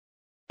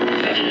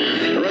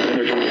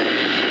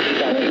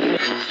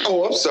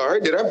Oh, I'm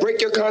sorry. Did I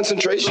break your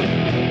concentration?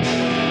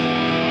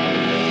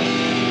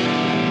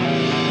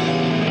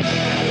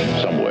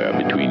 Somewhere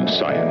between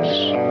science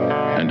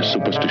and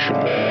superstition.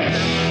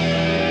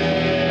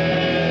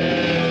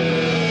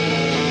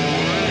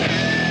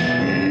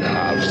 We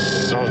have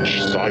such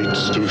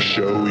sights to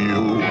show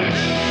you.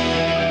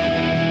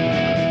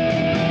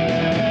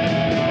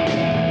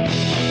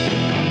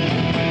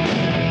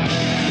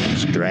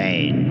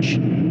 Strange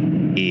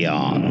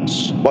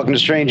Eons. Welcome to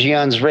Strange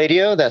Eons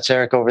Radio. That's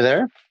Eric over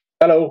there.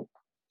 Hello.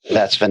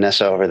 That's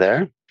Vanessa over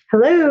there.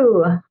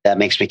 Hello. That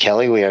makes me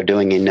Kelly. We are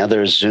doing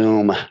another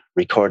Zoom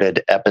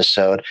recorded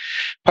episode,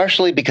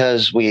 partially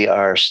because we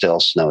are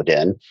still snowed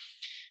in,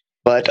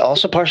 but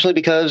also partially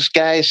because,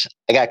 guys,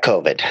 I got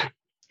COVID.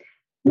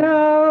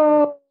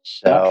 No.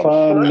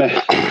 So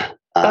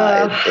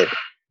it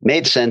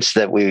made sense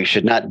that we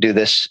should not do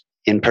this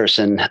in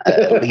person,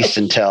 at least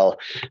until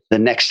the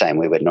next time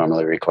we would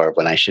normally record,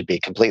 when I should be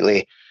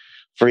completely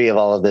free of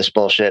all of this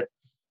bullshit.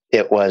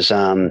 It was,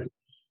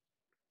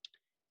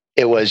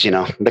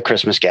 the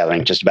Christmas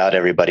gathering. Just about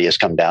everybody has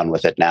come down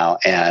with it now.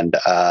 And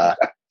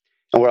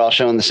we're all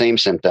showing the same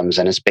symptoms.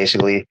 And it's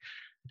basically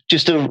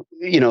just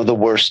the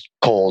worst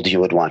cold you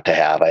would want to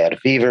have. I had a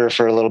fever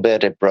for a little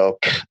bit. It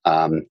broke.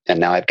 And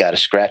now I've got a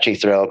scratchy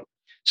throat.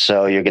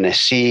 So you're going to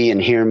see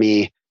and hear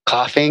me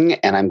coughing,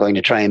 and I'm going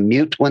to try and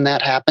mute when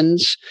that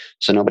happens,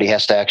 so nobody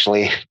has to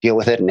actually deal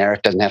with it, and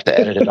Eric doesn't have to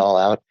edit it all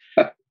out.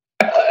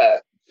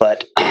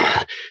 But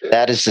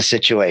that is the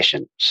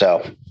situation.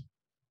 So,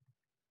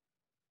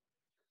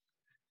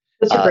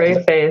 such a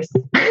brave face.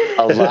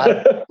 a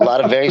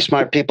lot of very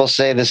smart people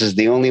say this is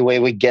the only way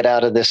we get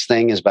out of this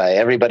thing is by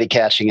everybody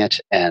catching it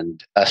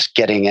and us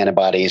getting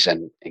antibodies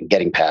and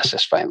getting past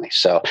this finally.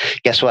 So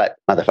guess what,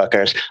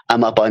 motherfuckers?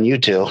 I'm up on you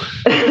too.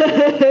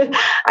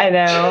 I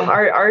know.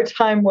 Our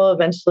time will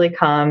eventually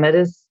come.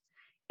 It's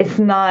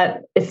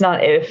not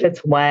if,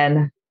 it's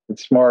when.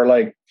 It's more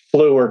like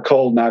flu or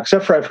cold now,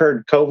 except for I've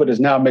heard COVID is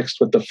now mixed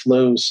with the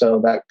flu.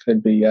 So that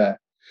could be a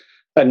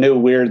new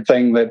weird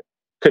thing that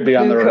could be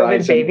on the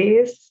horizon. COVID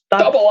babies.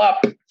 Double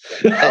up.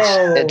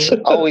 It's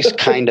always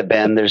kind of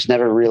been. There's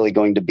never really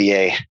going to be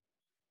a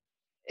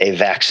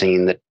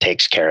vaccine that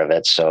takes care of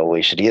it. So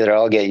we should either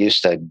all get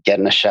used to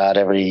getting a shot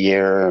every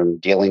year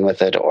and dealing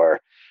with it, or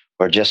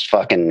just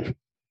fucking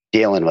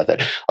dealing with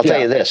it. I'll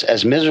tell you this,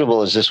 as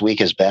miserable as this week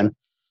has been,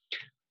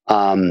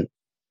 the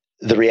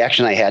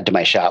reaction I had to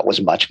my shot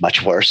was much,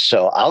 much worse.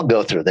 So I'll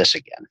go through this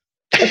again.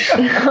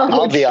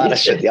 I'll be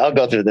honest with you. I'll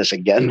go through this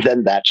again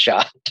than that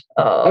shot.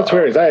 That's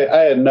weird.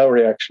 I had no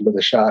reaction to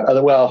the shot.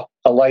 Well,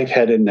 a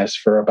lightheadedness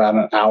for about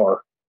an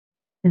hour.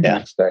 Yeah.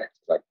 Next day.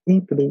 Like,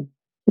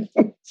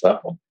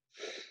 so.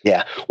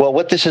 Yeah. Well,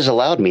 what this has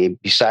allowed me,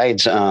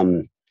 besides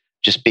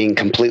just being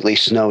completely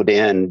snowed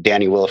in,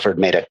 Danny Williford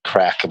made a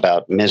crack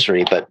about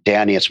Misery, but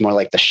Danny, it's more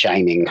like The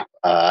Shining.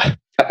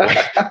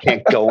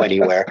 Can't go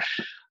anywhere.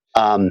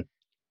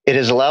 It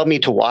has allowed me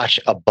to watch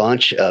a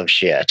bunch of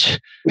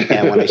shit.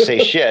 And when I say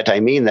shit, I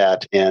mean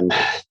that in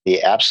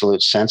the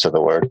absolute sense of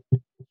the word.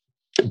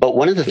 But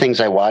one of the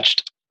things I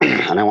watched,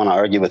 and I want to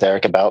argue with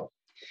Eric about,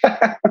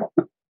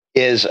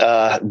 is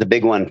the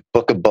big one,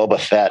 Book of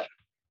Boba Fett.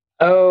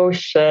 Oh,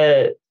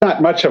 shit.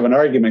 Not much of an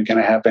argument going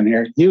to happen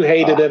here. You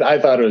hated it. I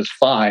thought it was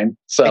fine.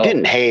 So I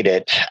didn't hate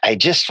it. I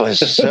just was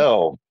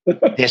so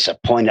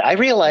disappointed. I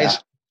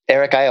realized,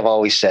 Eric, I have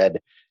always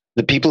said,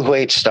 the people who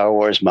hate Star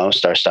Wars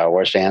most are Star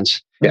Wars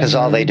fans, because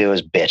all they do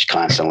is bitch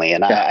constantly.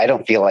 And I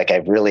don't feel like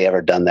I've really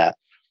ever done that.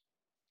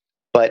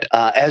 But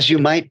as you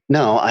might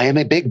know, I am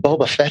a big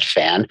Boba Fett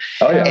fan.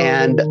 Oh, yeah.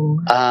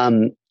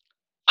 And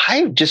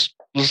I just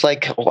was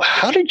like, well,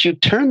 how did you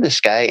turn this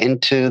guy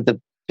into the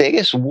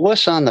biggest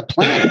wuss on the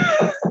planet?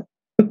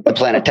 The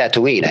planet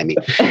Tatooine, I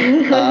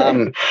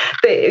mean.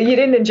 But you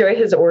didn't enjoy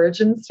his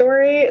origin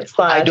story?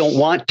 I don't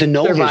want to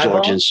know his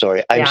origin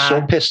story. I'm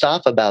so pissed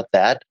off about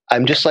that.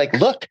 I'm just like,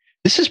 look,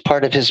 this is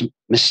part of his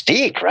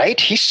mystique, right?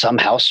 He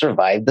somehow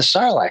survived the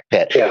Sarlacc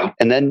pit. Yeah.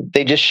 And then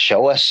they just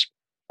show us,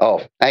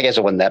 I guess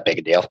it wasn't that big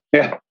a deal.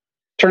 Yeah.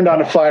 Turned on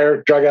a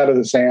fire, drug out of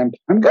the sand.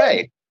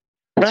 Right.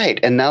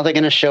 And now they're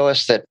going to show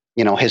us that,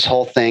 his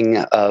whole thing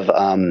of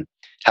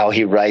how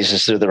he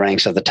rises through the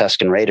ranks of the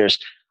Tusken Raiders.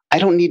 I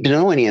don't need to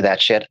know any of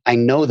that shit. I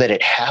know that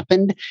it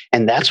happened,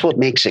 and that's what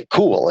makes it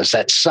cool, is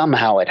that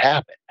somehow it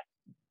happened.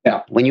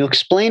 Yeah. When you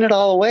explain it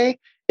all away,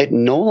 it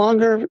no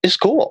longer is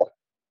cool.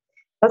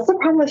 That's the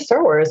problem with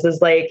Star Wars,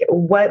 is like,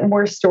 what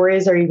more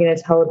stories are you going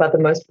to tell about the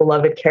most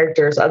beloved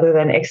characters other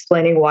than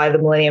explaining why the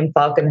Millennium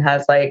Falcon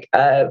has like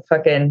a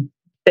fucking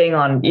thing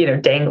on,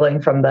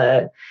 dangling from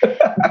the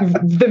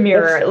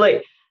mirror.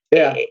 Like,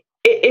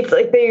 it's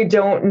like they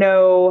don't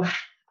know.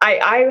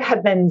 I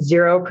have been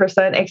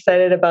 0%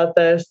 excited about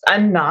this.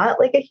 I'm not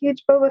like a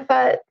huge Boba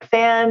Fett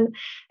fan,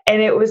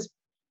 and it was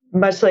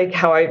much like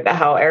how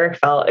Eric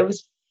felt. It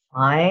was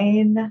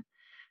fine.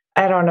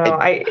 I don't know.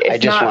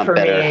 It's not for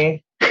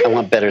me. I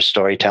want better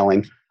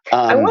storytelling.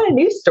 I want a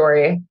new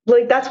story.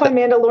 Like, that's why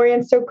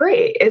Mandalorian's so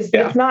great.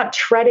 It's not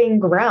treading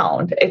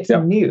ground. It's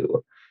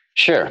new.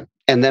 Sure.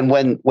 And then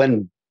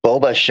when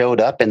Boba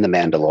showed up in The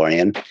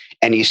Mandalorian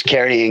and he's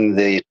carrying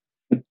the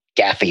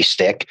gaffy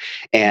stick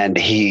and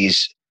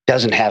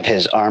doesn't have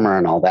his armor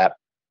and all that,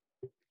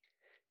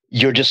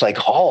 you're just like,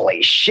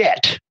 holy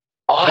shit,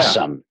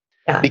 awesome.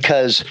 Yeah.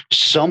 Because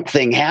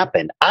something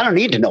happened. I don't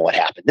need to know what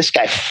happened. This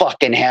guy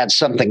fucking had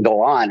something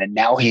go on and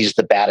now he's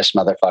the baddest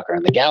motherfucker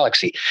in the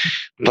galaxy.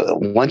 But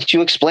once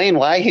you explain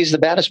why he's the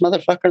baddest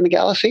motherfucker in the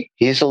galaxy,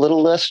 he's a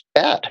little less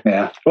bad.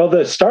 Yeah. Well,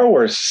 the Star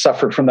Wars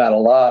suffered from that a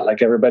lot.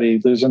 Like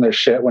everybody losing their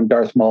shit when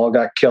Darth Maul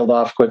got killed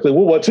off quickly.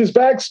 Well, what's his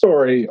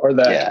backstory? Or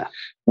that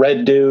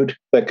red dude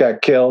that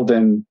got killed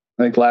in,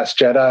 I think, Last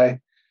Jedi,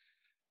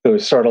 who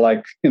was sort of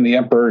like in the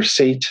Emperor's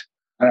seat.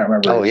 I don't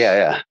remember. Oh,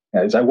 yeah.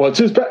 Yeah, he's like, what's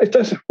his?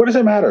 What does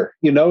it matter?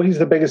 You know, he's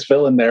the biggest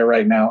villain there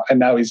right now, and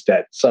now he's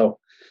dead. So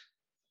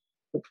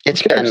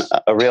it's been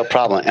a real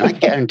problem.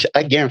 And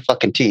I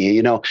guarantee you,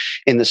 you know,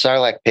 in the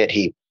Sarlacc pit,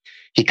 he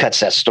cuts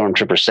that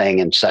stormtrooper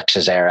saying and sucks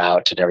his air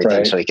out and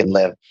everything so he can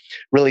live.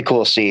 Really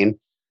cool scene.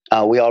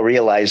 We all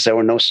realized there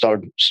were no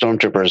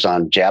stormtroopers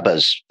on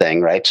Jabba's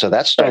thing, right? So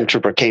that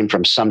stormtrooper came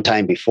from some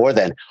time before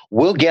then.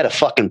 We'll get a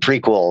fucking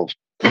prequel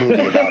movie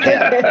about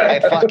him. I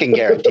fucking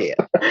guarantee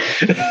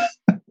it.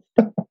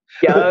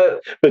 Yeah,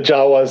 the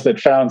Jawas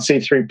that found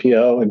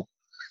C-3PO and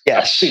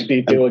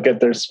C-D2 will get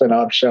their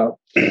spin-off show.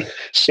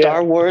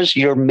 Star Wars,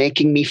 you're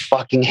making me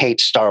fucking hate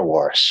Star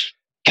Wars.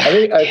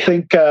 I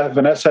think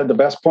Vanessa had the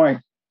best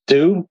point.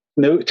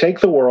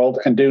 Take the world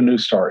and do new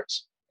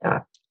stories.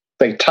 Yeah.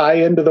 They tie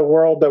into the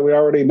world that we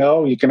already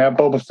know. You can have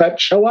Boba Fett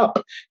show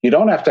up. You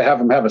don't have to have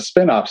him have a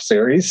spin-off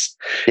series.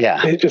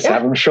 Yeah. You just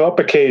have him show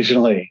up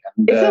occasionally.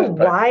 It's a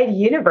wide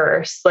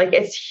universe. Like,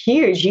 it's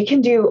huge. You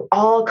can do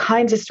all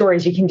kinds of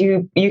stories. You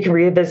can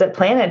revisit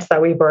planets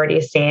that we've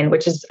already seen,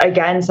 which is,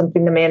 again,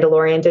 something The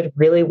Mandalorian did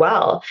really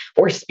well,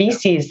 or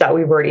species that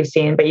we've already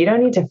seen, but you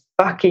don't need to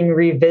fucking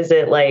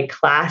revisit like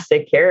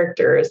classic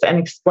characters and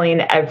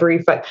explain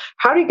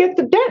how do you get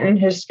the dent in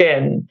his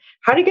skin?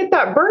 How do you get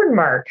that burn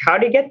mark? How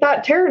do you get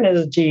that tear in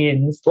his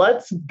jeans?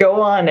 Let's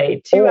go on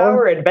a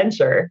 2-hour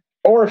adventure.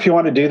 Or if you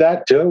want to do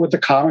that, do it with the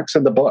comics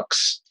and the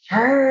books.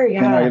 Sure,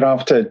 yeah. You know, you don't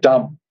have to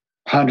dump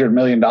 $100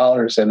 million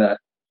in a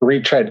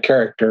retread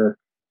character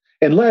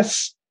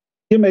unless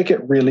you make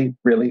it really,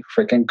 really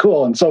freaking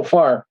cool. And so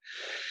far,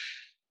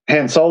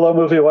 Han Solo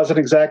movie wasn't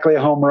exactly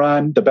a home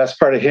run. The best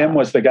part of him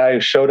was the guy who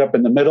showed up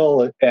in the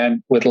middle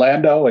and with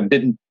Lando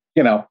and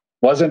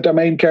wasn't a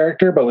main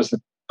character, but was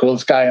the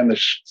coolest guy on the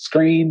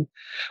screen.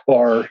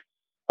 Or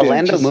a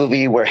Lando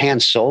movie where Han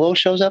Solo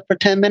shows up for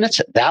 10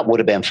 minutes, that would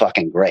have been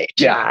fucking great.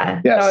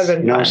 Yeah. Yes. That would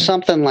have been fun.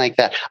 Something like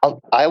that.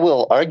 I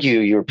will argue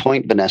your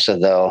point, Vanessa,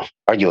 though,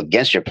 argue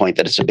against your point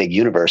that it's a big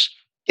universe.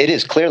 It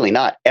is clearly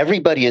not.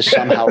 Everybody is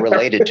somehow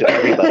related to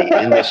everybody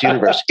in this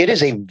universe. It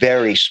is a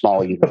very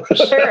small universe.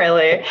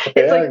 Apparently.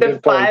 It's like the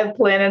 5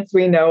 planets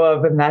we know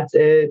of, and that's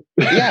it.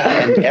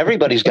 Yeah, and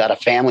everybody's got a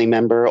family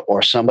member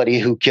or somebody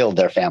who killed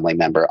their family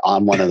member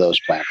on one of those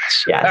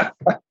planets. Yeah.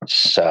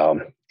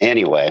 So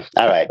anyway,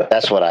 all right,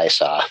 that's what I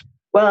saw.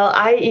 Well,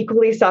 I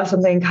equally saw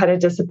something kind of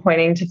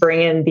disappointing to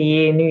bring in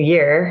the new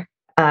year.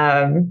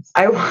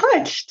 I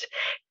watched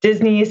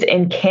Disney's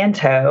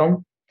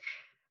Encanto,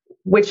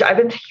 which I've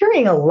been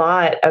hearing a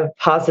lot of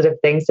positive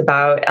things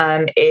about.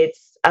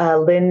 It's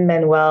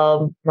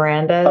Lin-Manuel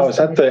Miranda. Oh, is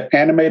that the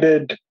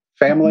animated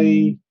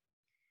family,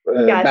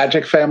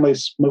 Magic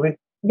Families movie?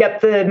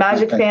 Yep, the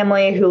magic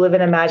family who live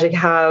in a magic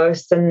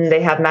house and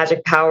they have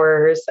magic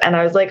powers. And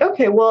I was like,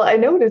 okay, well, I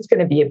know what it's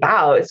going to be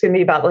about. It's going to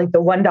be about like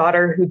the one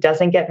daughter who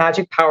doesn't get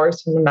magic powers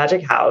from the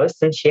magic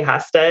house, and she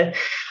has to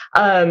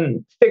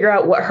figure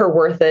out what her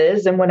worth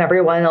is. And when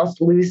everyone else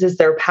loses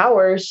their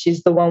powers,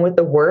 she's the one with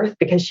the worth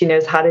because she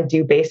knows how to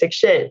do basic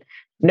shit.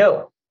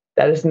 No,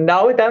 that is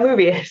not what that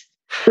movie is.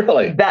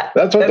 Really?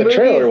 That's what the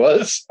trailer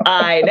was.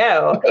 I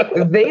know.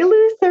 They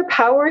lose their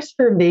powers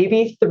for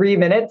maybe 3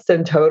 minutes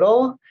in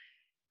total.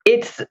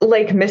 It's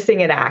like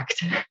missing an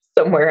act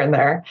somewhere in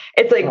there.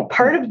 It's like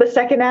part of the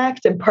second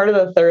act and part of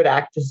the third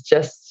act is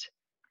just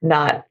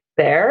not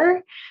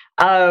there.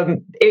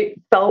 It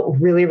felt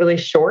really, really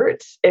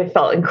short. It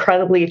felt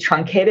incredibly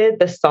truncated.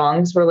 The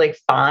songs were like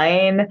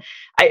fine.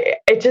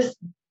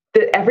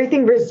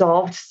 Everything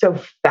resolved so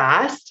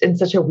fast in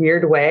such a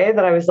weird way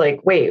that I was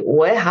like, wait,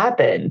 what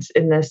happened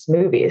in this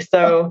movie?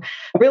 So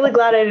really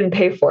glad I didn't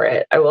pay for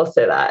it. I will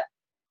say that.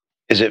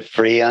 Is it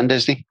free on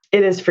Disney?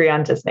 It is free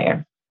on Disney.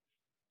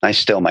 I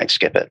still might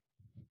skip it.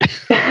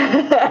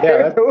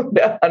 Yeah,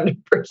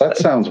 100% that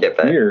sounds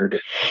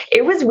weird.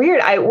 It was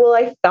weird.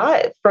 I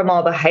thought from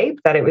all the hype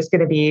that it was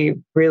going to be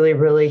really,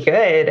 really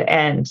good.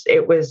 And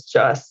it was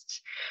just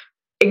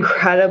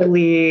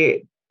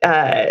incredibly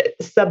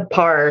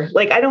subpar.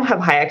 Like, I don't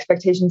have high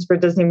expectations for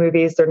Disney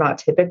movies. They're not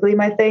typically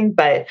my thing,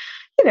 but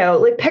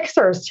like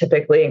Pixar is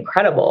typically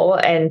incredible.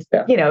 And,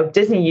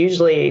 Disney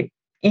usually,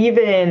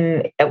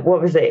 even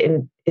what was it?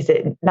 Is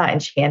it not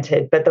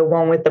Enchanted, but the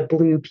one with the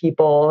blue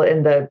people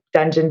in the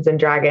Dungeons and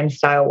Dragons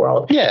style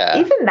world? Yeah.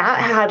 Even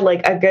that had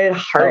like a good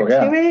heart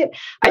to it.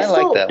 I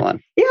like that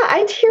one. Yeah,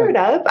 I teared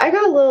up. I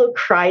got a little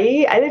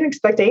cryy. I didn't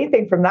expect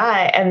anything from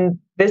that. And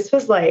this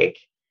was like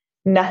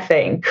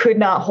nothing could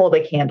not hold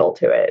a candle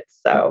to it.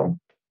 So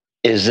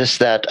is this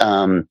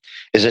the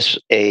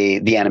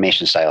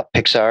animation style,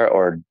 Pixar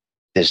or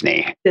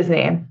Disney?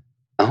 Disney.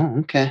 Oh,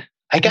 okay.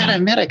 I gotta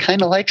admit, I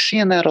kind of like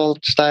seeing that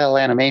old style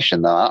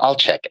animation, though. I'll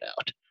check it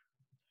out.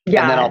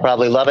 Yeah. And then I'll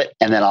probably love it,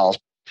 and then I'll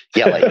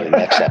yell at you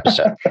next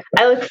episode.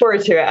 I look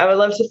forward to it. I would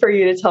love for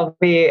you to tell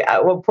me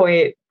at what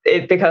point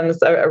it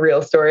becomes a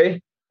real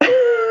story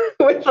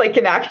with like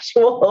an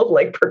actual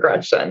like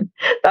progression.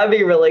 That'd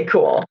be really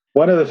cool.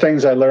 One of the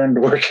things I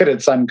learned working at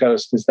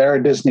Suncoast is there are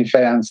Disney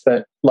fans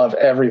that love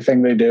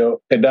everything they do.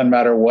 It doesn't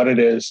matter what it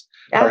is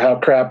or how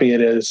crappy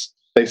it is.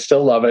 They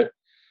still love it.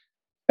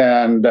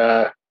 And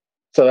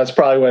so that's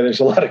probably why there's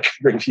a lot of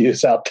good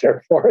reviews out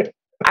there for it.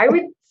 I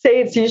would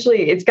say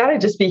it's got to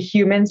just be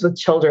humans with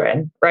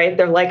children, right?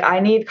 They're like, I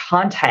need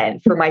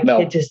content for my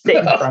kid to sit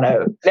in front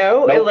of.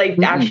 Like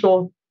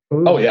actual.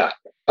 Ooh. Oh yeah.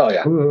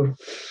 Ooh.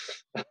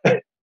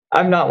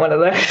 I'm not one of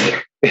those.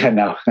 Yeah,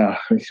 no.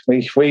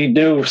 We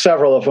do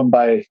several of them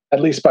at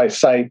least by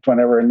sight.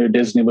 Whenever a new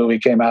Disney movie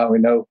came out, we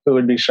know who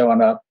would be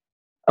showing up.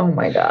 Oh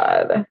my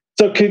God.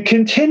 So to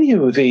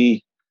continue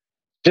the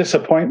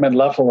disappointment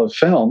level of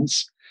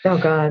films, oh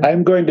God,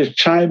 I'm going to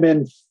chime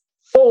in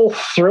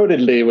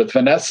full-throatedly with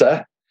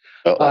Vanessa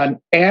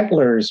on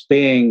Antlers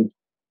being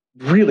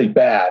really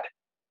bad.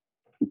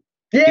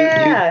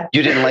 Yeah.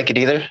 You didn't like it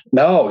either?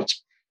 No,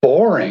 it's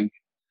boring.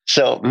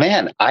 So,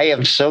 man, I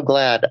am so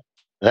glad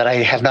that I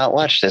have not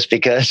watched this,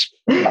 because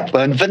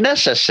when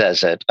Vanessa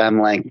says it, I'm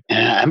like,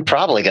 I'm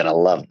probably going to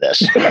love this.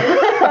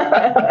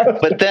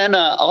 But then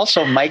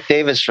also Mike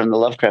Davis from the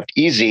Lovecraft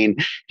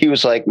E-Zine, he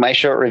was like, my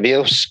short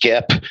review,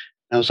 skip.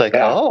 I was like,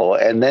 oh.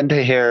 And then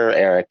to hear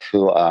Eric,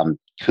 who,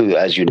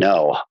 as you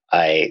know,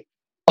 I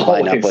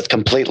line up with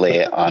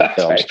completely on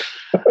films.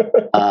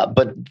 Right.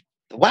 But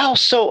wow.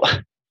 So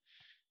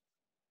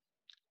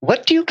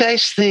what do you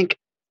guys think?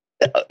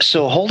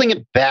 So holding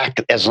it back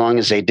as long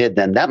as they did,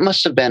 then that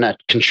must have been a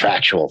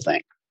contractual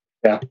thing.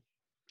 Yeah.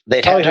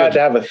 They'd had to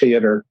have a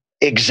theater.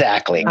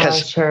 Exactly.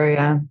 Sure.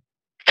 Yeah.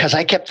 Because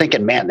I kept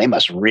thinking, man, they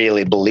must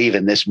really believe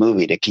in this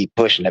movie to keep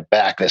pushing it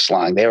back this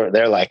long.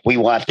 They're like, we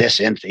want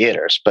this in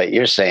theaters, but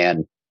you're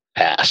saying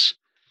pass.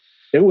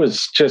 It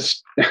was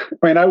just,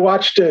 I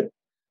watched it,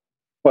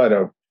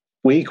 a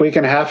week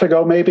and a half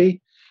ago,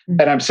 maybe. Mm-hmm.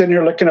 And I'm sitting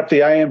here looking up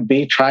the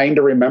IMDb, trying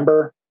to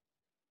remember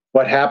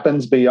what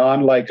happens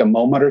beyond like a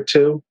moment or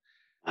two.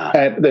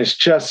 And there's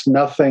just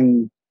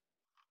nothing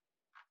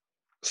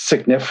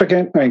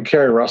significant.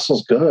 Kerry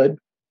Russell's good.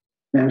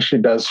 And she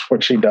does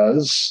what she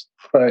does.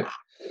 But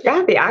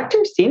yeah, the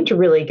actors seemed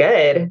really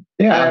good.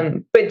 Yeah.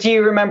 But do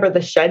you remember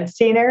the shed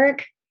scene,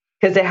 Eric?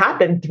 Because it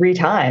happened 3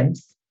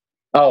 times.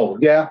 Oh,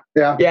 yeah.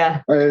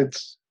 It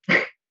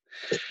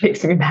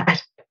makes me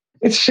mad.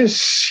 It's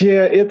just,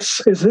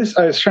 is this,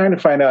 I was trying to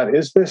find out,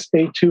 is this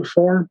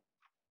A24?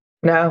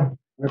 No.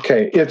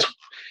 Okay. It's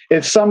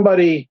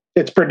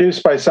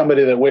produced by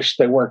somebody that wished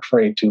they worked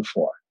for A24.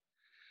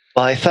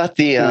 Well, I thought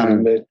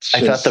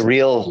the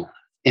real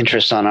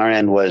interest on our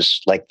end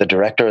was like the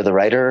director or the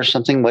writer or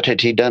something. What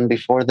had he done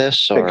before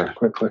this? Or take a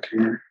quick look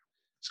here.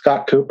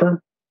 Scott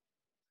Cooper.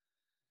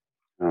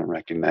 I don't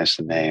recognize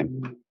the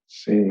name. Let's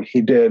see,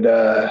 he did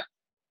Out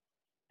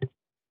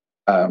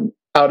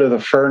of the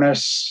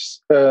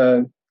Furnace,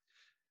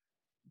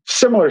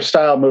 similar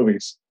style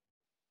movies.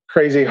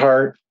 Crazy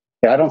Heart.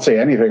 Yeah, I don't see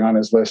anything on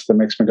his list that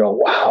makes me go,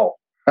 wow,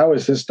 how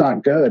is this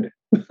not good?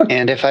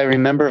 And if I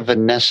remember,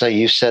 Vanessa,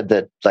 you said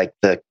that like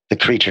the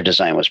creature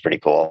design was pretty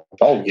cool.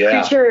 Oh,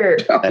 yeah. Creature.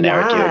 And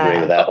Eric, you agree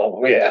with that?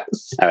 Oh,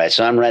 yes. All right.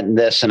 So I'm renting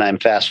this and I'm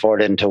fast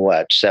forwarding to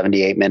what,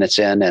 78 minutes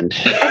in? And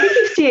I think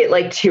you see it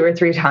like 2 or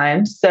 3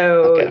 times.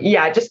 So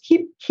yeah, just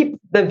keep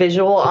the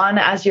visual on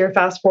as you're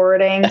fast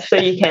forwarding so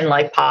you can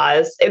like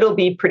pause. It'll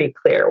be pretty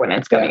clear when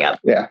it's coming up.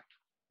 Yeah.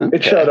 Okay.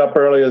 It showed up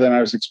earlier than I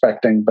was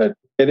expecting, but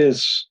it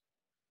is,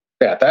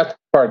 that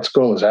part's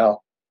cool as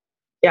hell.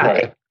 Yeah.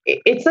 Right.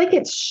 It's like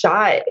it's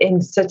shot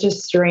in such a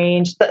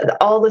strange,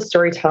 all the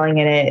storytelling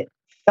in it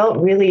felt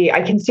really,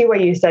 I can see why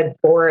you said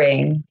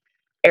boring,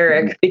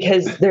 Eric,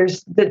 because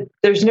there's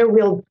no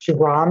real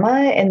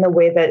drama in the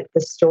way that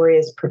the story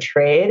is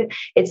portrayed.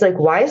 It's like,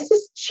 why is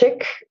this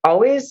chick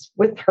always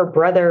with her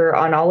brother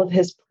on all of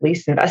his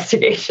police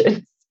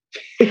investigations?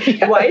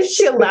 Yes. Why is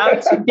she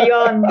allowed to be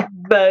on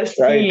the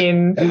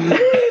scene?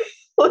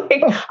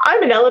 Like,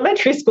 I'm an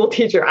elementary school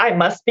teacher. I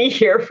must be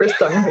here for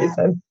some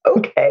reason.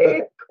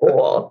 Okay,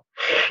 cool.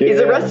 Yeah. He's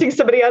arresting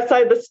somebody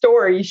outside the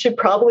store. You should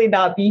probably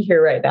not be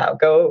here right now.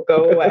 Go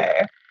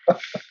away.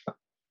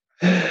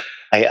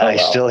 I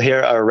still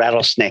hear a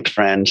rattlesnake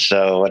friend.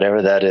 So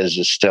whatever that is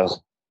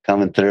still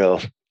coming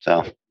through.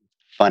 So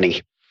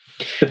funny.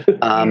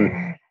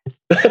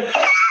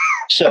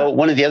 So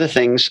one of the other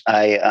things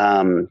I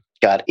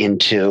got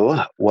into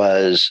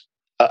was,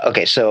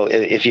 okay, so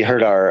if you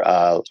heard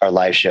our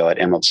live show at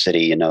Emerald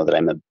City, you know that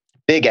I'm a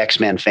big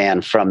X-Men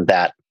fan from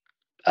that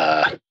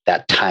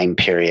time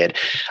period.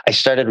 I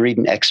started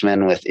reading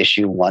X-Men with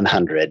issue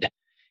 100,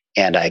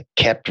 and I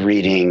kept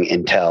reading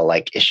until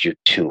like issue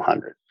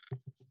 200.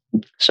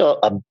 So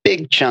a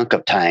big chunk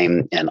of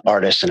time and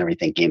artists and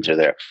everything came through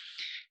there.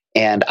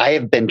 And I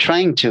have been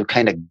trying to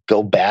kind of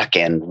go back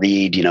and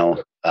read,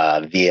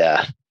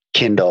 via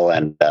Kindle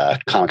and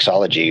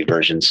Comixology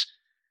versions,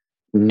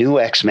 new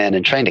X-Men,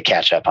 and trying to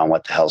catch up on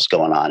what the hell's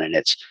going on. And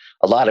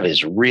a lot of it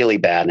is really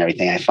bad and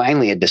everything. I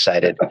finally had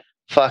decided,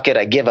 fuck it,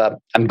 I give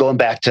up. I'm going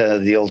back to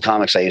the old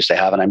comics I used to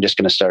have, and I'm just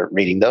going to start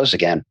reading those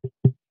again.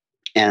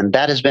 And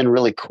that has been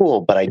really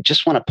cool. But I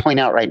just want to point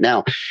out right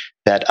now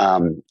that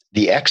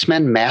the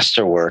X-Men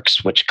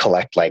Masterworks, which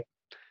collect like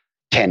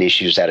 10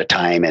 issues at a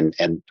time, and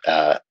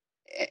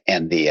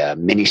the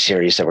mini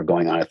series that were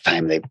going on at the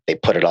time, they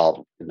put it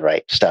all in the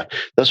right stuff.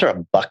 Those are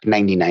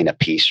 $1.99 a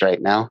piece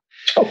right now.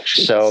 Oh,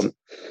 so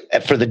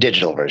for the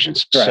digital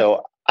versions. Right.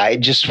 So I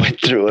just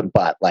went through and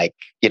bought the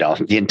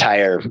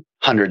entire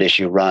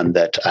 100-issue run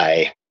that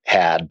I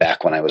had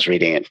back when I was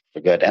reading it for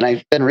good. And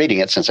I've been reading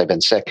it since I've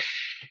been sick.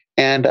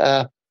 And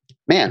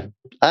man,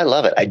 I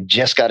love it. I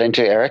just got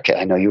into, Eric,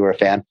 I know you were a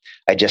fan.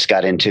 I just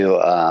got into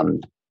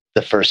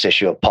the first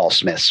issue of Paul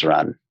Smith's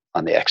run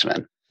on the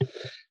X-Men.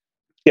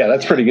 Yeah,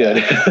 that's pretty good.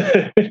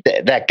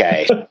 That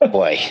guy,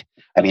 boy.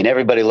 I mean,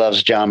 everybody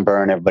loves John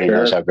Byrne. Everybody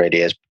knows how great he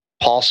is.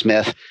 Paul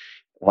Smith,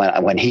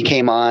 when he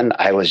came on,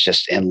 I was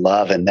just in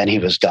love, and then he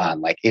was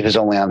gone. Like, he was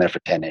only on there for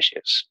 10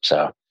 issues.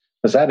 So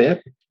was that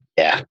it?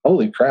 Yeah.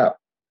 Holy crap.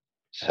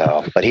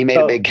 So, but he made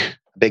a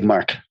big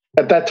mark.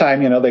 At that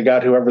time, they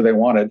got whoever they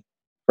wanted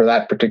for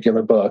that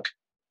particular book.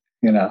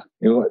 Yeah,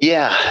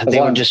 they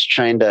were just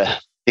trying to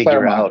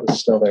figure out. Was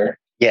still there.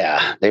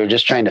 Yeah, they were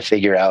just trying to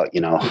figure out,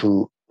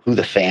 who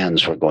the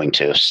fans were going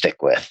to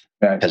stick with,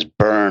 because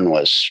Byrne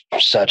was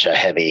such a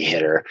heavy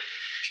hitter.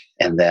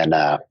 And then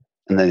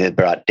they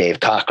brought Dave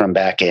Cockrum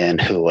back in,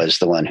 who was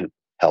the one who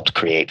helped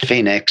create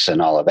Phoenix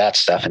and all of that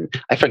stuff. And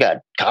I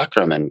forgot,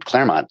 Cockrum and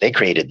Claremont, they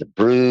created the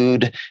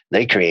Brood,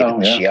 they created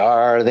the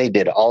Shi'ar, they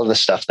did all of the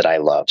stuff that I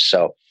love.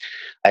 So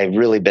I've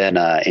really been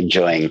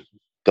enjoying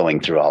going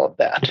through all of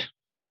that.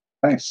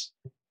 Nice.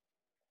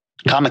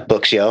 Comic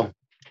books, yo.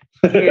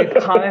 Dude,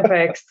 comic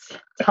books.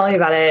 Tell me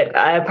about it.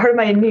 Part of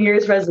my New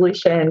Year's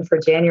resolution for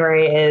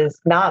January is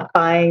not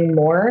buying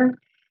more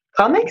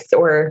comics,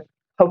 or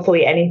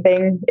hopefully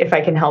anything if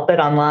I can help it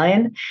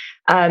online,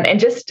 and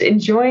just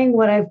enjoying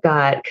what I've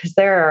got, because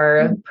there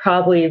are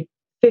probably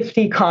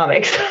 50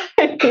 comics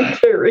I need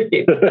to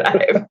read.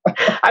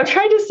 I'm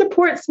trying to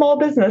support small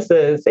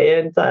businesses,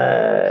 and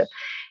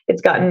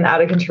it's gotten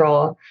out of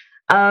control.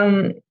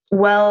 I'm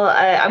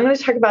going to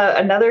talk about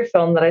another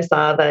film that I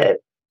saw that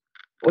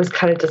was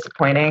kind of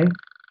disappointing,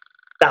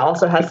 that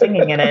also has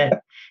singing in it.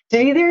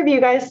 Did either of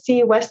you guys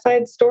see West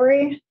Side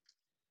Story?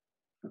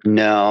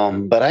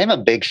 No, but I'm a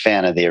big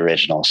fan of the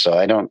original, so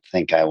I don't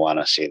think I want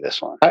to see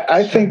this one.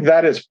 I think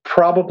that is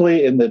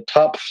probably in the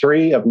top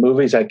 3 of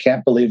movies I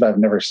can't believe I've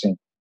never seen.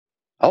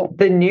 Oh,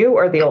 the new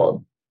or the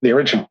old? The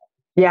original.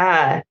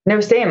 Yeah,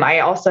 no, same. I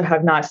also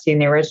have not seen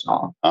the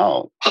original.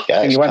 Oh,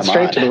 guys, and you went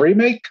straight to the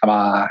remake? Come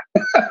on.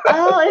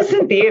 Oh, it's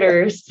in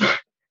theaters.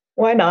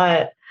 Why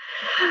not?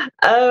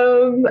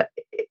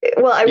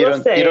 Well, I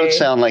will say, you don't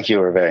sound like you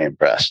were very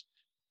impressed.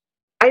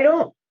 I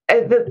don't.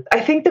 I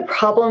think the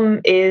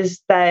problem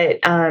is that,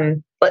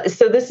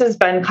 so this has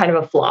been kind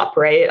of a flop,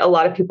 right? A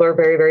lot of people are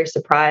very, very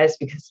surprised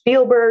because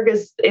Spielberg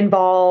is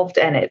involved,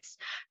 and it's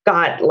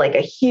got like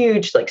a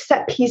huge, like,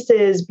 set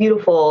pieces,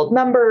 beautiful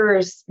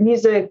numbers,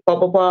 music, blah,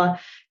 blah, blah.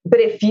 But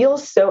it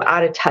feels so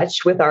out of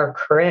touch with our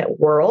current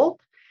world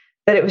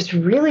that it was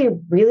really,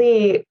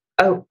 really,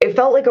 it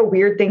felt like a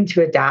weird thing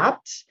to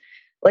adapt.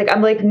 Like,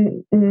 I'm like,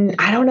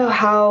 I don't know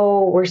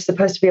how we're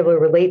supposed to be able to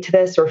relate to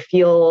this or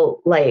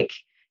feel like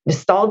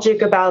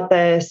nostalgic about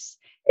this.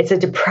 It's a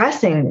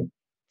depressing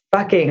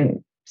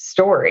fucking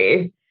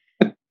story.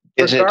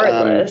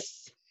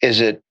 Regardless. Is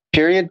it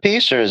period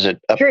piece, or is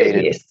it updated?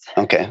 Period piece.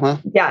 Okay.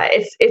 Well, yeah,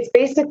 it's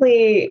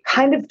basically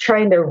kind of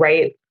trying to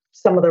right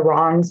some of the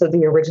wrongs of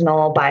the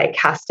original by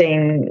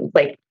casting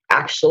like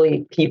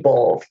actually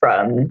people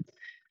from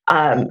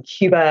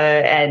Cuba,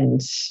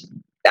 and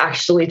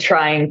actually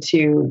trying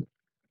to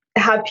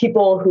have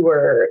people who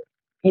are,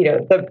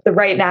 the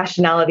right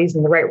nationalities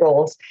and the right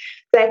roles.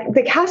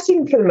 The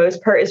casting for the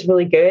most part is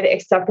really good,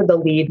 except for the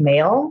lead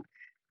male,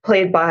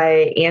 played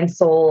by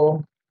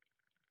Ansel,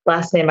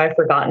 last name I've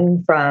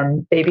forgotten,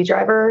 from Baby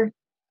Driver.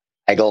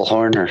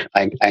 Eaglehorn or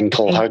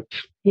Enkelhart.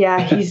 Yeah,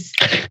 he's.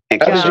 How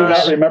did you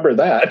not remember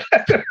that?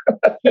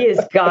 He is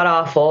god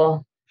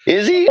awful.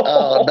 Is he?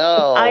 Oh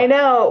no! I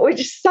know,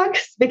 which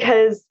sucks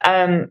because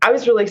I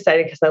was really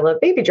excited because I love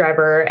Baby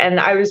Driver, and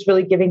I was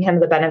really giving him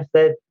the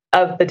benefit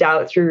of the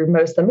doubt through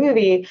most of the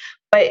movie.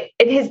 And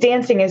his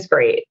dancing is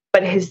great,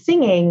 but his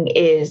singing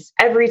is,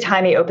 every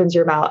time he opens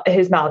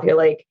his mouth, you're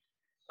like,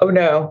 oh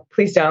no,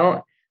 please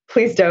don't.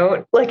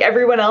 Like,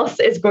 everyone else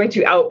is going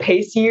to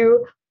outpace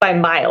you by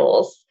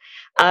miles.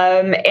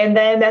 And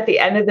then at the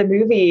end of the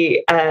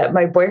movie,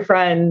 my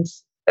boyfriend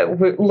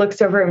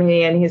looks over at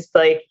me and he's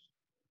like,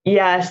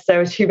 yeah,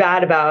 so too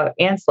bad about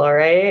Ansel,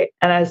 right?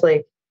 And I was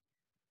like,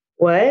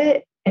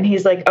 what? And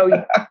he's like,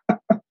 oh,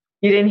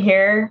 you didn't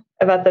hear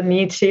about the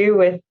Me Too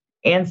with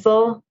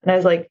Ansel? And I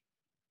was like,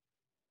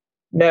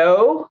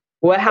 no,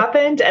 what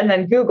happened? And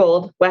then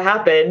Googled what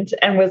happened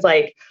and was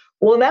like,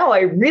 well, now I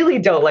really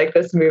don't like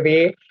this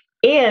movie.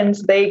 And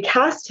they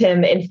cast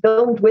him and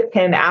filmed with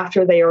him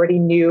after they already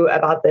knew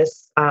about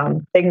this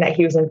thing that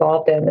he was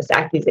involved in, this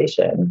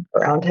accusation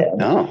around him,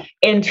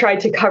 and tried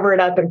to cover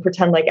it up and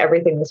pretend like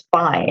everything was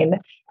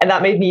fine. And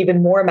that made me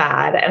even more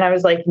mad. And I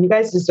was like, you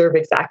guys deserve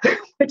exactly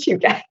what you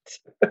get.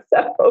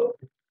 So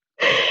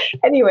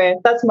anyway,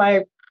 that's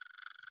my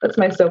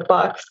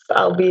soapbox.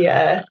 I'll be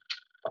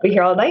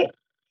here all night.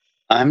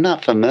 I'm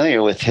not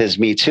familiar with his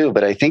Me Too,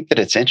 but I think that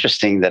it's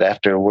interesting that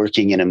after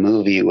working in a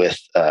movie with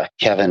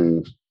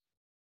Kevin,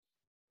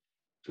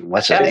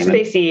 what's his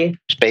name?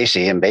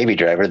 Spacey and Baby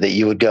Driver, that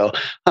you would go,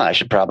 I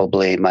should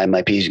probably mind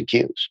my P's and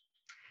Q's.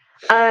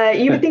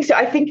 You would think so.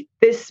 I think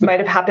this might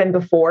have happened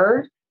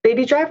before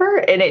Baby Driver,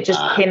 and it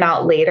just came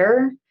out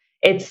later.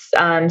 It's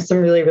some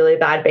really, really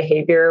bad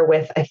behavior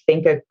with, I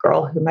think, a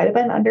girl who might have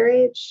been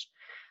underage.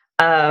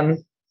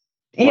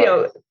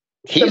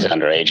 He's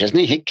underage, isn't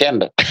he? He can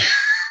be.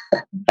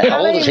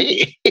 How old is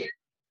he?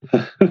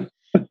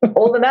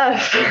 Old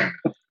enough.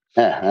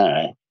 All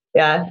right.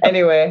 Yeah.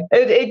 Anyway,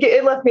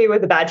 it left me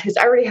with a bad taste.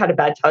 I already had a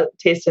bad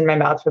taste in my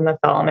mouth from the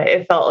film.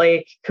 It felt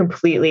like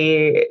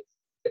completely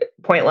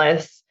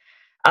pointless.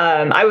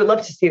 I would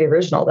love to see the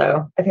original,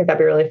 though. I think that'd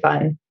be really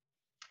fun.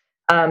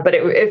 But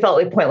it felt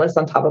like pointless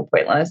on top of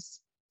pointless.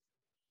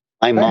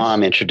 My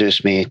mom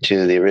introduced me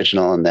to the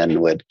original and then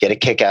would get a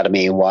kick out of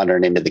me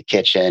wandering into the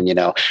kitchen,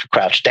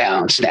 crouch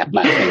down, snap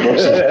my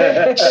fingers,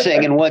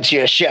 singing, once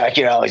you're a shark,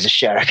 you're always a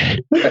shark.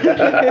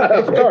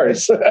 Of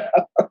course.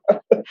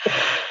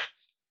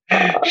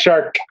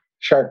 Shark.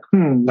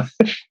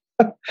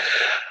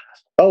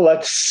 Oh,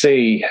 let's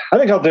see. I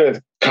think I'll do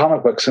a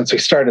comic book since we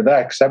started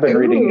that, because I've been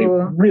reading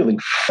a really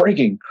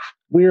freaking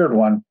weird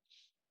one.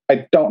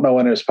 I don't know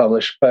when it was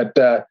published, but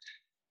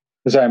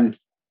as I'm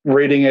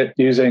reading it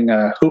using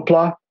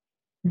Hoopla,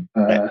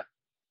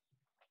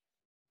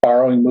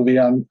 borrowing movie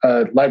on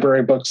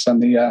library books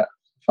on the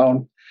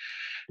phone,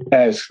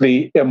 as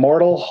the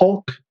Immortal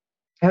Hulk.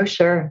 Oh,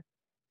 sure.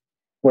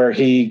 Where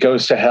he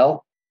goes to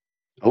hell.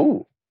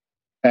 Oh.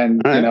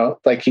 And,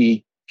 like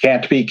he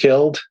can't be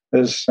killed.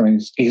 He's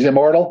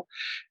immortal.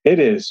 It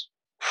is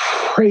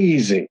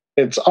crazy.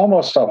 It's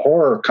almost a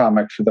horror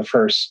comic for the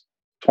first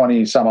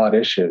 20 some odd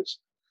issues.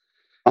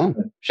 Oh,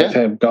 shit. With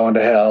him going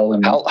to hell.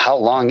 And how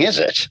long is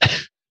it?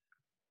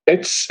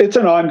 It's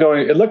an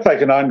ongoing, it looked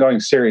like an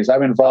ongoing series.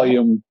 I'm in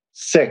volume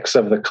 6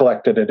 of the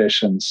collected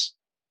editions.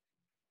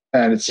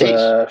 And it's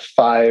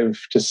 5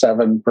 to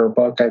 7 per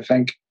book, I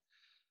think.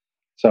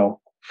 So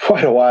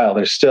quite a while.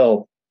 There's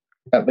still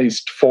at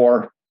least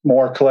 4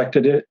 more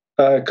collected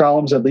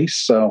columns at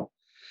least. So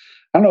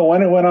I don't know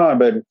when it went on,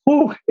 but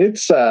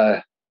it's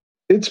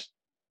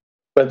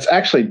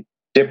actually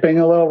dipping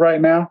a little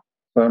right now.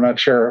 So I'm not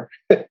sure.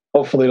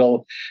 Hopefully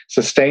it'll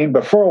sustain.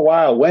 But for a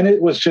while, when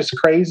it was just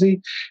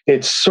crazy,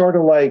 it's sort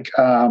of like,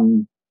 I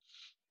don't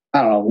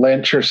know,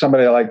 Lynch or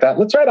somebody like that.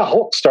 Let's write a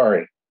Hulk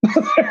story.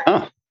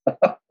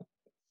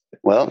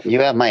 Well, you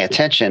have my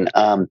attention.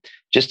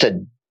 Just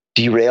to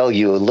derail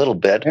you a little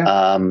bit,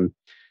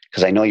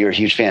 because I know you're a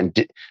huge fan.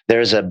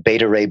 There's a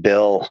Beta Ray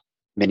Bill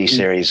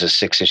miniseries, a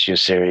 6-issue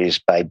series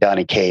by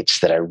Donny Cates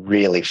that I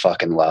really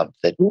fucking love.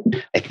 That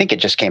I think it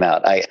just came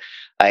out.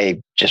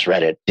 I just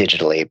read it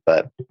digitally,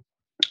 but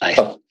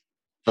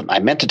I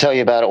meant to tell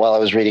you about it while I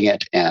was reading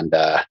it, and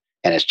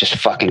it's just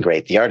fucking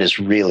great. The art is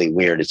really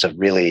weird. It's a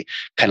really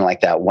kind of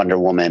like that Wonder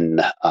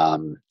Woman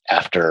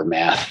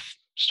aftermath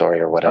story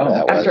or whatever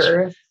that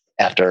was.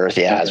 After Earth,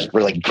 yeah, it's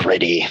really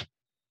gritty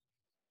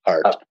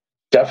art.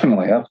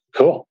 Definitely,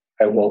 cool.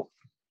 I will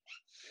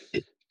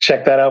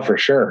check that out for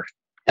sure.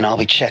 And I'll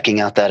be checking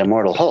out that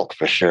Immortal Hulk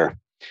for sure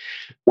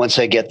once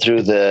I get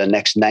through the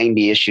next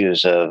 90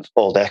 issues of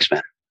old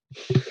X-Men.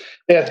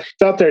 Yeah,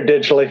 it's out there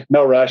digitally.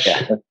 No rush.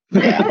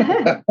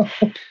 Yeah.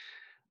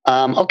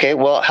 Okay,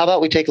 well, how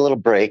about we take a little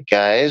break,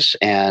 guys?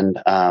 And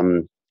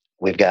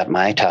we've got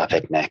my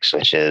topic next,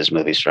 which is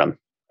movies from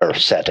or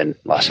set in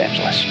Los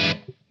Angeles.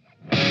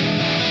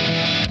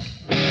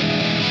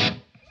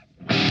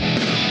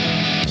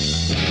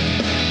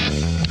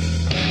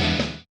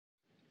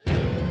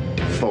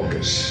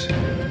 Focus,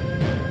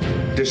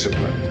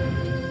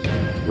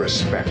 discipline,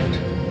 respect,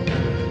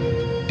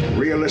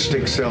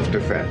 realistic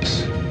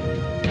self-defense.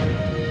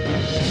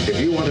 If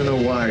you want to know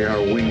why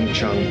our Wing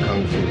Chun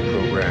Kung Fu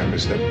program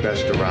is the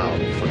best around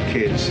for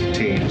kids,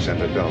 teens,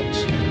 and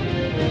adults,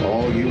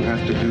 all you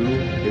have to do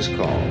is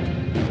call.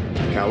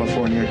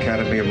 California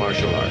Academy of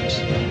Martial Arts.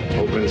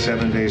 Open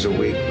 7 days a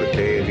week with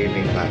day and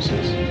evening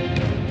classes.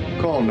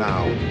 Call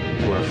now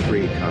for a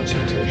free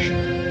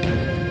consultation.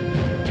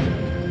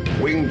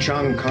 Wing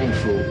Chun Kung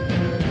Fu,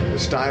 the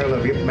style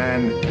of Ip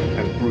Man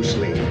and Bruce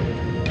Lee.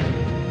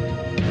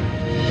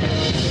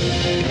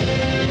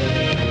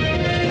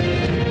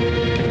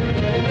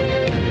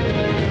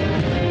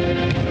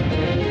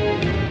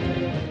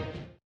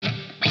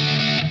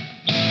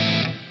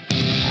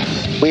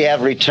 We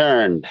have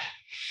returned.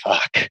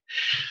 Fuck.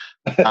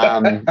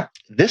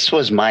 This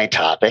was my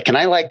topic, and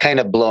I like kind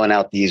of blowing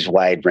out these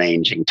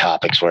wide-ranging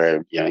topics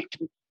where you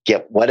can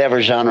get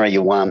whatever genre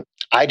you want.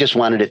 I just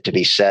wanted it to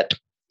be set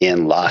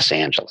in Los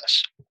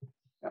Angeles.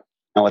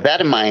 Now, with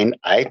that in mind,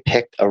 I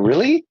picked a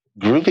really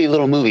groovy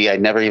little movie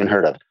I'd never even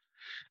heard of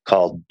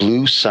called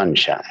Blue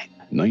Sunshine.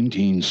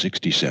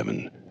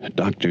 1967.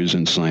 Doctors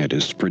and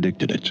scientists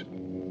predicted it.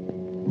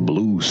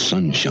 Blue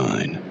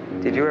Sunshine.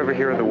 Did you ever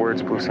hear of the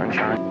words Blue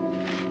Sunshine?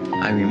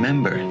 I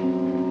remember.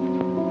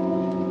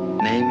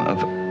 Name of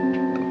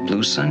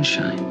Blue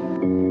Sunshine.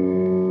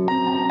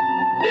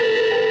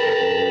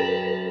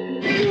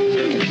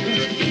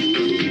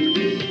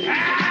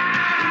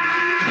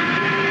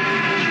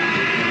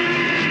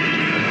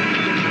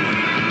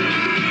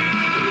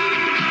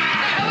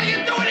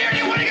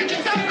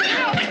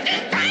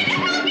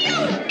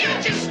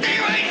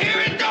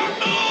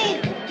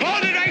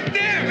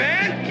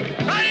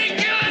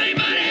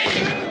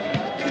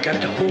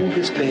 Hold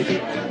this baby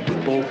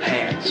with both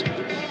hands.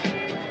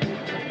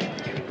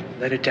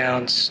 Let it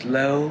down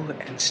slow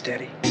and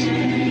steady.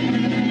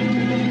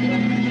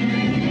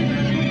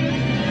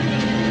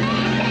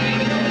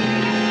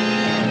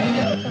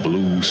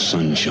 Blue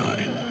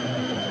Sunshine.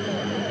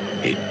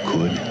 It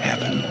could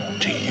happen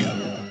to you.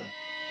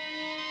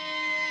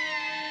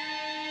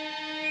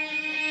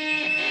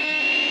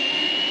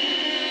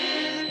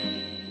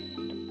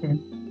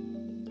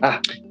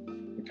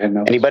 Okay,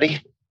 no.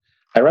 Anybody?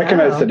 I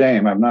recognize the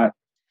name. I'm not.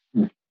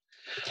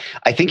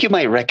 I think you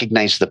might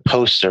recognize the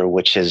poster,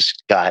 which has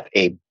got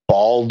a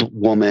bald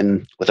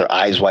woman with her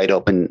eyes wide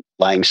open,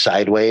 lying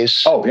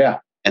sideways. Oh, yeah.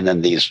 And then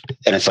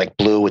and it's like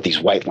blue with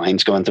these white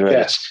lines going through it.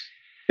 Yes.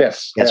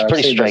 Yes. It's a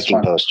pretty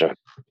striking poster.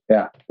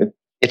 Yeah.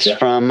 It's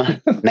from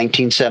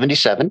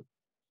 1977,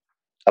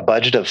 a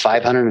budget of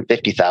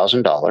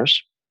 $550,000.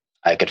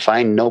 I could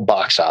find no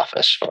box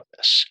office for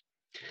this.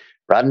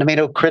 Rotten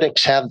Tomato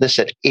critics have this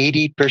at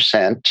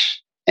 80%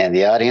 and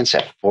the audience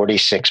at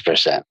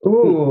 46%.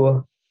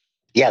 Ooh.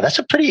 Yeah, that's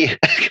a pretty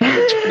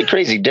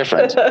crazy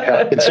difference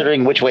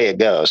considering which way it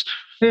goes.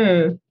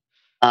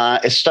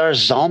 It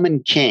stars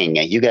Zalman King.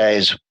 You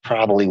guys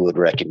probably would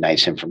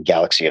recognize him from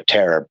Galaxy of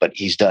Terror, but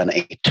he's done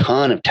a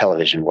ton of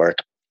television work.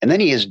 And then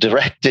he has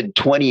directed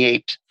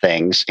 28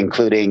 things,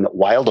 including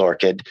Wild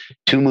Orchid,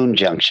 Two Moon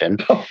Junction.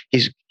 Oh.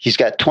 He's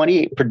got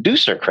 28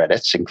 producer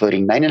credits,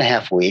 including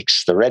 9.5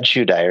 Weeks, The Red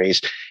Shoe Diaries,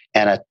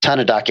 and a ton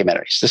of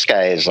documentaries. This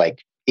guy is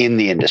like in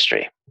the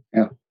industry.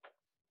 Yeah.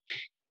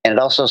 And it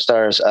also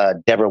stars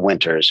Deborah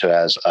Winters, who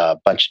has a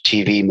bunch of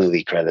TV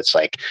movie credits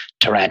like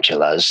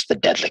Tarantulas, The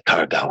Deadly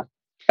Cargo,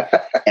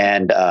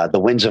 and The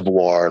Winds of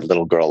War,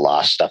 Little Girl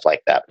Lost, stuff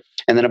like that.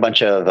 And then a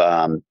bunch of,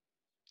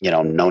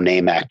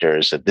 no-name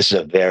actors. This is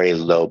a very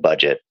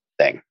low-budget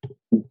thing.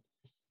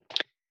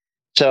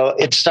 So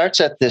it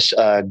starts at this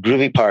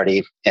groovy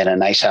party in a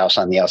nice house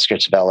on the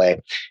outskirts of L.A.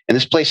 And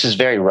this place is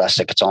very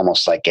rustic. It's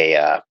almost like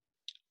a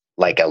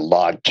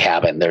log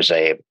cabin. There's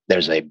a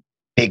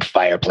big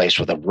fireplace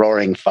with a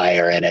roaring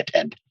fire in it,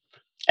 and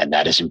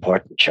that is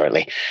important,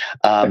 Shirley.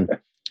 And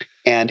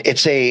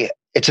it's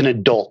an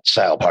adult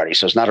style party,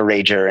 so it's not a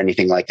rager or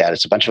anything like that.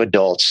 It's a bunch of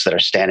adults that are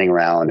standing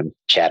around and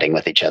chatting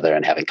with each other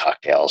and having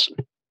cocktails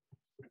and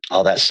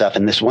all that stuff.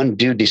 And this one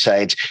dude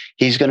decides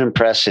he's going to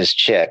impress his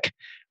chick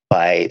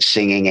by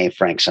singing a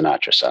Frank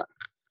Sinatra song.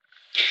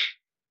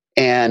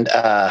 And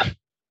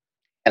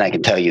I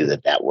can tell you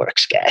that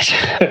works, guys.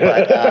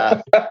 But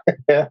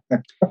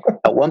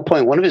at one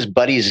point, one of his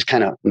buddies is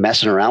kind of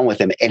messing around with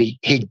him, and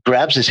he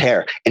grabs his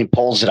hair and he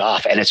pulls it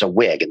off, and it's a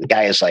wig, and the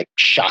guy is like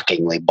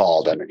shockingly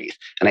bald underneath.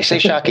 And I say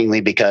shockingly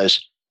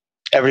because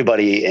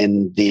everybody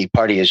in the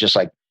party is just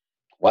like,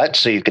 what?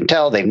 So you can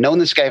tell they've known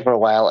this guy for a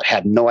while,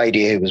 had no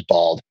idea he was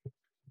bald.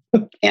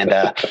 And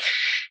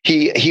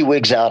he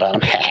wigs out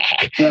on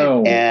him.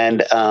 No.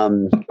 And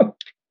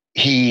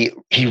he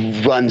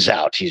runs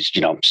out. He's,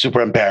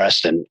 super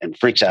embarrassed and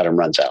freaks out and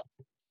runs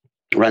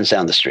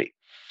down the street.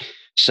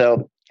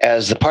 So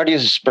as the party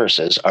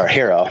disperses, our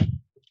hero,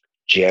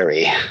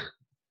 Jerry,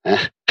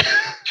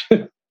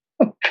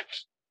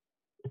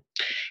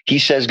 he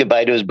says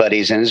goodbye to his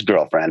buddies and his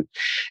girlfriend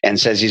and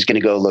says he's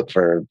going to go look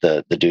for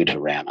the dude who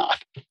ran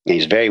off. And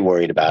he's very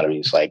worried about him.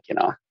 He's like,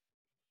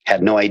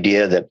 had no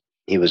idea that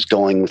he was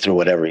going through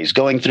whatever he's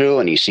going through.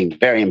 And he seemed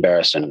very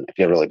embarrassed and I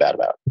feel really bad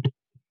about it.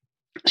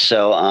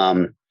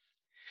 So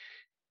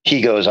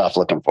he goes off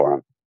looking for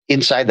him.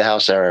 Inside the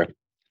house, there are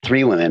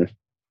 3 women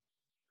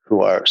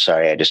who are,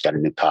 sorry, I just got a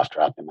new cough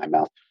drop in my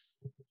mouth.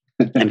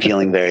 I'm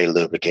feeling very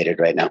lubricated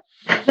right now.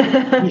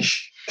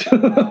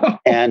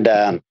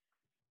 And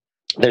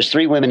there's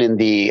 3 women in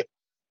the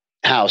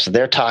house.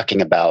 They're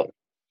talking about,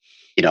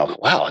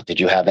 wow, did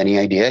you have any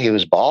idea he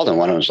was bald? And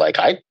one of them was like,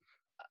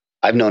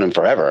 I've known him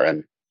forever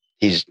and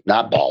he's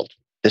not bald.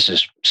 This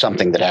is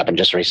something that happened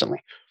just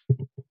recently.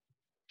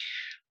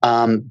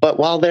 But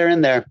while they're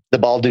in there, the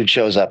bald dude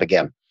shows up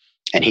again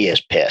and he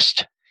is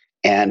pissed.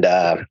 And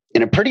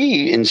in a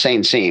pretty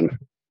insane scene,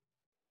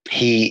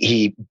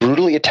 he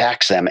brutally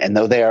attacks them, and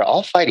though they are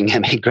all fighting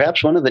him, he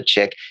grabs one of the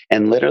chick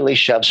and literally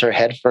shoves her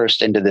head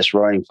first into this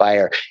roaring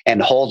fire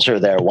and holds her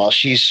there while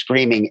she's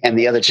screaming, and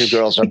the other two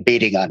girls are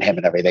beating on him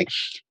and everything.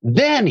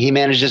 Then he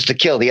manages to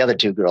kill the other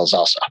two girls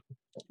also.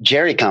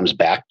 Jerry comes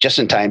back just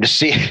in time to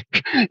see,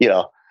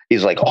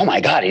 he's like, oh my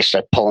God, he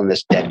starts pulling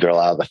this dead girl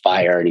out of the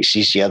fire, and he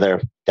sees the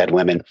other dead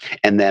women.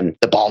 And then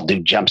the bald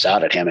dude jumps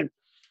out at him and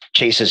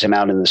chases him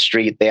out in the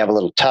street. They have a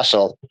little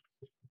tussle.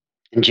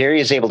 And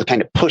Jerry is able to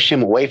kind of push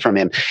him away from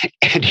him,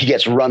 and he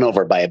gets run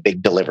over by a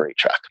big delivery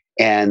truck.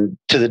 And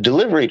to the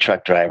delivery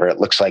truck driver, it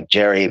looks like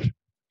Jerry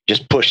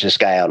just pushed this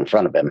guy out in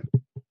front of him.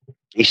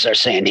 He starts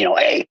saying,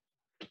 hey,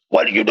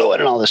 what are you doing?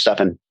 And all this stuff.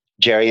 And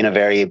Jerry, in a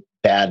very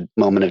bad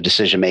moment of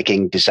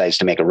decision-making, decides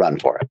to make a run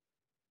for it.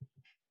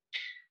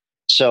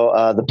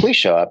 So the police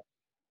show up.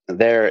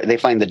 They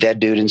find the dead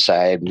dude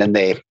inside. And then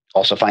they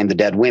also find the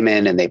dead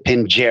women, and they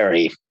pin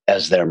Jerry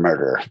as their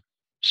murder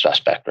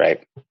suspect,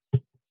 right?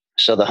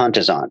 So the hunt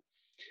is on.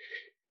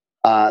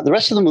 The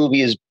rest of the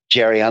movie is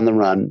Jerry on the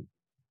run.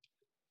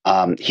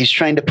 He's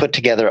trying to put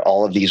together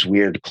all of these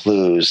weird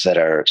clues that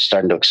are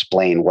starting to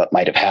explain what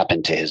might have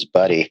happened to his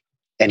buddy.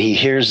 And he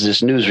hears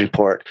this news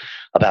report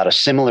about a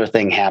similar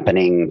thing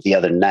happening the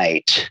other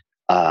night.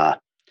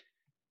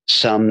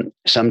 Some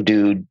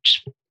dude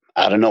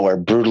out of nowhere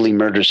brutally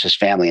murders his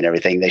family and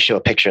everything. They show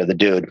a picture of the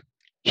dude.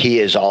 He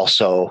is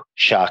also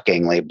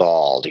shockingly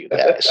bald, you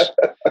guys.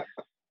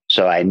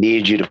 So I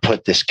need you to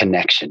put this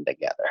connection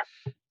together.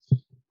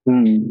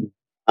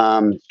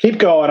 Keep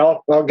going.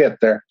 I'll get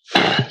there.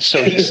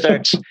 So he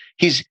starts,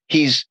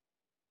 he's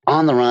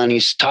on the run.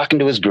 He's talking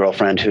to his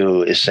girlfriend,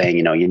 who is saying,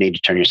 you need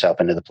to turn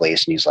yourself into the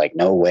police. And he's like,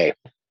 no way.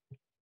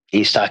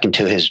 He's talking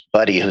to his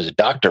buddy, who's a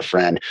doctor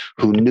friend,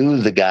 who knew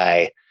the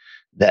guy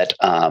that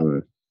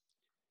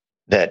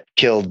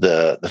killed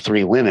the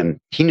three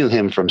women. He knew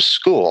him from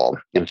school.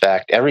 In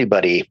fact,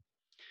 everybody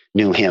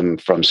knew him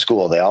from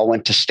school. They all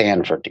went to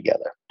Stanford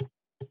together.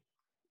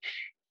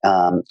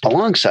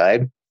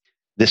 Alongside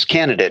this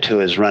candidate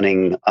who is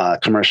running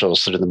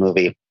commercials through the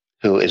movie,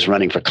 who is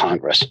running for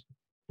Congress.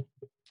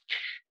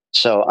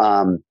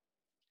 So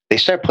they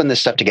start putting this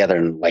stuff together,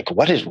 and like,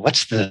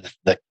 what's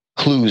the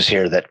clues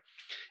here that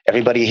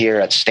everybody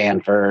here at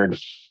Stanford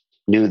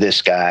knew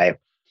this guy?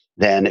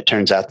 Then it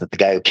turns out that the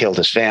guy who killed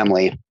his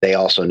family, they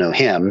also know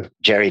him.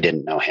 Jerry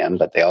didn't know him,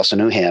 but they also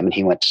knew him, and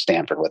he went to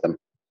Stanford with him.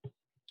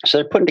 So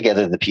they're putting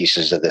together the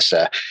pieces of this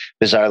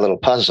bizarre little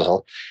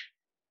puzzle.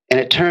 And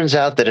it turns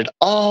out that it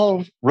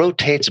all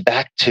rotates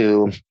back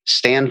to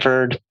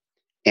Stanford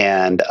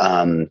and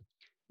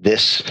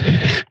this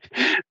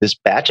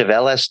batch of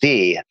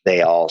LSD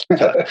they all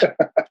took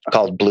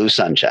called Blue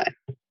Sunshine.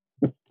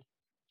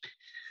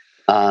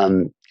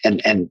 And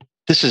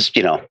this is,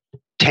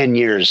 10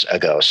 years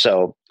ago.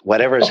 So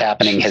whatever is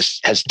happening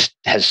has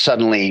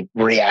suddenly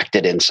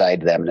reacted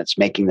inside them, and it's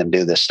making them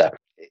do this stuff.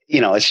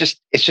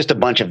 It's just a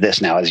bunch of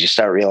this now as you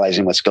start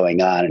realizing what's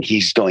going on, and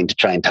he's going to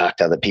try and talk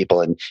to other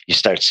people, and you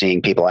start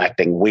seeing people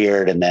acting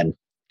weird and then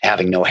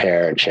having no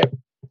hair and shit.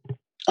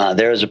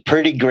 There is a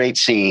pretty great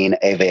scene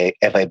of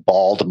a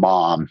bald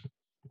mom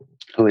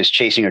who is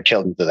chasing her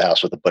children through the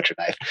house with a butcher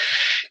knife.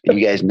 And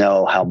you guys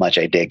know how much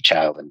I dig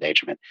child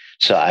endangerment.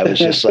 So I was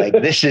just like,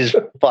 this is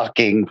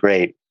fucking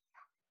great.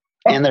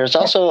 And there's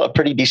also a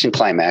pretty decent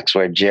climax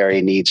where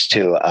Jerry needs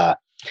to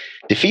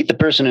defeat the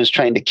person who's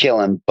trying to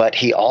kill him, but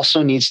he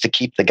also needs to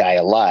keep the guy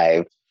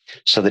alive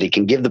so that he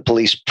can give the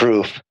police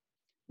proof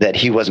that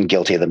he wasn't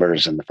guilty of the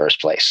murders in the first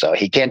place. So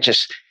he can't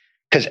just,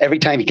 because every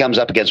time he comes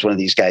up against one of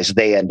these guys,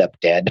 they end up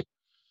dead.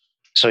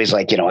 So he's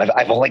like,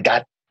 I've only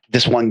got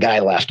this one guy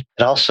left.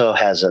 It also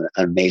has an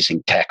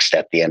amazing text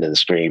at the end of the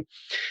screen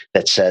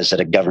that says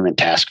that a government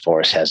task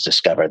force has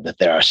discovered that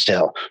there are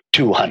still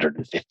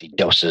 250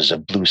 doses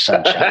of Blue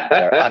Sunshine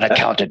that are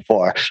unaccounted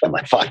for. I'm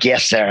like, fuck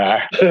yes, there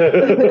are.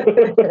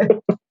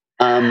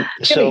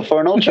 So for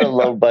an ultra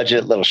low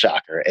budget little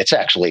shocker, it's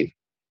actually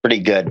pretty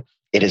good.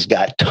 It has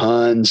got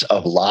tons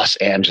of Los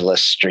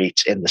Angeles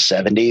streets in the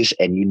 70s,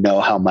 and you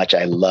know how much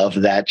I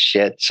love that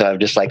shit. So I'm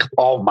just like,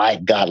 oh my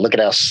God, look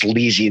at how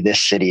sleazy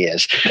this city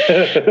is.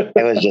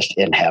 It was just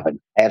in heaven.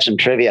 I have some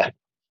trivia.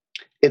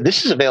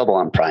 This is available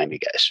on Prime, you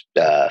guys.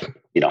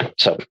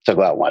 So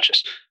go out and watch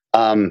this.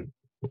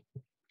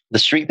 The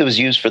street that was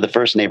used for the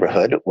first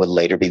neighborhood would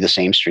later be the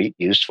same street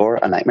used for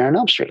A Nightmare on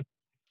Elm Street.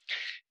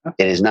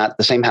 It is not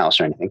the same house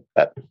or anything,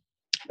 but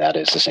that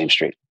is the same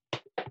street.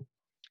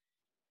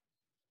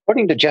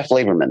 According to Jeff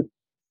Lieberman,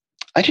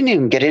 I didn't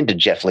even get into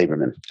Jeff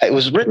Lieberman. It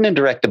was written and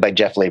directed by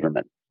Jeff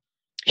Lieberman.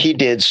 He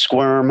did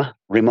Squirm,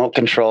 Remote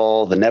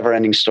Control, The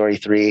Neverending Story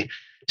 3,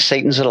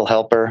 Satan's Little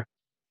Helper.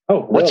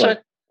 Oh, really?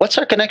 What's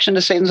our connection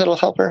to Satan's Little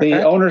Helper?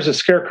 The owners of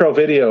Scarecrow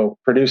Video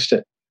produced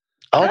it.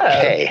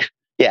 Okay.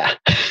 Yeah.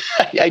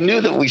 I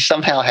knew that we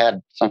somehow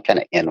had some kind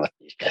of in with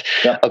these guys.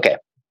 Yeah. Okay.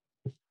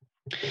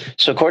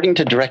 So according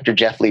to director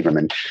Jeff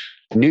Lieberman,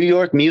 New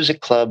York music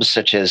clubs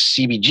such as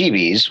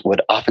CBGB's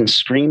would often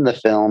screen the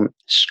film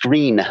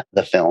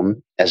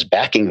as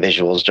backing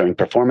visuals during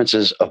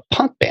performances of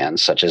punk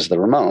bands such as the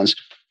Ramones,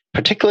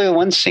 particularly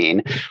one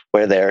scene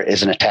where there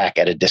is an attack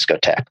at a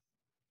discotheque.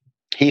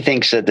 He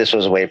thinks that this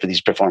was a way for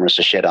these performers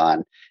to shit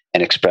on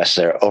and express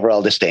their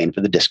overall disdain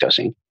for the disco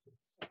scene.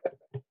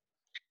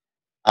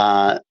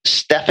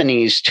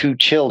 Stephanie's 2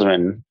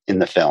 children in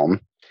the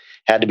film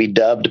had to be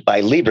dubbed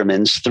by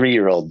Lieberman's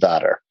 3-year-old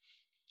daughter.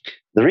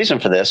 The reason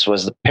for this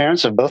was the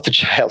parents of both the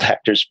child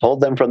actors pulled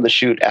them from the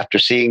shoot after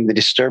seeing the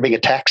disturbing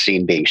attack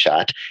scene being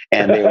shot,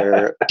 and they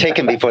were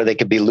taken before they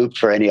could be looped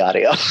for any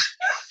audio.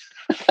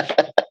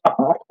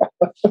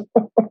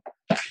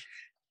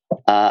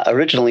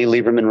 Originally,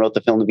 Lieberman wrote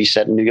the film to be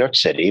set in New York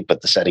City,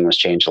 but the setting was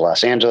changed to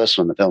Los Angeles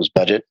when the film's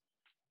budget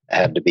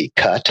had to be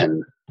cut,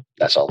 and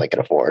that's all they could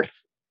afford.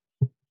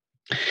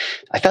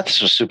 I thought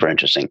this was super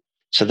interesting.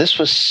 So this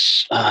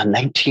was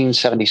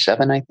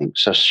 1977, I think.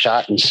 So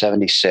shot in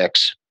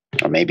 76,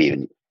 or maybe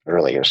even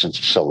earlier since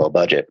it's so low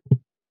budget.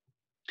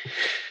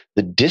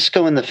 The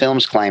disco in the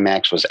film's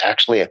climax was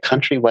actually a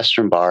country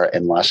western bar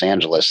in Los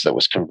Angeles that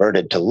was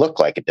converted to look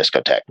like a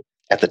discotheque.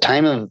 At the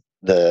time of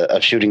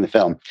shooting the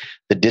film,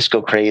 the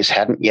disco craze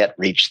hadn't yet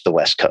reached the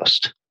West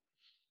Coast.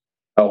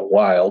 Oh,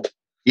 wild.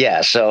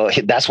 Yeah, so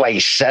that's why he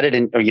set it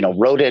in, or,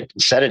 wrote it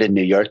and set it in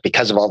New York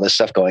because of all this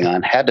stuff going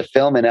on. Had to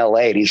film in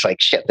L.A. and he's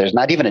like, shit, there's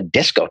not even a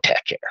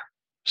discotheque here.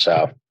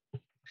 So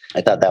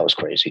I thought that was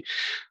crazy.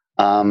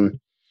 Ann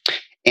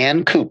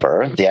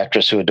Cooper, the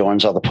actress who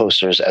adorns all the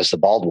posters as the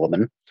bald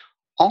woman,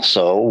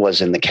 also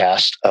was in the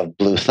cast of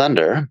Blue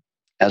Thunder,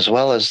 as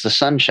well as the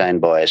Sunshine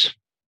Boys.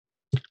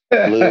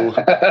 Blue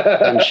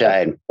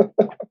Sunshine.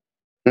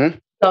 It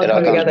all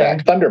comes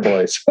back. Thunder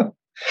Boys.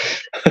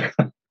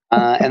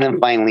 And then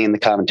finally, in the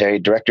commentary,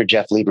 director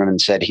Jeff Lieberman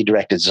said he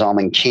directed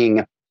Zalman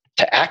King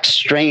to act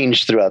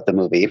strange throughout the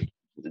movie.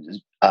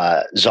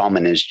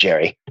 Zalman is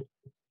Jerry.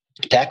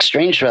 To act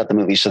strange throughout the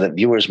movie so that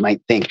viewers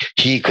might think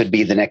he could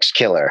be the next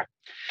killer.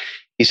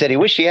 He said he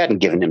wished he hadn't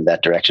given him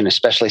that direction,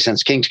 especially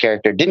since King's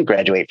character didn't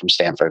graduate from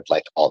Stanford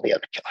like all the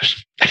other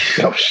killers.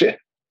 Oh, shit.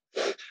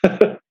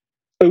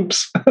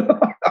 Oops.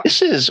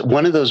 This is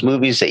one of those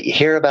movies that you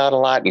hear about a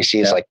lot and you see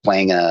it's like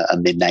playing a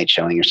midnight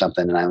showing or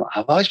something. And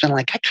I've always been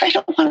like, I kind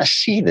of want to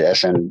see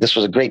this. And this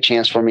was a great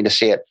chance for me to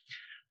see it.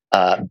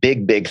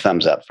 Big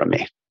thumbs up from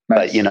me.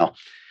 Nice. But,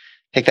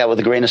 take that with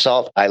a grain of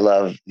salt. I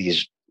love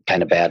these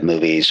kind of bad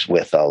movies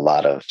with a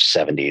lot of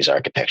 70s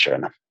architecture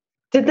in them.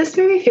 Did this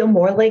movie feel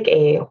more like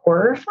a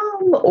horror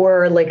film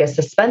or like a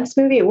suspense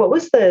movie? What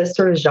was the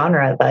sort of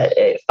genre that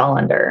it fell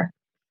under?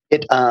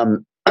 It,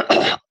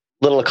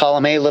 little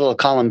column A, little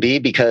column B,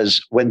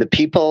 because when the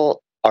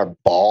people are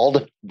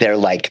bald, they're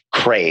like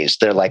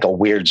crazed. They're like a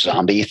weird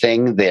zombie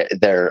thing.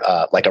 They're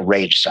like a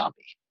rage zombie.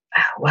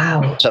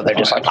 Wow. So they're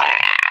just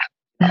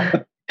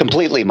like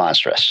completely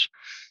monstrous.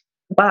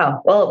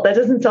 Wow. Well, that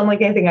doesn't sound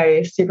like anything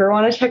I super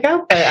want to check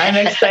out, but I'm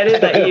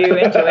excited that you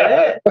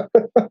enjoyed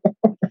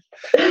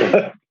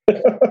it.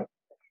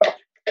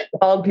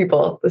 Bald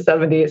people, the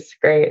 70s,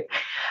 great.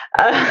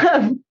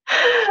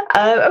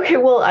 Okay,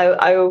 well,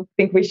 I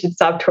think we should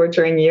stop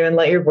torturing you and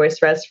let your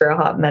voice rest for a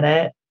hot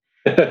minute.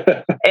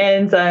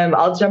 And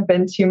I'll jump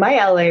into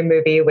my LA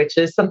movie, which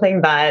is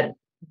something that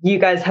you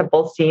guys have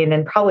both seen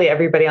and probably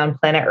everybody on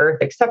planet Earth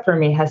except for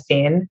me has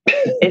seen.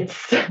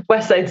 It's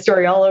West Side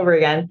Story all over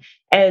again.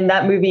 And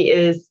that movie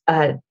is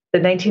the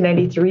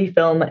 1993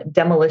 film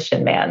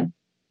Demolition Man.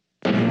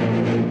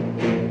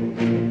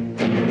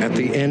 At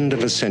the end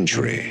of a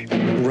century,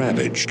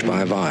 ravaged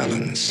by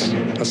violence,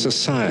 a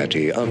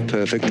society of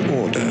perfect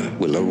order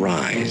will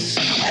arise.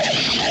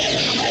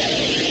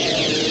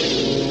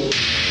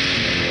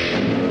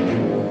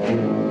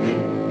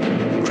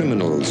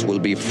 Criminals will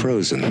be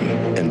frozen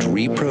and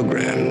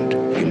reprogrammed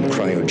in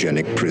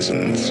cryogenic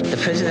prisons. The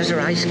prisoners are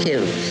ice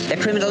cubes. Their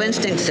criminal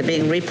instincts are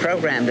being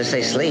reprogrammed as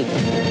they sleep.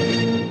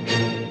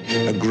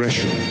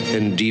 Aggression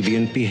and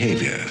deviant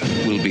behavior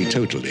will be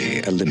totally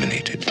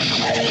eliminated.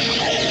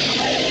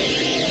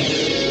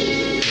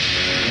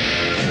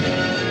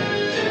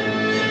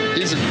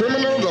 He's a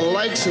criminal the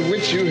likes of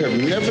which you have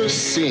never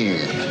seen.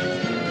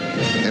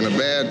 In a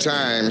bad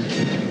time,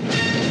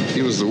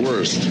 he was the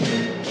worst.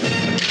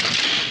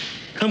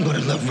 I'm gonna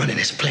love running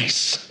this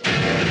place.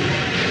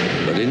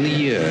 But in the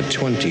year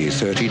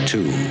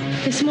 2032...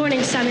 This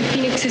morning, Simon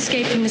Phoenix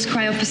escaped from this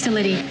cryo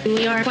facility.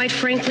 We are, quite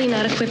frankly,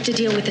 not equipped to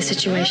deal with the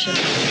situation.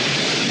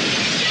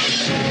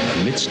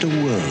 Amidst a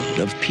world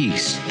of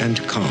peace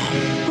and calm...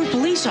 We're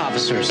police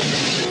officers.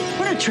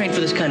 We're not trained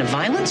for this kind of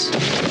violence.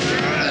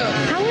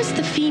 How was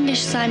the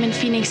fiendish Simon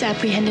Phoenix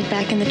apprehended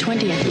back in the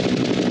 20th?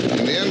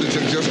 In the end, it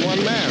took just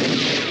one man,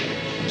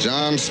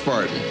 John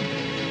Spartan.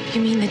 You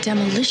mean the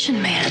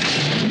Demolition Man?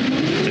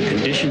 The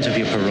conditions of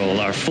your parole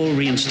are full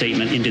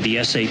reinstatement into the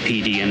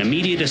SAPD and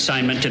immediate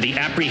assignment to the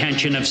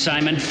apprehension of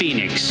Simon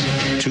Phoenix.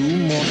 Two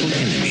mortal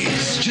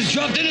enemies. Just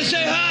dropped in to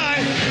say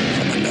hi.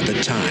 From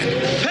another time.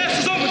 Pass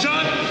is over,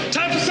 John.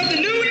 Time for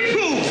something new and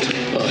improved.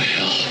 Oh,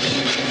 hell.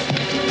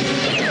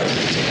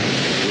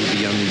 Will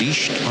be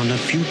unleashed on a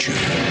future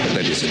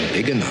that isn't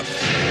big enough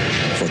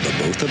for the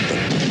both of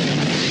them.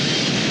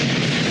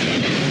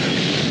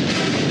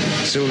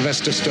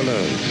 Sylvester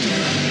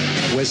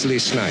Stallone, Wesley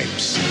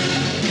Snipes.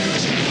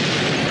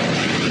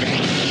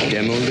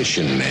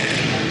 Demolition Man.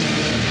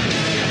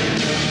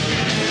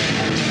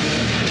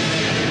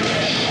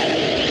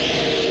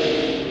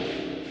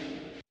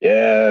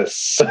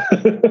 Yes.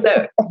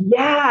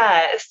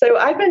 So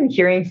I've been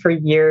hearing for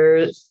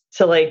years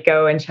to like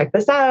go and check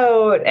this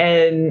out.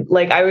 And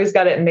like I always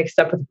got it mixed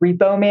up with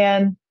Repo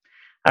Man.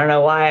 I don't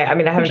know why. I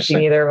mean, I haven't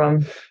seen either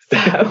of them.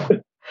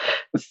 So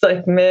it's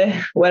like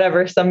meh,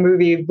 whatever, some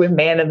movie with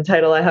man in the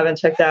title I haven't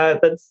checked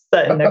out that's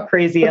set in a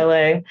crazy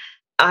LA.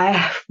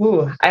 I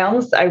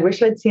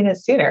wish I'd seen it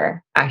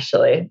sooner,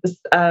 actually. It's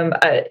an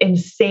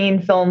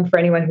insane film for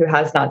anyone who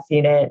has not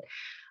seen it.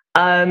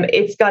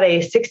 It's got a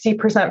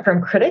 60%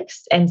 from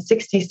critics and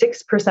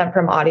 66%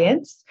 from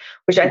audience,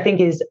 which I think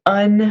is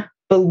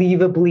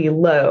unbelievably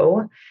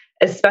low,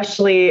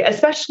 especially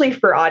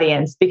for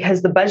audience,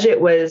 because the budget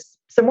was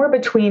somewhere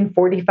between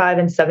 45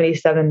 and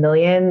 77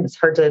 million. It's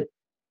hard to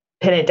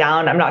pin it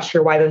down. I'm not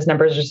sure why those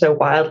numbers are so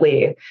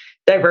wildly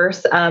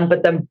diverse,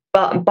 but the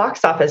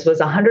box office was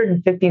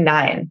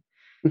 159.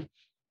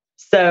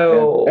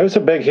 So it was a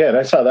big hit.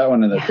 I saw that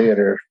one in the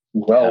theater.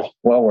 Well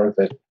worth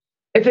it.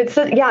 If it's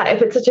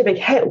such a big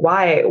hit,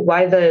 why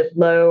the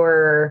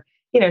lower,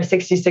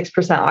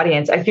 66%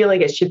 audience? I feel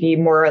like it should be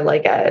more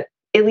like at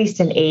least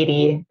an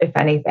 80, if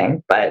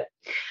anything. But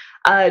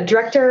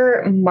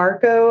director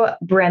Marco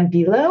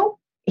Brambilla,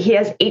 he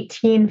has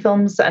 18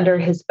 films under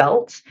his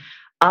belt.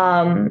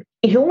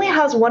 He only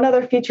has one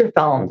other feature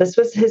film. This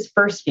was his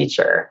first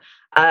feature.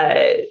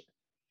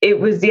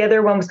 The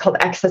other one was called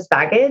Excess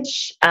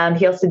Baggage.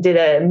 He also did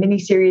a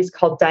miniseries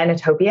called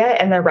Dinotopia,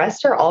 and the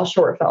rest are all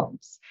short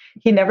films.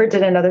 He never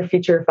did another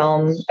feature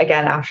film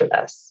again after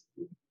this.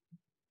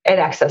 And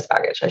Excess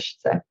Baggage, I should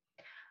say.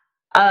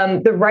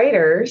 The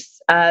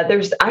writers,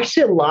 there's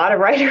actually a lot of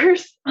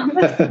writers on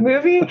this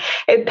movie.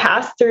 It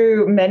passed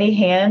through many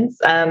hands.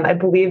 I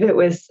believe it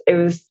was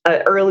an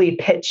early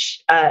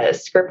pitch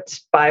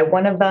script by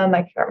one of them.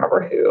 I can't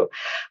remember who.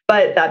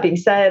 But that being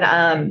said,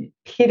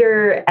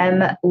 Peter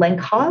M.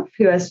 Lenkov,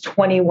 who has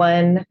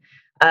 21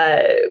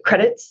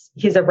 credits.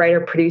 He's a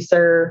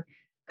writer-producer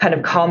kind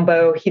of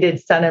combo. He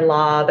did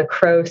Son-in-Law, The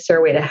Crow,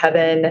 Stairway to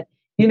Heaven,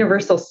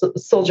 Universal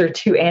Soldier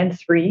 2 and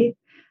 3.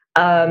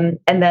 And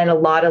then a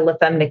lot of La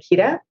Femme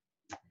Nikita.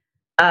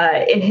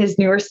 In his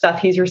newer stuff,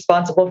 he's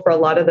responsible for a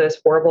lot of those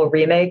horrible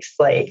remakes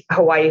like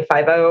Hawaii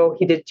Five-0.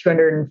 He did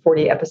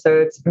 240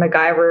 episodes,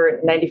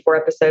 MacGyver 94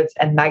 episodes,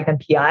 and Magnum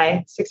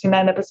PI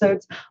 69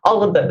 episodes.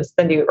 All of those,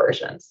 the new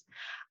versions.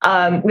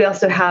 We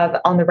also have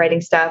on the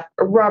writing staff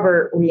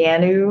Robert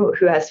Rianu,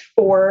 who has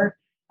 4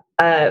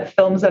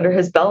 films under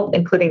his belt,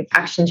 including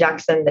Action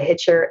Jackson, The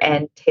Hitcher,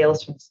 and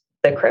Tales from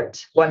the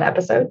Crypt, 1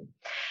 episode.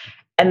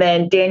 And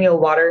then Daniel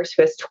Waters,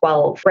 who has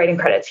 12 writing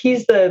credits.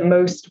 He's the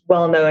most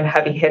well-known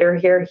heavy hitter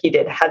here. He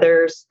did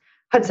Heathers,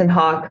 Hudson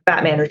Hawk,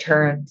 Batman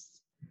Returns,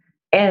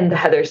 and the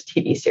Heathers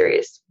TV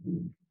series.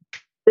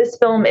 This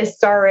film is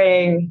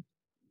starring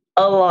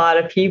a lot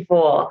of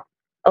people,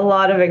 a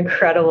lot of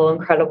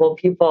incredible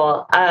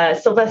people.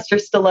 Sylvester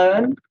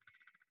Stallone,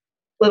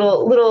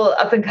 little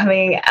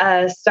up-and-coming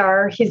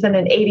star. He's in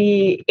an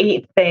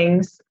 88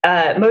 things,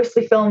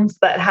 mostly films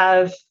that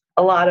have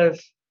a lot of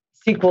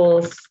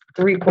sequels,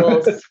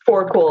 3-quels,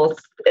 4-quels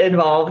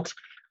involved.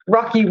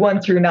 Rocky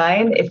 1 through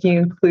 9, if you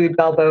include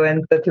Balboa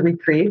and the 3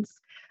 Creeds.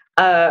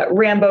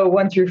 Rambo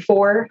 1 through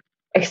 4.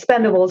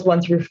 Expendables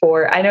 1 through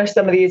 4. I know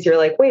some of these you're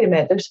like, wait a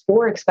minute, there's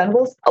 4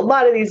 Expendables? A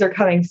lot of these are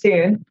coming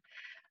soon.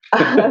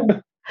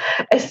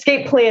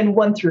 Escape Plan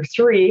 1 through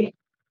 3.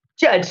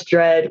 Judge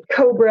Dredd,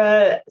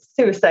 Cobra,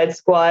 Suicide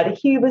Squad.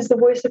 He was the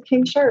voice of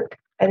King Shark.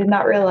 I did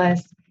not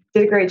realize.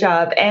 Did a great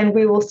job. And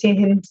we will see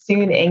him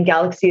soon in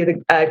Guardians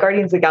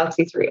of the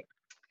Galaxy 3.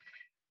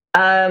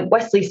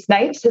 Wesley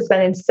Snipes has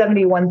been in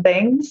 71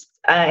 things,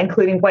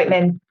 including White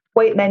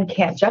Men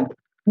Can't Jump,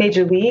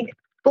 Major League,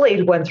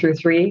 Blade 1 through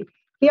 3.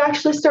 He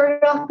actually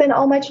started off in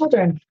All My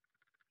Children.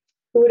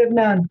 Who would have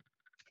known?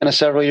 And a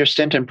several-year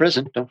stint in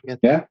prison, don't forget.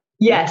 Yeah.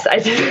 Yes, I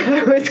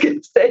was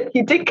going to say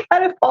he did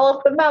kind of fall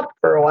off the map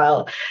for a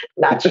while.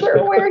 Not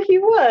sure where he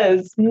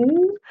was.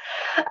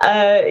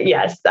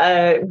 Yes.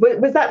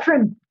 Was that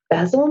for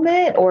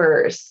embezzlement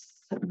or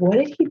what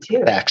did he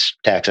do? Tax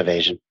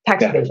evasion.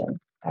 Tax evasion.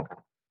 Okay.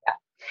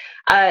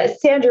 Yeah.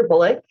 Sandra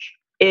Bullock.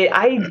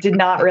 I did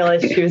not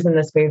realize she was in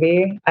this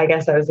movie. I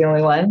guess I was the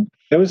only one.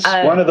 It was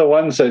one of the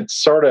ones that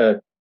sort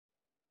of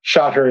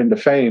shot her into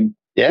fame.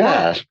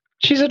 Yeah.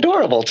 She's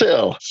adorable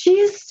too.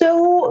 She's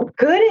so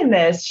good in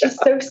this. She's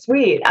so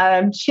sweet.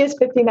 She has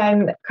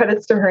 59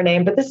 credits to her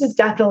name, but this is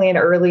definitely an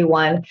early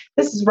one.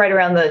 This is right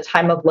around the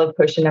time of Love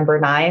Potion number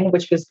 9,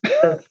 which was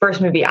the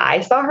first movie I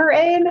saw her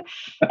in.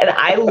 And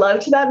I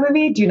loved that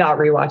movie. Do not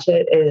rewatch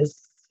it. It is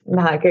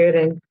not good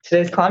in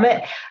today's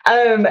climate.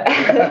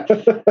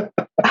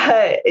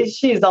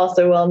 She's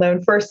also well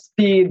known for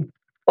Speed,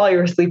 While You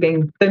Were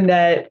Sleeping, The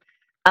Net.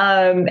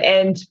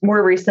 And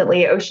more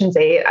recently, Ocean's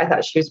 8, I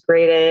thought she was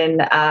great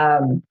in.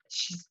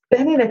 She's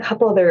been in a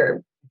couple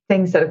other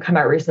things that have come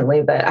out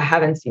recently that I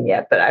haven't seen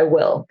yet, but I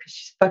will because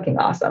she's fucking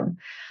awesome.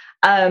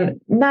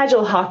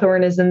 Nigel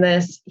Hawthorne is in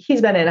this.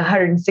 He's been in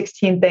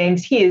 116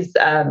 things. He is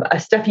a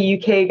stuffy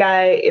UK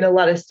guy in a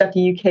lot of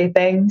stuffy UK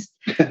things,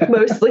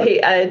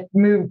 mostly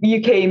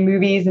UK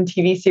movies and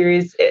TV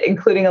series,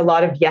 including a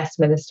lot of Yes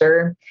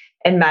Minister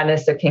and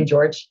Madness of King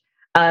George.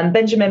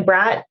 Benjamin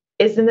Bratt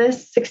is in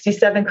this,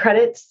 67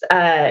 credits,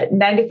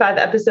 95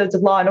 episodes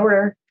of Law and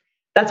Order.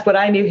 That's what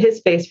I knew his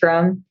face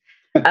from.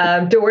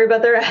 Don't worry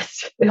about the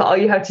rest. All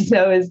you have to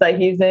know is that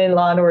he's in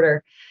Law and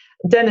Order.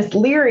 Dennis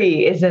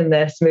Leary is in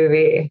this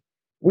movie,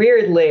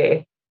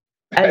 weirdly,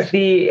 as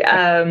the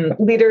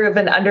leader of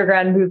an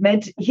underground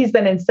movement. He's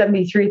been in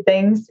 73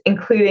 things,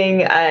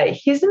 including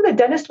he's in the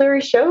Dennis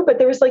Leary Show, but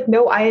there was like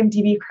no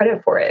IMDb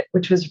credit for it,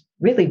 which was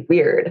really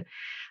weird.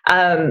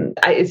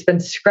 It's been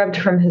scrubbed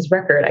from his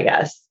record, I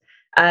guess.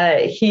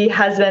 He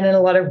has been in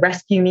a lot of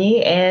Rescue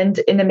Me and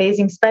in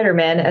Amazing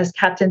Spider-Man as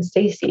Captain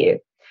Stacy.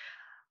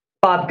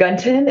 Bob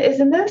Gunton is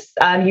in this.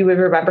 You would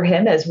remember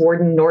him as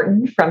Warden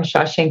Norton from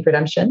Shawshank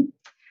Redemption.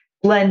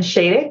 Glenn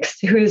Shadix,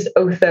 who's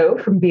Otho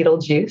from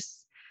Beetlejuice.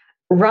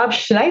 Rob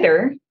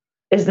Schneider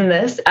is in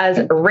this as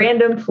a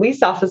random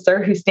police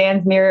officer who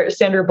stands near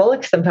Sandra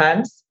Bullock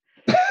sometimes.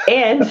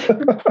 And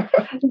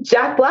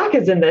Jack Black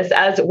is in this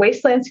as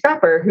Wasteland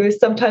Scrapper, who is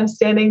sometimes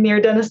standing near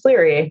Dennis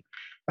Leary.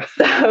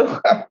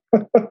 So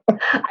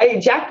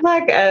Jack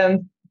Black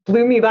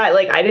blew me by.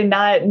 Like, I did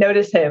not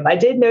notice him. I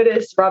did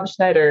notice Rob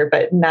Schneider,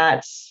 but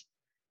not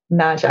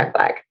Jack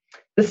Black.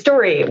 The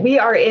story: we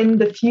are in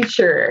the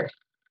future,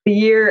 the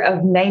year of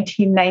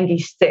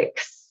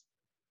 1996.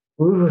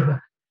 Ooh.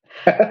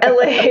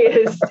 LA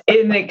is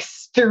in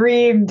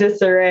extreme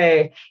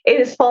disarray. It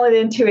has fallen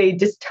into a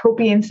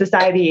dystopian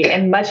society,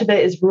 and much of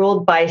it is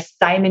ruled by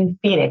Simon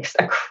Phoenix,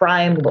 a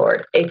crime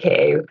lord,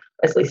 aka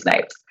Wesley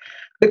Snipes.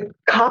 The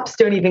cops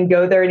don't even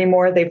go there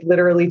anymore. They've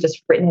literally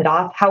just written it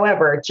off.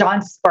 However,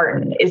 John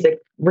Spartan is a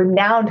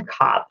renowned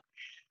cop,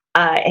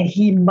 and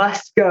he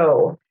must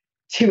go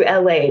to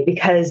LA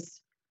because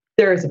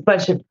there's a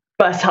bunch of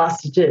bus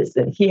hostages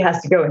and he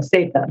has to go and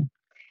save them.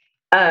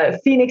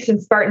 Phoenix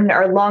and Spartan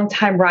are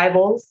longtime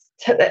rivals.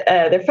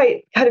 Their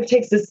fight kind of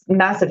takes this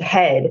massive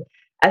head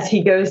as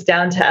he goes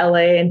down to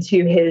LA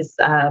into his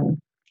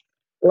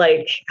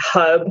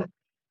hub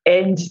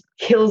and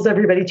kills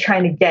everybody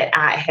trying to get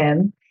at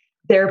him.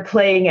 They're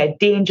playing a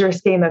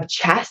dangerous game of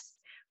chess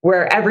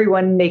where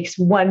everyone makes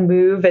one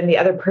move and the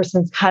other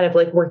person's kind of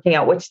like working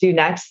out what to do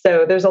next.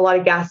 So there's a lot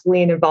of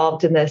gasoline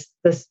involved in this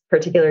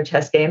particular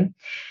chess game.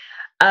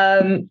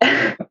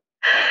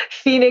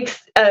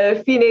 Phoenix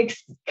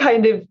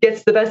kind of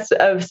gets the best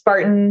of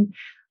Spartan,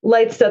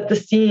 lights up the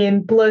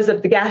scene, blows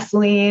up the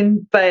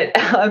gasoline, but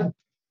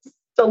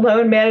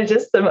Stallone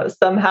manages to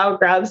somehow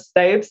grab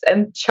Snipes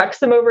and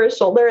chucks him over his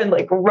shoulder and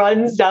like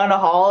runs down a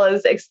hall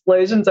as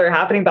explosions are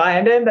happening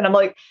behind him. And I'm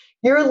like,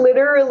 you're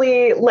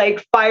literally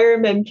like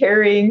firemen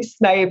carrying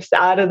Snipes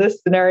out of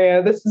this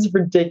scenario. This is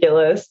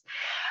ridiculous.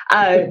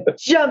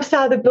 Jumps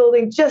out of the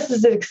building just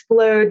as it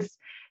explodes.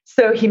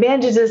 So he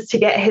manages to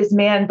get his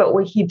man, but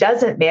what he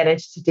doesn't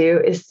manage to do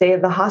is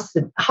save the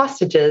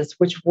hostages,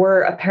 which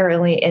were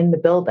apparently in the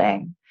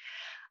building.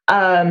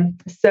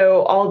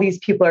 So all these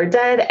people are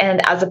dead,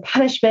 and as a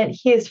punishment,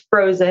 he is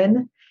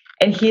frozen,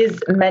 and he is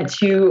meant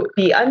to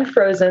be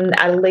unfrozen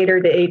at a later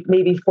date,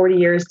 maybe 40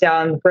 years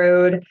down the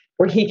road,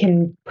 where he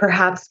can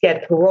perhaps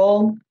get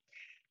parole.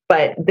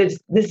 But this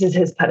is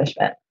his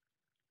punishment.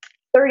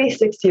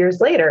 36 years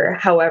later,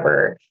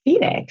 however,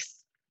 Phoenix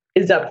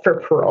is up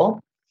for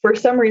parole. For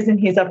some reason,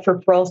 he's up for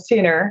parole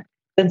sooner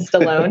than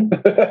Stallone.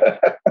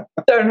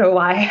 Don't know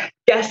why.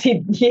 Guess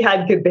he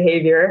had good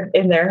behavior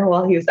in there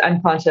while he was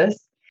unconscious.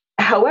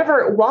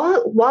 However,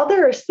 while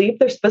they're asleep,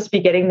 they're supposed to be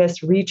getting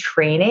this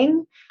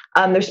retraining.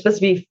 They're supposed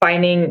to be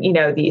finding,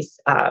 these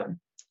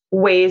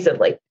ways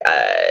of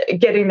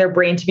getting their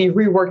brain to be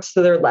reworked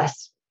so they're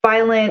less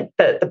violent.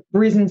 The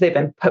reasons they've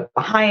been put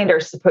behind are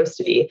supposed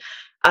to be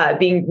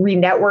being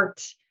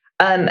re-networked.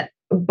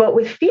 But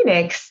with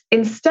Phoenix,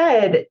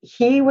 instead,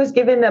 he was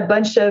given a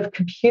bunch of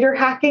computer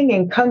hacking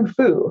and kung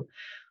fu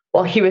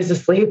while he was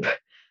asleep,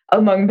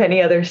 among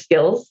many other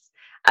skills.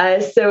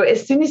 So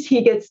as soon as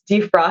he gets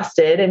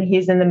defrosted and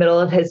he's in the middle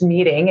of his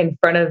meeting in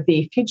front of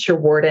the future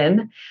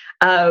warden,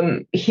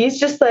 he's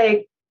just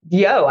like,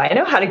 yo, I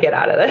know how to get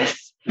out of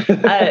this.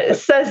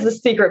 Says the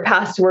secret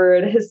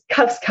password. His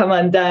cuffs come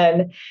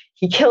undone.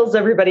 He kills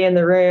everybody in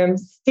the room,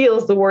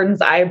 steals the warden's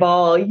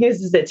eyeball,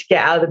 uses it to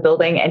get out of the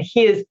building, and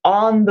he is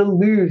on the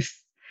loose.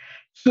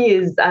 He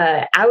is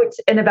out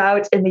and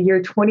about in the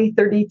year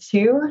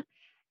 2032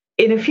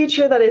 in a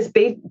future that is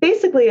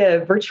basically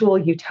a virtual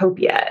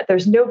utopia.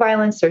 There's no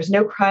violence, there's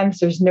no crimes,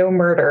 there's no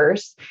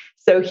murders.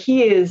 So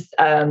he is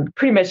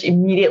pretty much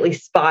immediately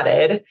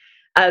spotted.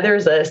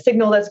 There's a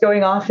signal that's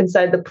going off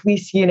inside the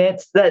police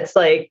units that's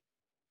like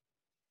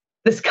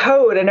this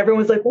code, and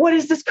everyone's like, what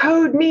does this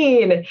code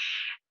mean?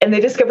 And they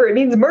discover it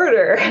means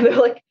murder. And they're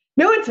like,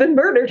 no one's been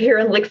murdered here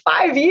in like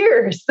 5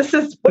 years.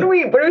 What are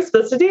we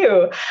supposed to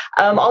do?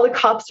 All the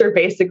cops are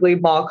basically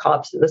mall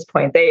cops at this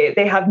point.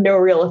 They have no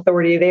real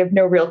authority. They have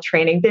no real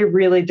training. They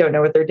really don't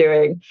know what they're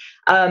doing.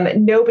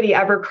 Nobody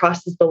ever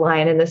crosses the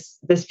line in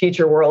this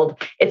future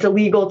world. It's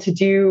illegal to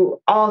do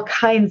all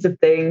kinds of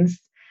things,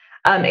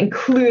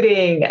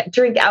 including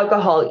drink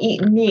alcohol,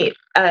 eat meat,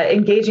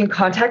 engage in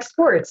contact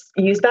sports,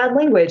 use bad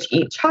language,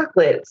 eat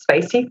chocolate,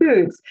 spicy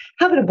foods,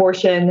 have an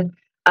abortion,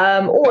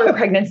 or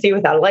pregnancy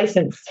without a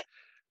license.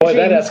 Boy,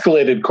 that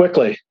escalated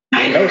quickly.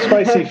 No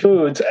spicy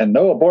foods and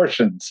no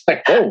abortions.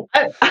 Like, whoa.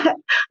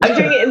 I'm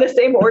doing it in the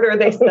same order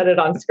they said it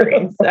on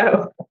screen.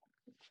 So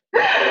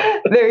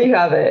there you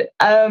have it.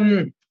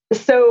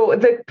 So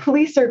the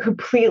police are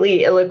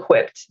completely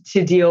ill-equipped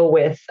to deal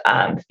with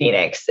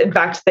Phoenix. In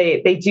fact,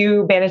 they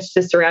do manage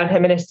to surround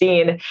him in a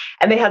scene,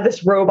 and they have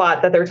this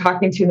robot that they're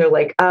talking to, and they're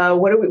like,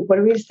 what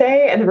do we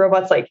say? And the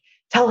robot's like,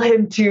 tell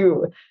him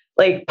to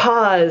like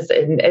pause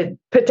and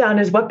put down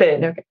his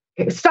weapon.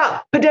 Okay,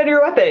 stop, put down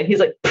your weapon. He's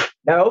like,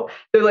 no.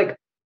 They're like,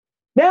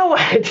 now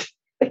what?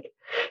 Like,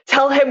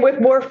 tell him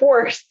with more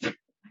force.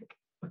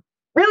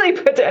 Really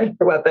put down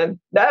your weapon.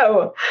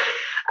 No.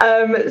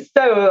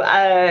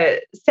 So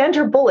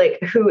Sandra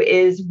Bullock, who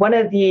is one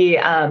of the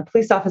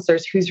police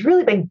officers who's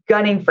really been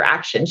gunning for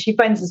action, she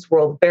finds this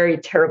world very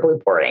terribly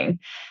boring.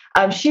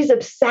 She's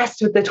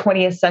obsessed with the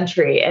 20th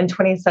century and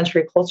 20th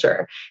century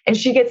culture. And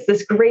she gets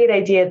this great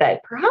idea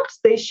that perhaps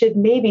they should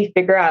maybe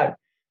figure out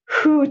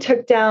who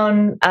took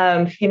down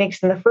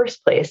Phoenix in the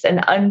first place and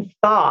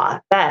unthaw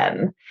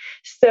them.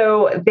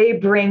 So they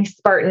bring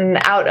Spartan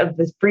out of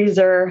the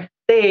freezer.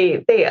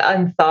 They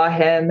unthaw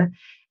him,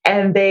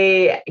 and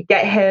they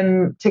get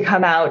him to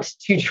come out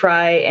to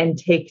try and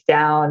take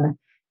down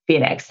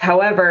Phoenix.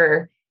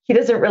 However, he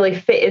doesn't really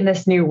fit in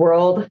this new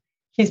world.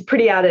 He's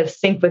pretty out of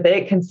sync with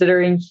it,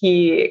 considering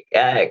he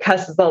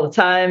cusses all the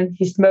time.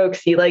 He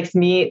smokes. He likes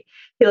meat.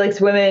 He likes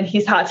women.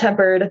 He's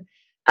hot-tempered.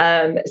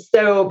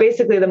 So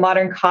basically, the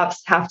modern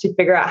cops have to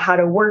figure out how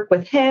to work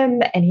with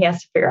him, and he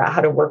has to figure out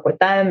how to work with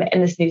them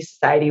in this new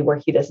society where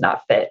he does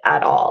not fit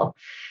at all.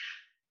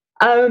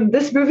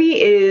 This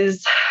movie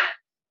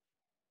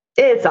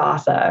it's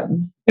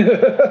awesome.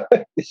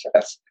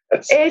 Yes.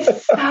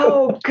 It's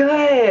so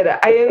good.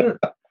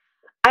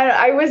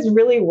 I was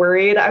really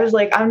worried. I was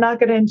like, I'm not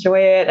going to enjoy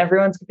it.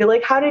 Everyone's going to be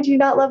like, how did you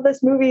not love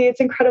this movie? It's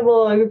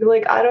incredible. I would be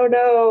like, I don't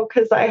know,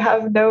 because I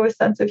have no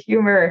sense of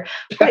humor.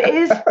 But it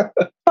is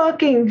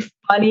fucking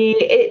funny.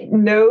 It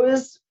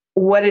knows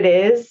what it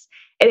is,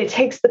 and it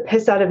takes the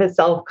piss out of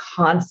itself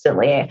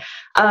constantly.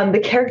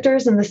 The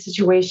characters and the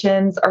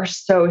situations are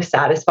so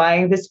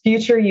satisfying. This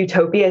future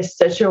utopia is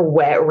such a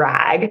wet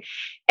rag.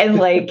 And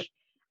like,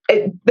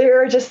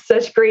 there are just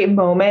such great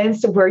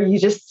moments where you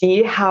just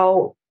see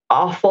how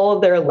awful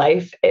their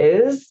life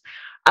is.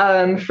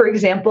 For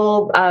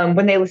example,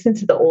 when they listen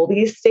to the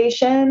oldies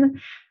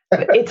station,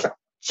 it's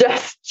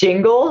just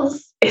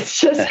jingles. It's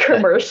just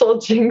commercial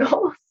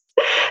jingles.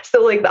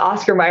 So like the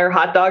Oscar Mayer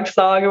hot dog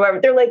song or whatever,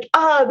 they're like,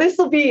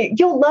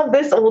 you'll love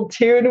this old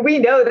tune. We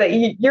know that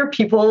your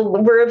people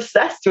were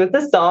obsessed with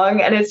this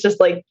song, and it's just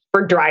like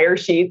for dryer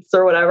sheets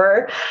or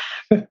whatever.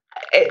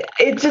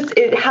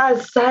 It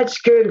has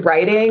such good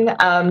writing.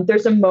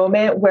 There's a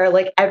moment where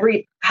like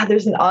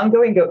there's an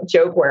ongoing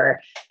joke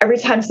where every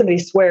time somebody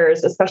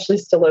swears, especially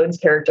Stallone's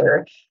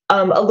character,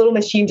 a little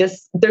machine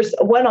there's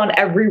one on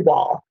every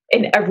wall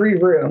in every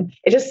room.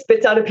 It just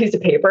spits out a piece of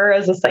paper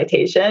as a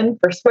citation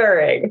for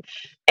swearing.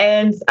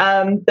 And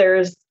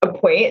there's a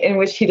point in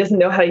which he doesn't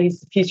know how to use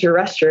the future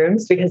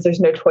restrooms because there's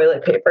no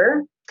toilet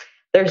paper.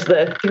 There's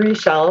the 3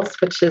 shells,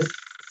 which is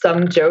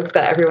some joke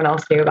that everyone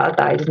else knew about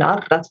that I did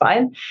not, but that's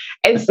fine.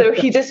 And so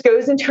he just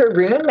goes into a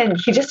room and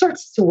he just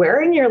starts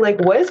swearing. You're like,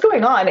 what is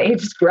going on? And he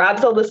just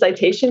grabs all the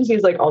citations.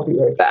 He's like, I'll be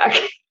right back.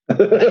 I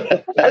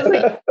was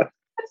like,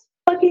 that's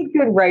fucking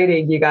good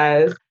writing, you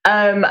guys.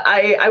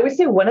 I would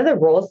say one of the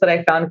roles that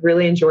I found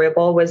really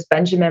enjoyable was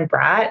Benjamin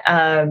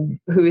Bratt,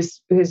 who's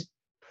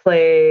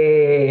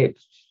played,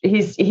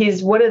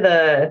 he's one of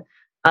the,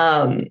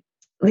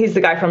 he's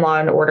the guy from Law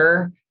and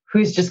Order,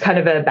 who's just kind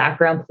of a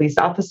background police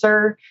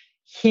officer.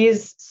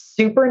 He's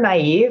super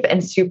naive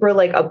and super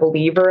like a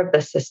believer of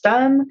the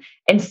system.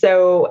 And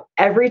so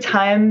every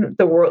time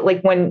the world,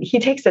 like when he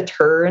takes a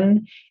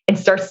turn and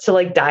starts to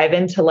like dive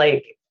into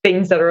like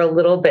things that are a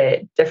little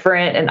bit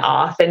different and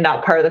off and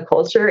not part of the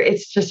culture,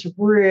 it's just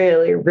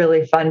really,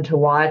 really fun to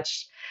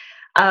watch.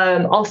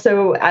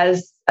 Also,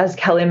 as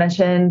Kelly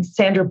mentioned,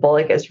 Sandra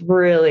Bullock is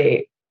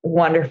really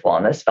wonderful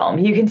in this film.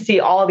 You can see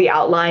all the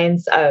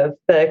outlines of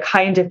the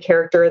kind of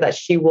character that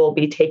she will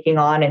be taking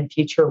on in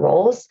future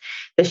roles.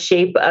 The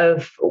shape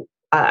of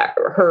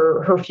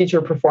her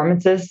future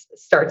performances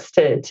starts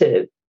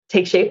to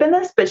take shape in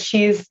this, but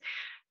she's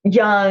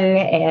young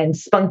and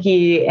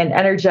spunky and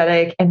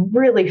energetic and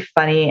really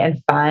funny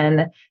and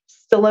fun.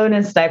 Stallone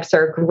and Snipes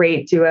are a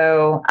great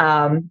duo.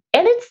 And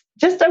it's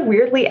just a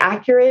weirdly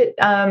accurate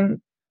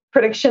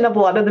prediction of a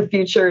lot of the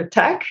future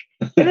tech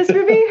in this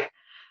movie.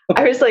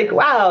 I was like,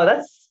 wow,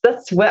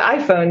 that's what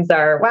iPhones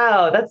are.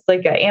 Wow, that's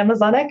like an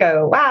Amazon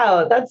Echo.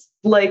 Wow, that's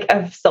like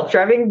a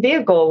self-driving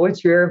vehicle,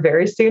 which we're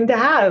very soon to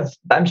have.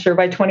 I'm sure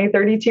by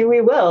 2032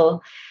 we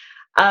will.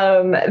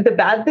 The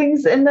bad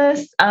things in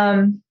this,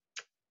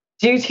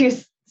 due to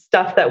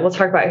stuff that we'll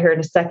talk about here in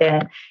a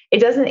second, it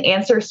doesn't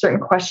answer a certain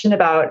question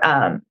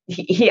about,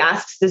 he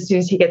asks as soon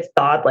as he gets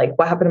thawed, like,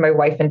 what happened to my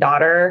wife and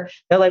daughter?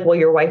 They're like, well,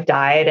 your wife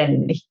died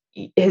and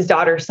his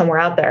daughter's somewhere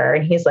out there.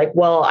 And he's like,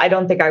 well, I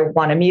don't think I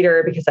want to meet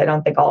her because I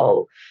don't think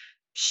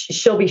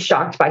she'll be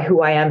shocked by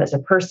who I am as a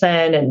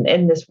person. And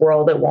in this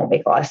world, it won't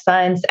make a lot of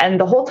sense. And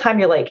the whole time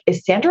you're like,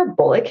 is Sandra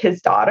Bullock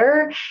his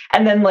daughter?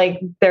 And then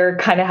like, they're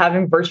kind of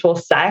having virtual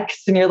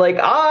sex and you're like,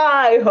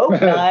 I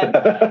hope not.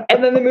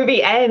 And then the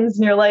movie ends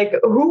and you're like,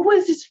 who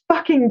was his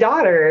fucking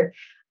daughter?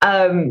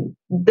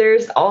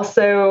 There's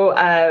also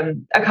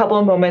a couple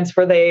of moments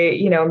where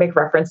they, make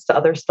reference to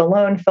other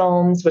Stallone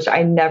films, which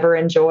I never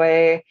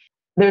enjoy.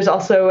 There's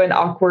also an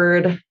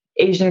awkward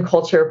Asian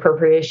culture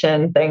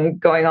appropriation thing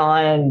going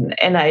on,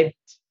 and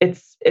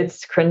it's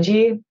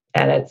cringy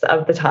and it's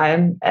of the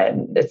time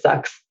and it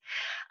sucks.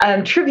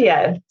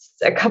 Trivia,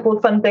 a couple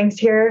of fun things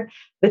here.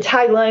 The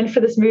tagline for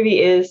this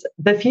movie is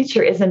 "The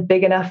future isn't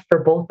big enough for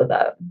both of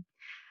them."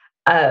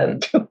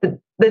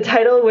 The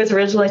title was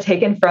originally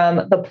taken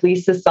from the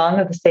Police's song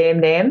of the same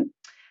name,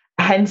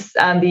 hence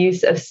the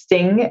use of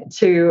Sting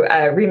to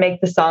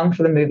remake the song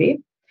for the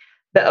movie.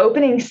 The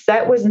opening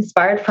set was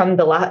inspired from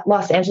the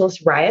Los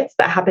Angeles riots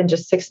that happened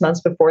just 6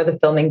 months before the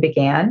filming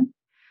began.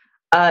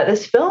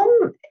 This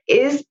film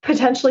is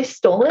potentially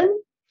stolen.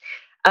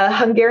 A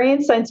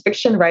Hungarian science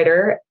fiction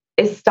writer,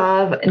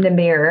 István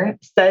Németh,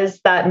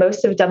 says that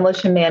most of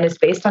Demolition Man is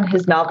based on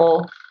his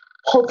novel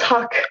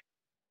Holtak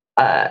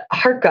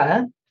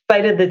Harka,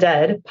 Fight of the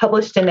Dead,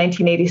 published in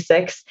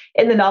 1986.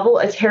 In the novel,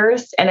 a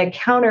terrorist and a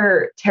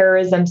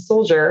counter-terrorism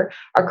soldier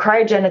are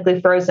cryogenically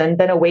frozen,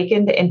 then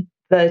awakened in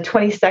the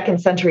 22nd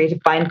century to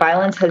find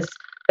violence has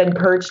been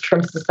purged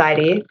from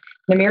society.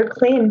 Namir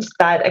claimed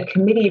that a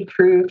committee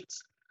proved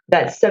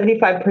that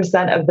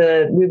 75% of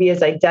the movie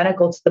is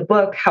identical to the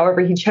book. However,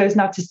 he chose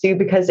not to sue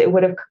because it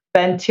would have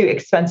been too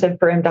expensive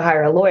for him to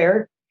hire a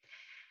lawyer.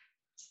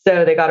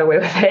 So they got away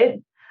with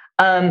it.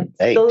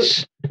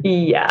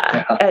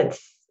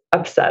 It's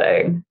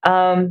upsetting.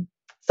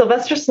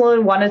 Sylvester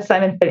Stallone wanted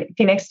Simon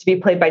Phoenix to be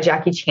played by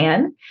Jackie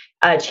Chan.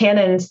 Chan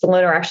and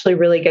Stallone are actually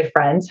really good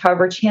friends.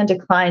 However, Chan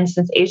declined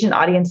since Asian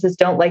audiences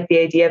don't like the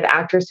idea of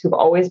actors who've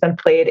always been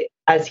played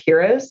as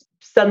heroes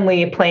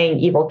suddenly playing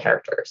evil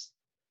characters.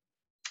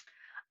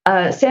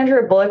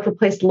 Sandra Bullock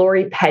replaced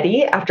Lori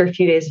Petty after a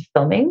few days of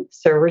filming.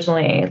 So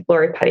originally,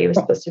 Lori Petty was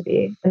supposed to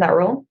be in that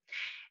role.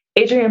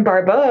 Adrienne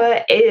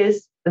Barbeau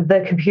is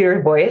the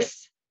computer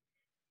voice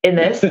in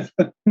this,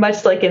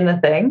 much like in The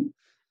Thing.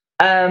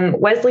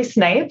 Wesley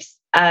Snipes,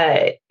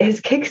 his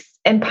kicks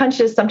and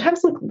punches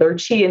sometimes look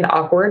lurchy and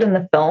awkward in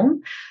the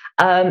film.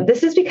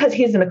 This is because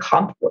he's an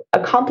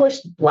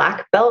accomplished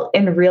black belt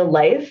in real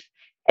life,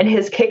 and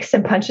his kicks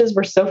and punches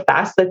were so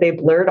fast that they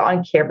blurred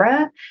on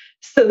camera.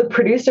 So the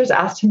producers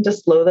asked him to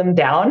slow them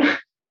down.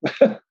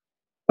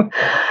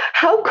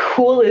 How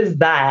cool is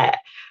that?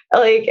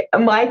 Like,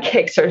 my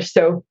kicks are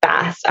so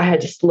fast, I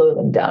had to slow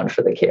them down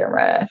for the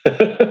camera.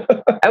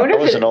 I wonder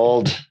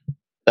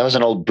That was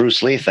an old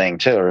Bruce Lee thing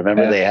too.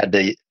 Remember, they had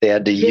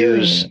to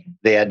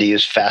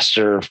use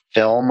faster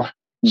film,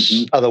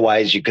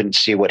 otherwise you couldn't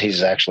see what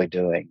he's actually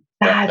doing.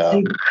 That's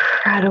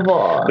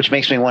incredible. Which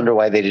makes me wonder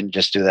why they didn't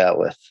just do that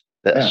with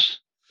this.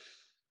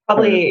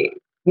 Probably,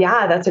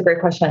 that's a great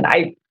question.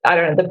 I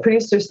don't know. The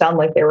producers sound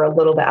like they were a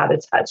little bit out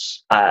of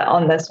touch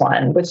on this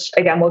one, which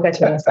again we'll get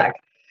to in a sec.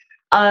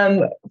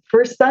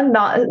 For some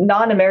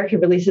non-American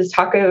releases,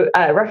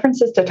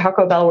 references to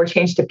Taco Bell were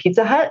changed to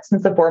Pizza Hut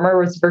since the former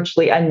was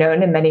virtually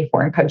unknown in many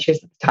foreign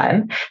countries at the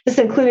time. This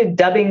included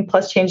dubbing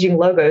plus changing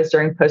logos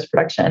during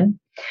post-production.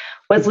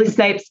 Wesley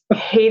Snipes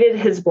hated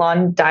his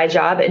blonde dye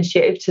job and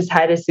shaved his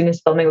head as soon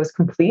as filming was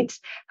complete.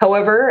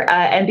 However,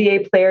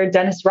 NBA player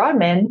Dennis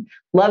Rodman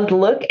loved the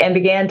look and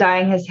began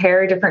dyeing his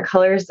hair different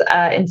colors,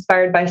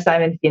 inspired by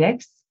Simon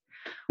Phoenix.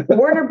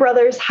 Warner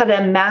Brothers did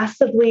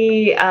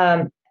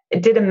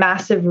a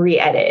massive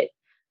re-edit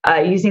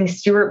using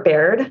Stuart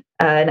Baird,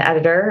 an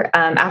editor,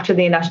 after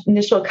the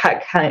initial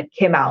cut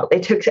came out. They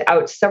took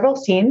out several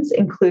scenes,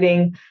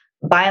 including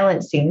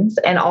violent scenes,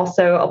 and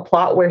also a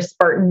plot where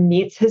Spartan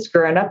meets his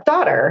grown-up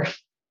daughter.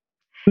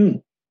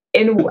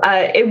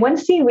 In one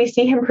scene, we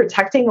see him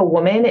protecting a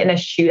woman in a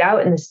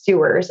shootout in the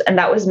sewers, and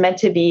that was meant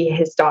to be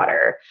his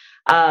daughter.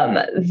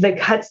 The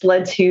cuts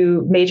led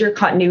to major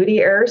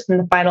continuity errors in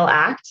the final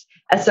act,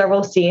 as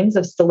several scenes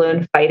of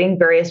Stallone fighting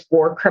various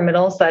war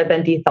criminals that had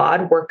been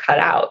de-thawed were cut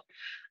out.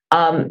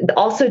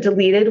 Also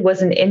deleted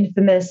was an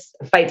infamous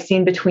fight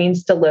scene between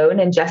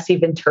Stallone and Jesse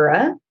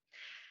Ventura.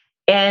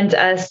 And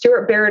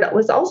Stuart Baird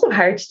was also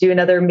hired to do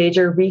another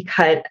major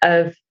recut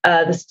of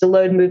the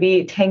Stallone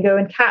movie Tango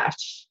and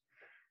Cash.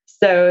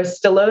 So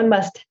Stallone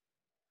must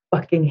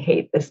fucking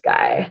hate this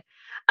guy.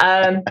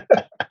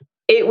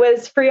 It it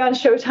was free on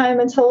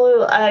Showtime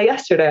until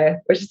yesterday,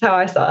 which is how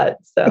I saw it.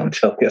 So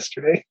until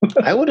yesterday.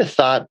 I would have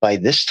thought by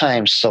this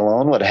time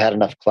Stallone would have had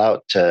enough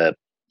clout to,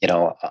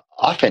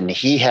 often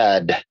he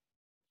had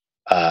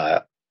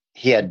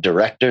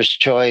director's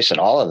choice and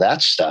all of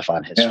that stuff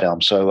on his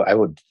film. So I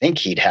would think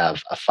he'd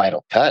have a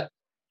final cut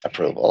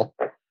approval.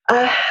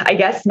 I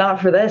guess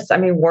not for this. I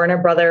mean, Warner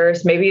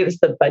Brothers, maybe it was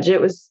the budget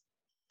was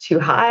too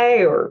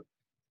high, or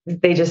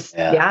they just,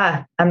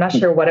 I'm not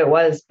sure what it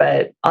was,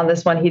 but on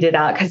this one he did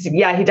not. Cause he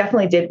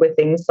definitely did with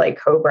things like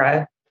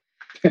Cobra.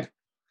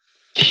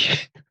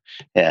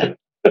 Yeah.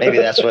 Maybe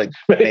that's what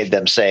made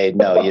them say,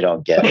 no, you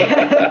don't get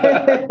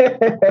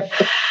it.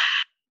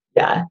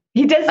 Yeah.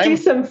 He does do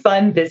some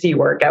fun, busy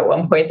work at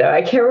one point though.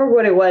 I can't remember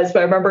what it was, but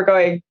I remember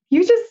going,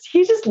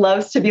 he just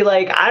loves to be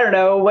like, I don't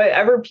know,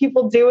 whatever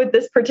people do with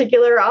this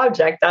particular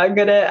object. I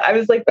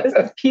was like, this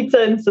is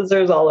pizza and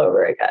scissors all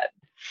over again.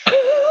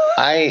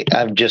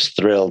 I'm just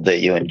thrilled that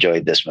you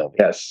enjoyed this movie.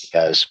 Yes.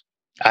 Because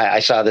I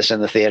saw this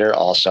in the theater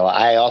also.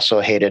 I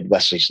also hated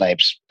Wesley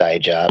Snipes' dye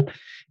job,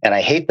 and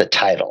I hate the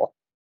title.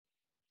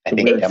 I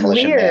think It's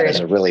Demolition weird. Man is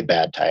a really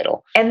bad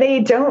title. And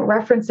they don't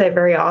reference it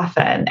very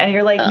often. And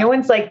you're like, no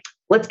one's like,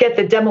 let's get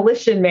the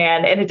Demolition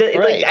Man. And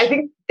Right. I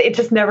think it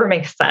just never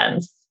makes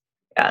sense.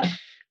 Yeah.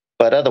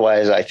 But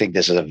otherwise, I think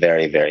this is a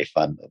very, very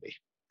fun movie.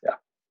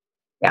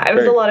 Yeah, it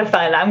was a lot of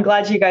fun. I'm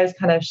glad you guys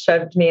kind of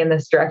shoved me in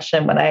this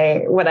direction when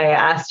I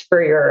asked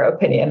for your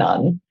opinion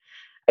on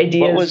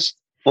ideas.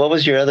 What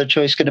was your other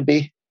choice going to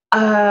be?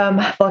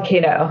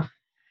 Volcano.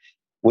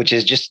 Which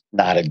is just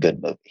not a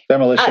good movie.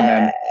 Demolition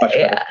Man. Much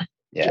better.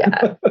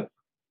 Yeah.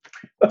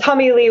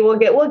 Tommy Lee,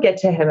 we'll get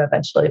to him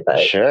eventually, but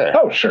sure.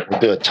 Oh, sure. We'll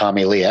do a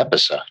Tommy Lee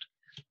episode.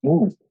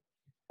 Ooh.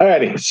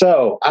 Alrighty.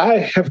 So I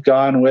have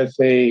gone with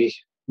a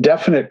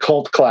definite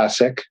cult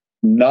classic,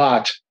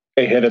 not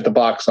a hit at the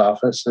box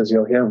office, as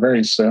you'll hear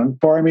very soon.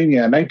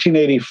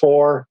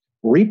 1984,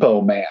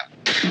 Repo Man.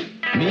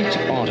 Meet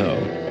Otto.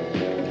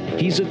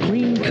 He's a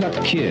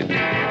clean-cut kid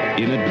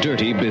in a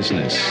dirty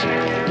business.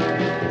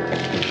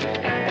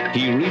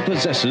 He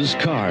repossesses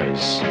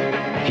cars.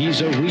 He's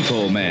a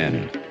repo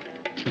man.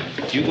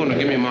 You gonna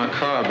give me my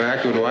car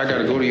back, or do I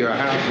gotta go to your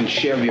house and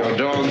shove your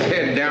dog's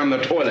head down the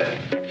toilet?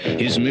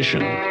 His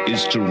mission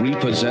is to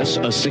repossess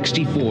a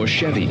 '64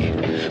 Chevy,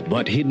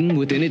 but hidden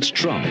within its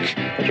trunk.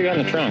 What you got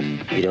in the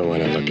trunk? You don't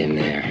want to look in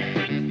there.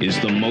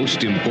 Is the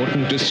most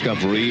important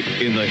discovery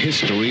in the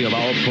history of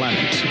our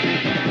planet.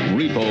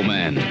 Repo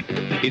Man.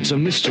 It's a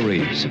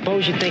mystery.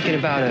 Suppose you're thinking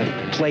about a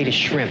plate of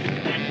shrimp.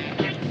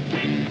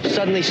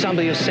 Suddenly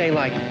somebody will say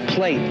like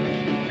plate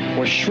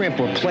or shrimp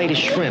or plate of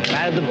shrimp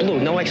out of the blue.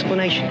 No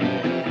explanation.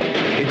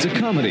 It's a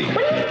comedy. What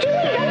are you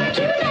doing? Don't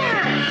do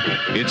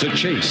that! It's a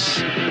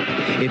chase.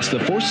 It's the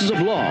forces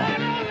of law.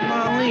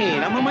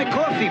 Marlene, I'm on my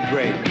coffee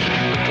break.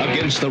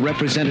 Against the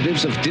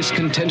representatives of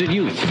discontented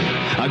youth.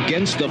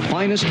 Against the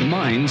finest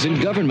minds in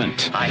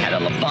government. I had a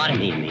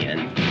lobotomy in the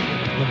end.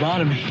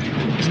 Lobotomy?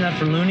 Isn't that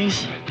for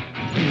loonies?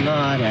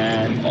 Not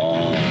at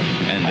all.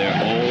 And they're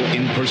all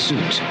in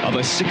pursuit of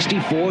a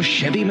 '64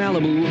 Chevy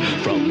Malibu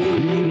from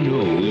who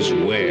knows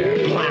where.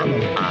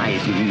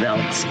 Eyes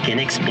melt, skin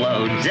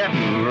explodes,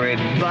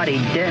 everybody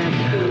dead.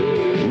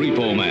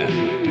 Repo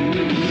Man.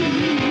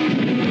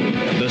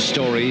 The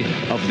story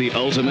of the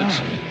ultimate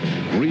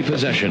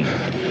repossession.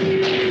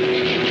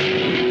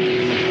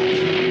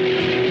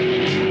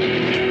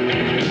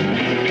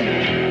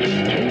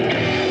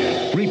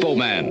 Repo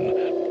Man.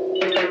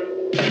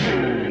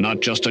 Not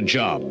just a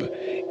job,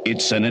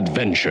 it's an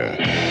adventure.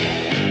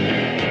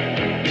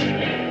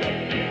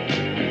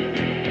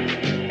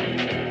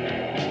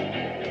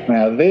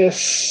 Now,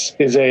 this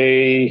is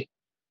a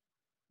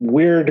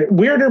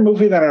weirder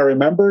movie than I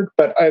remembered,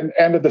 and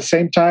at the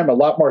same time, a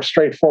lot more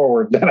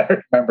straightforward than I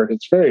remembered.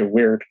 It's very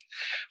weird.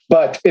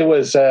 But it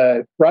was,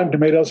 Rotten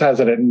Tomatoes has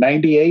it at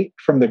 98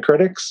 from the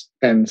critics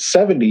and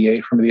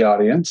 78 from the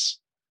audience.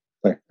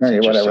 Like, hey,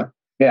 whatever.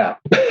 Yeah.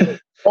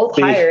 Both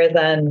higher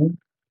than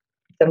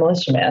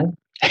Demolition Man.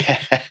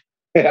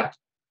 Yeah.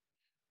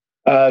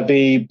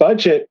 The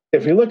budget,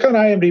 if you look on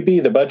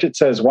IMDb, the budget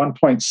says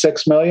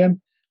 $1.6 million.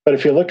 But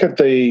if you look at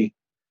the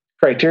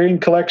Criterion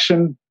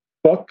Collection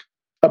book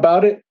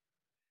about it,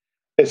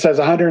 it says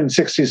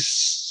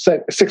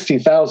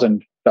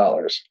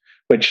 $160,000,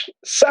 which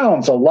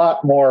sounds a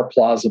lot more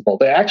plausible.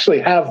 They actually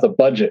have the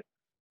budget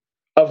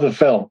of the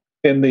film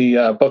in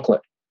the booklet.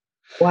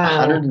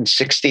 Wow.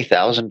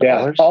 $160,000?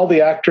 Yeah.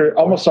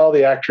 Almost all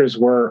the actors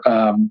were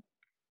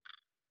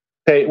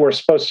were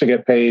supposed to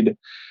get paid,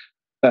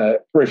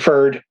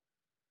 referred.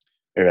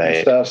 Right.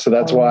 And stuff. So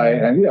that's why,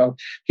 and if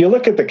you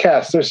look at the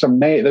cast, there's some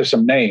names,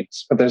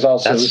 but there's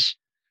also names.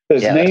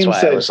 That's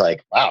why I was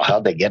like, wow,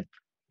 how'd they get?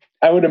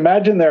 I would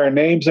imagine there are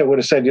names that would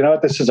have said, you know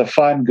what, this is a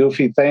fun,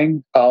 goofy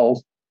thing.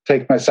 I'll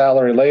take my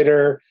salary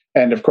later.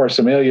 And of course,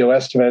 Emilio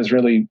Estevez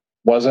really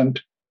wasn't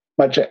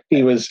much.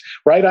 He was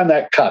right on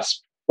that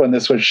cusp when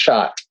this was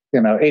shot.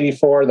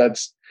 84.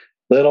 That's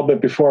a little bit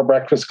before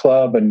Breakfast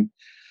Club, and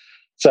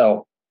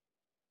so,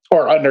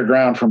 or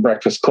Underground from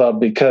Breakfast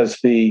Club, because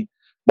the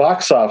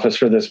box office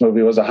for this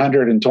movie was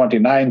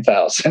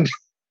 129,000.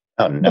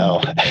 Oh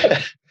no.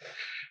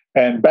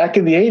 And back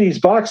in the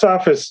 80s, box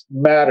office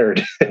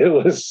mattered. It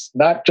was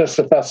not just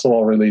a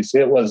festival release,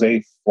 it was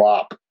a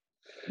flop.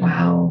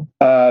 Wow.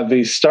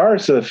 The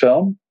stars of the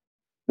film,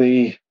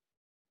 the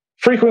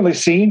frequently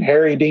seen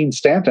Harry Dean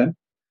Stanton,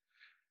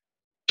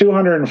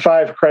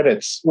 205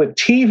 credits, with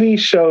TV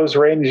shows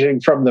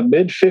ranging from the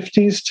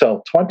mid-50s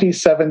till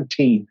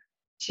 2017.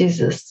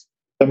 Jesus.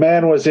 The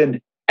man was in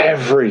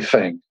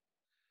everything.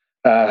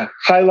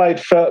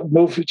 Highlight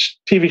movie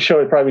TV show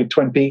would probably be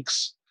Twin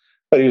Peaks,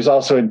 but he was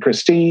also in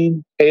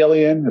Christine,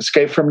 Alien,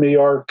 Escape from New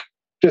York,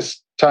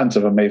 just tons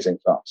of amazing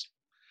films.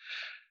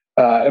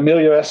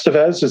 Emilio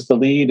Estevez is the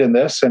lead in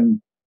this,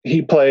 and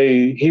he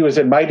was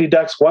in Mighty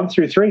Ducks 1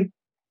 through 3,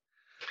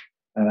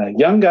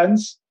 Young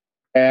Guns,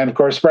 and of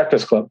course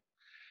Breakfast Club.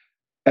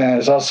 And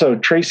there's also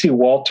Tracy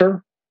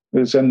Walter,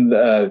 who's in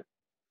the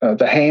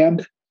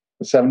Hand,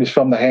 the 70s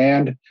film The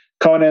Hand,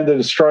 Conan the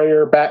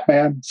Destroyer,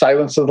 Batman,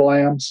 Silence of the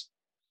Lambs.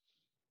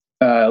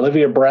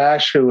 Olivia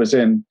Brash, who was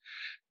in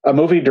a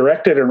movie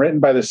directed and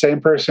written by the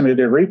same person who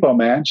did Repo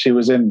Man. She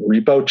was in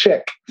Repo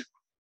Chick.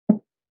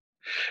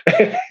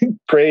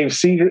 Grave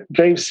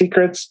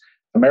Secrets,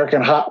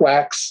 American Hot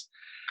Wax,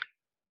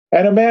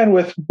 and a man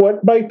with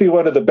what might be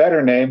one of the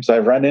better names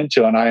I've run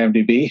into on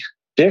IMDb,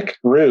 Dick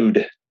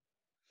Rude.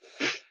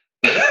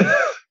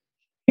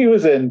 He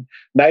was in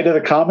Night of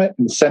the Comet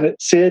and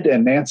Sid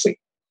and Nancy.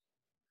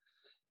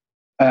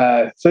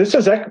 So this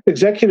is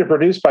executive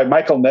produced by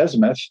Michael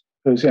Nesmith,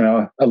 who's,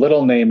 a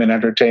little name in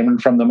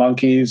entertainment from the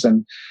Monkees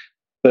and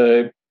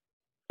the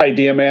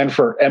idea man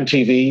for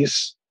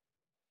MTV's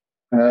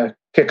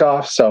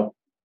Kickoff. So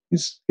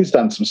he's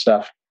done some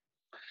stuff.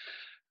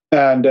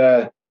 And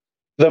the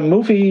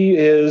movie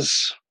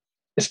it's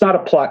not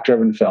a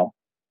plot-driven film.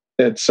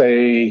 It's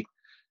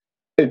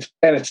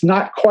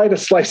not quite a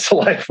slice of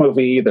life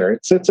movie either.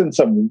 It sits in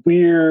some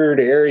weird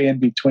area in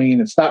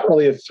between. It's not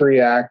really a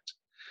 3-act,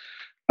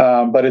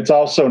 but it's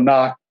also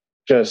not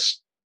just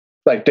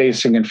like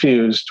Dazed and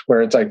Confused,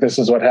 where it's like, this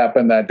is what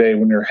happened that day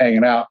when you're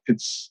hanging out.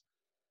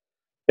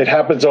 It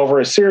happens over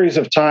a series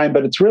of time,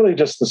 but it's really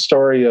just the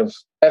story of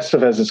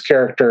Estevez's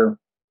character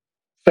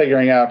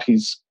figuring out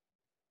he's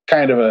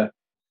kind of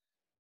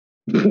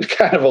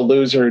a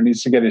loser who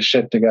needs to get his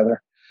shit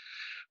together.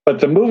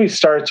 But the movie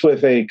starts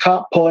with a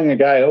cop pulling a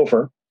guy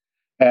over,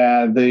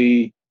 and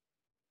the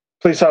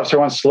police officer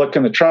wants to look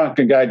in the trunk,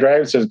 and the guy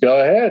drives and says, "Go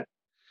ahead."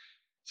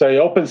 So he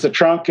opens the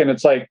trunk, and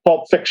it's like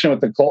Pulp Fiction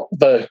with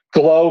the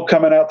glow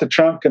coming out the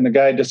trunk, and the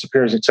guy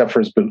disappears except for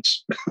his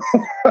boots.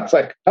 I was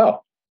like,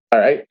 oh, all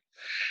right.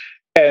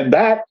 And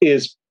that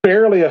is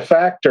barely a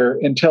factor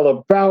until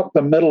about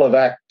the middle of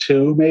Act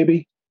 2,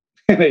 maybe.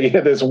 And you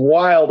get this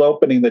wild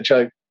opening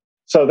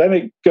so then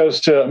it goes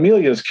to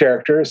Emilio's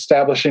character,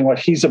 establishing what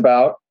he's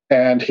about,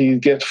 and he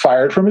gets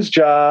fired from his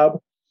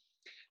job.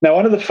 Now,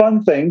 one of the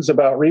fun things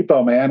about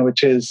Repo Man,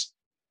 which is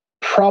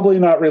probably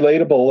not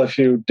relatable if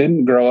you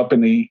didn't grow up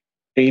in the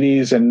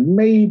 80s and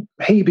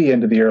maybe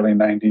into the early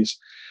 90s,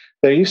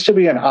 there used to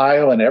be an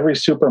aisle in every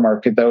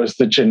supermarket that was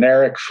the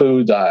generic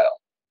foods aisle.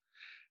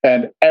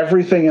 And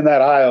everything in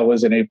that aisle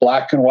was in a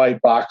black and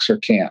white box or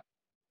can.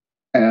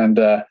 And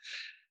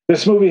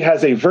this movie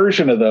has a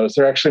version of those.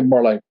 They're actually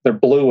more like they're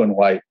blue and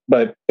white,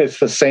 but it's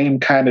the same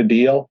kind of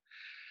deal.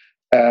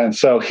 And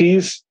so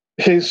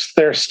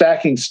they're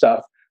stacking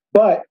stuff.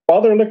 But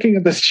while they're looking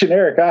at this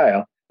generic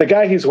aisle, the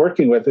guy he's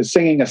working with is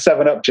singing a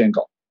 7-Up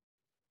jingle.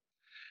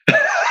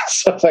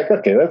 So it's like,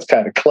 okay, that's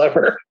kind of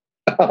clever.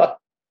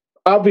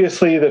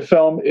 Obviously, the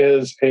film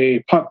is a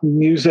punk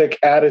music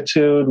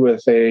attitude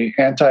with a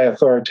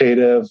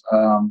anti-authoritative,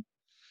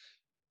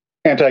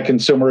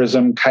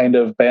 anti-consumerism kind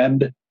of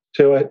bend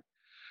to it.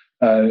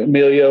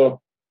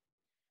 Emilio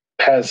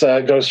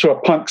goes to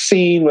a punk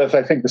scene with,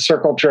 I think, the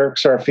Circle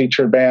Jerks are a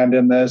featured band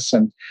in this,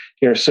 and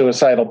your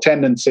Suicidal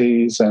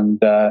Tendencies, and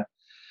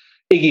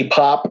Iggy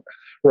Pop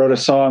wrote a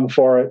song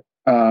for it.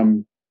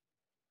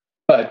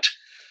 But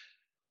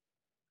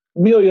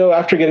Emilio,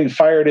 after getting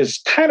fired,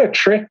 is kind of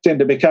tricked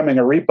into becoming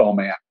a repo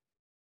man,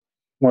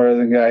 where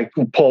the guy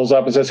pulls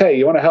up and says, "Hey,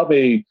 you want to help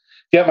me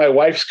get my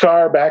wife's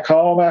car back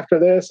home after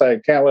this? I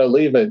can't really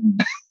leave it."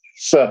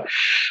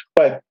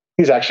 But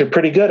he's actually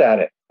pretty good at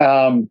it.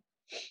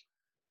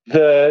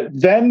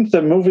 Then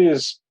the movie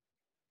is,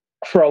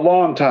 for a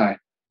long time,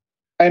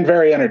 and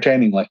very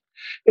entertainingly,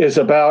 is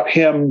about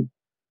him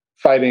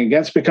fighting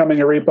against becoming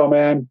a repo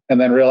man,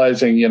 and then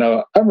realizing,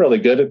 I'm really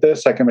good at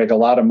this. I can make a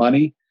lot of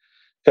money,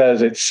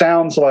 because it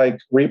sounds like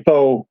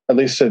repo, at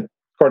least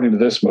according to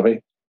this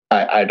movie.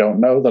 I don't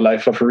know the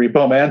life of a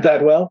repo man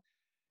that well.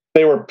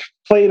 They were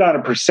played on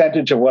a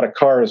percentage of what a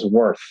car is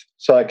worth.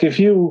 So like if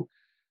you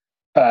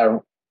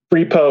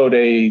repoed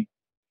a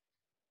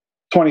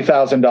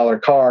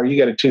 $20,000 car, you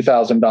get a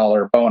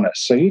 $2,000 bonus.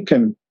 So you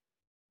can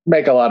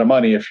make a lot of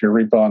money if you're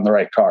repoing the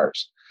right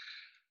cars.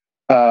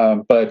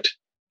 But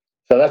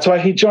so that's why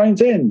he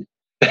joins in.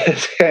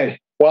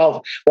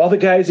 While the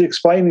guy's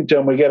explaining to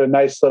him, we get a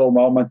nice little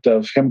moment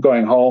of him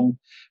going home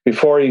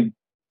before he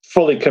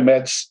fully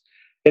commits.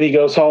 And he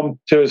goes home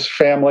to his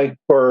family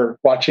who are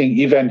watching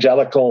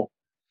evangelical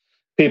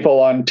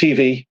people on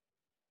TV.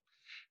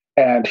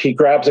 And he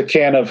grabs a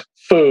can of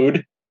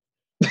food.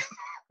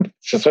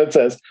 That's what it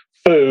says,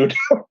 food.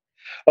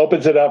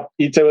 Opens it up,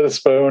 eats it with a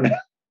spoon.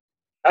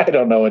 I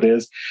don't know what it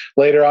is.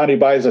 Later on, he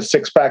buys a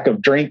 6-pack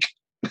of drink.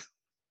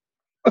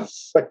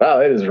 It's like, wow,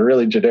 that is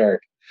really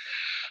generic.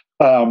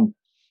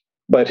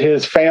 But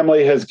his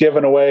family has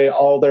given away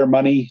all their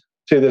money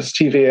to this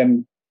TV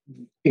and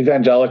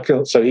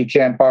evangelical, so he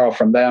can't borrow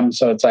from them.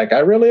 So it's like, I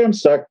really am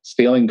stuck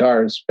stealing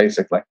cars,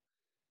 basically.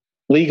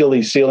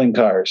 Legally stealing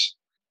cars.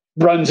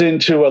 Runs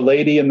into a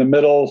lady in the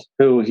middle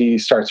who he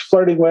starts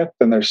flirting with,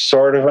 and there's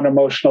sort of an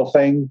emotional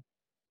thing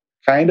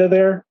kind of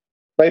there.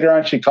 Later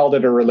on, she called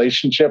it a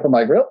relationship. I'm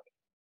like, really?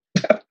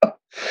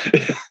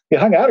 You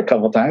hung out a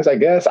couple times, I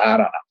guess. I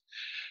don't know.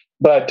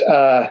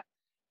 But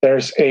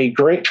there's a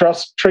great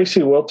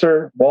Tracy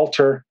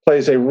Walter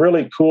plays a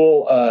really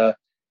cool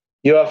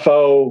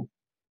UFO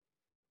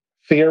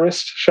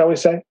theorist, shall we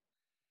say,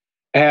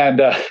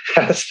 and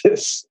has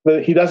this.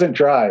 He doesn't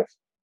drive.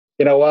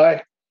 You know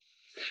why?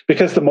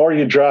 Because the more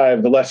you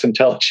drive, the less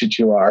intelligent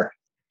you are.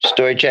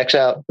 Story checks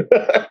out.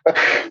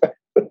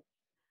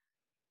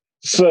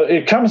 So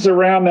it comes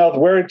around now.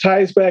 Where it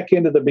ties back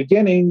into the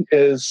beginning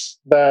is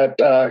that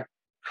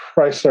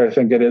Chrysler, I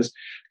think it is,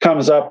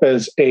 comes up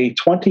as a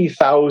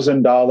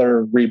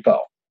 $20,000 repo.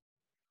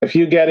 If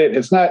you get it,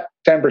 it's not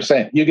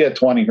 10%. You get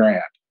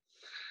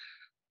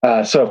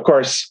 $20,000. So of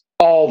course,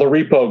 all the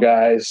repo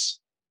guys,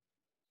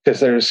 because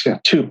there's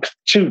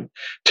two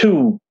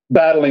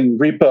battling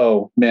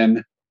repo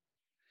men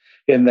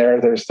in there.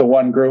 There's the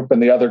one group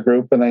and the other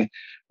group, and they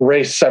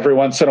race every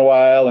once in a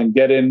while and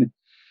get in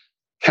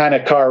kind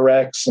of car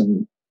wrecks.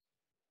 And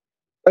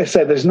like I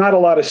said, there's not a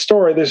lot of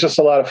story. There's just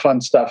a lot of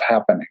fun stuff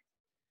happening.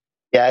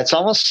 Yeah, it's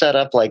almost set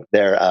up like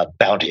they're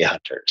bounty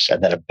hunters,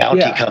 and then a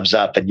bounty comes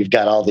up, and you've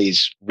got all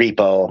these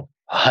repo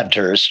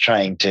hunters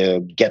trying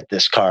to get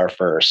this car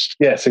first.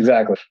 Yes,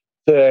 exactly.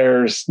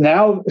 There's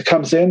now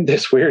comes in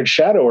this weird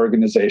shadow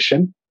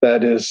organization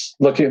that is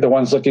the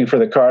ones looking for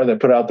the car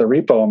that put out the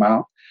repo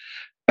amount.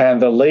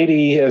 And the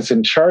lady is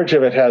in charge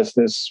of it has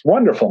this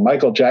wonderful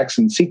Michael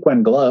Jackson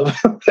sequin glove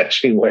that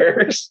she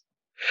wears.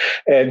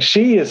 And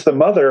she is the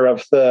mother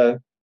of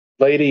the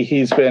lady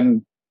he's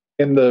been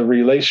in the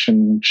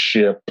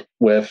relationship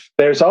with.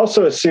 There's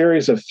also a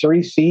series of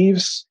 3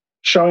 thieves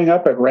showing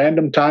up at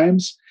random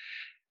times.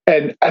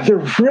 And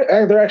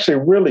they're actually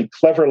really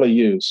cleverly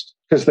used,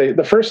 because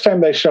the first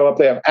time they show up,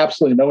 they have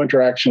absolutely no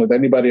interaction with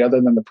anybody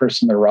other than the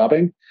person they're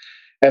robbing.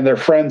 And they're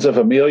friends of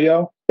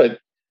Emilio, but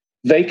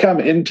they come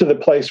into the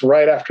place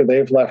right after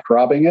they've left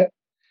robbing it.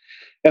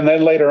 And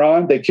then later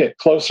on, they get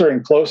closer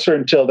and closer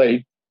until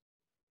they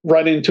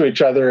run into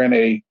each other in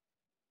a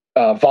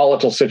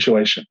volatile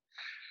situation.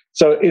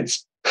 So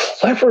it's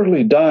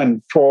cleverly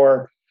done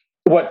for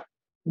what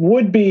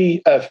would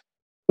be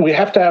we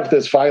have to have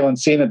this violent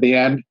scene at the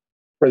end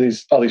where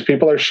all these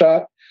people are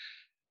shot.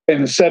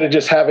 And instead of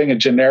just having a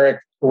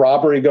generic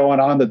robbery going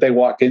on that they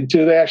walk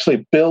into, they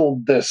actually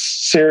build this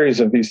series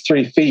of these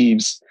 3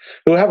 thieves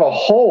who have a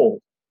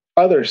whole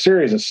other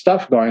series of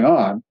stuff going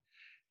on.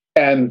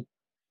 And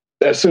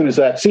as soon as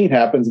that scene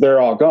happens,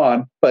 they're all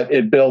gone, but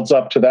it builds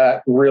up to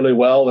that really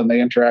well, and they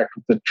interact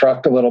with the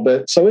truck a little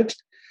bit. So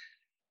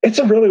it's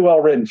a really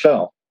well-written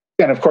film.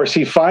 And of course,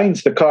 he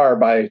finds the car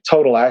by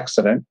total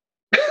accident,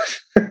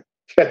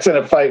 gets in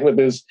a fight with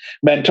his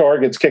mentor,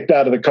 gets kicked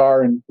out of the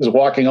car, and is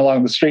walking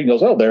along the street and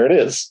goes, oh, there it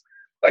is.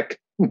 Like,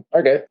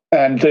 okay.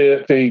 And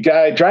the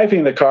guy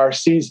driving the car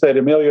sees that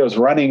Emilio's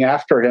running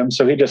after him,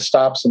 so he just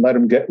stops and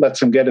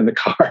lets him get in the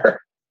car.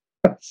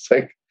 It's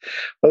like,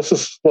 this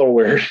is a little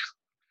weird.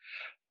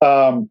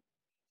 And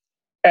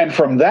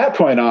from that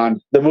point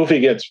on, the movie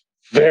gets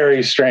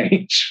very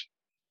strange.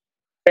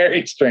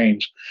 Very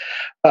strange.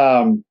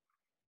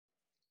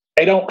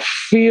 I don't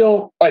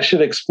feel I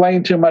should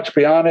explain too much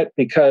beyond it,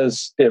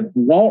 because it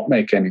won't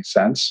make any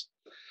sense.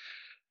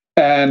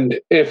 And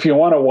if you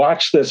want to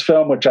watch this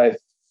film,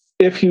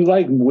 if you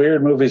like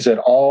weird movies at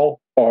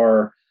all,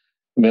 or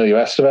Emilio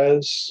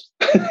Estevez,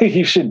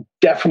 you should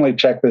definitely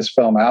check this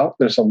film out.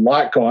 There's a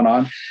lot going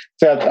on.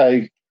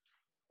 I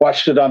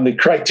watched it on the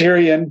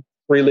Criterion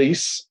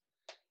release.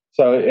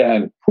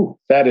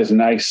 That is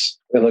nice.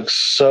 It looks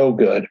so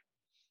good.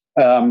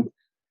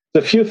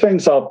 The few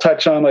things I'll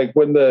touch on, like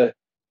when the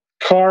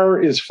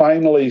car is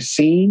finally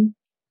seen,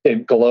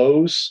 it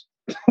glows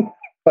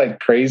like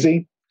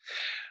crazy,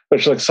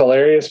 which looks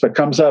hilarious, but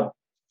comes up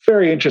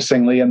very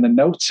interestingly in the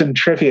notes and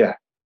trivia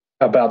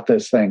about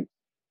this thing.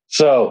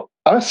 So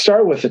I'll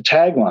start with the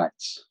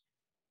taglines.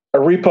 A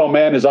repo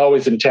man is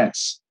always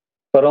intense,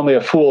 but only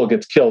a fool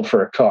gets killed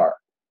for a car.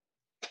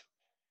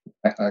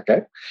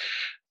 Okay.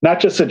 Not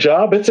just a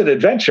job, it's an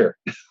adventure.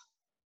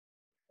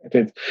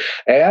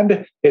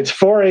 And it's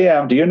 4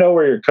 a.m. Do you know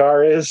where your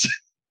car is?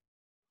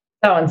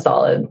 That one's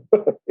solid.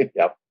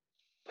 Yep.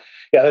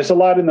 Yeah, there's a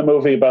lot in the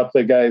movie about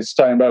the guys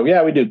talking about,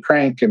 we do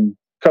crank and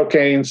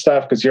cocaine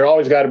stuff because you're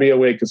always got to be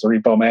awake as a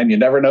repo man. You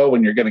never know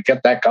when you're going to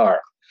get that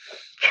car.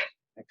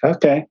 Like,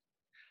 okay.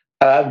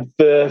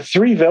 The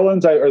three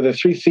villains or the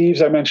three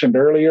thieves I mentioned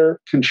earlier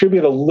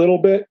contribute a little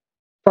bit,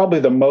 probably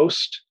the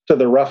most, to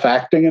the rough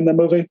acting in the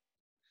movie.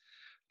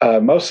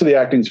 Most of the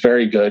acting is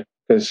very good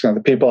because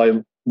the people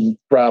I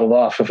rattled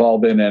off have all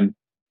been in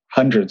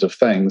hundreds of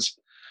things.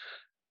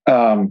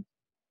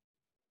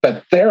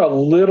 But they're a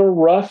little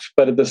rough,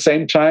 but at the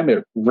same time,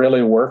 it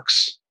really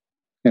works.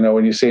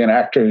 When you see an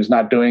actor who's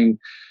not doing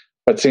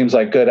what seems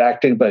like good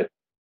acting, but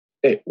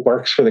it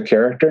works for the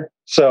character.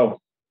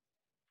 So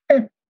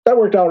that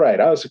worked all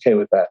right. I was okay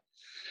with that.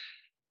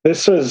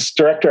 This was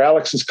director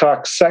Alexis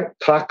Cox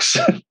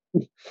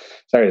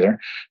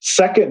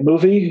second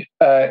movie,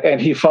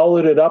 and he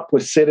followed it up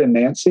with Sid and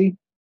Nancy.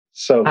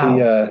 So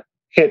he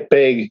hit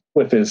big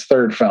with his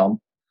third film.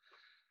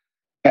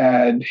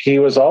 And he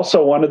was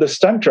also one of the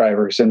stunt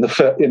drivers in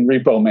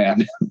Repo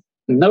Man.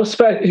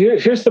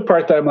 Here's the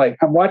part that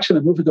I'm watching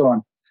the movie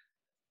going,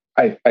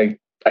 I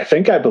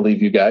think I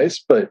believe you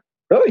guys, but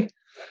really,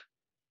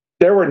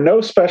 there were no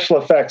special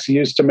effects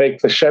used to make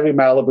the Chevy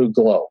Malibu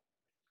glow.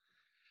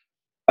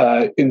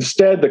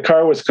 Instead, the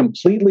car was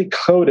completely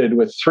coated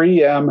with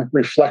 3M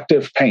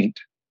reflective paint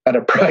at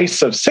a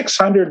price of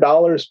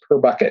 $600 per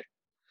bucket.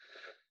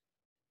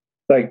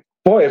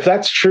 Boy, if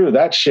that's true,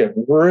 that shit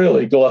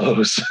really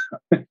glows.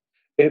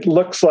 It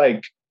looks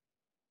like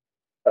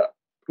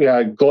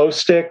glow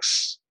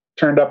sticks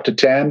turned up to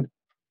 10,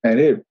 and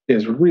it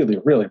is really,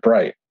 really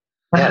bright.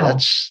 Yeah,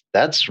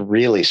 that's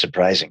really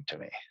surprising to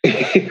me.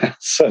 Yeah,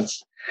 so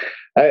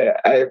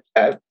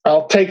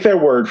I'll take their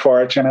word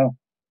for it,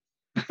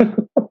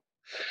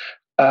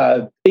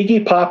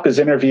 Iggy Pop is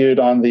interviewed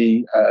on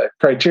the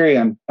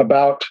Criterion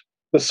about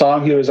the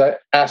song he was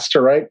asked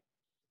to write.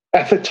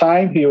 At the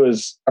time he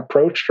was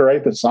approached to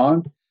write the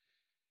song,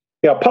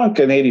 Punk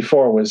in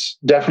 '84 was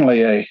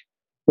definitely a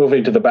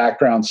moving to the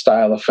background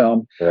style of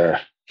film. Sure.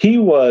 He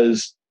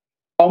was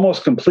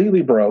almost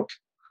completely broke,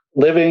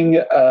 living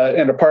in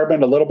an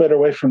apartment a little bit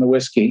away from the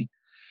whiskey,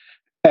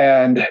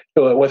 and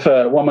with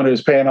a woman who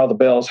was paying all the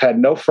bills, had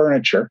no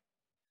furniture.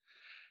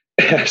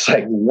 It's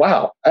like,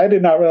 wow, I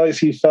did not realize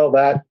he fell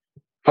that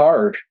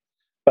hard.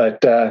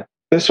 But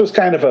this was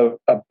kind of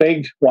a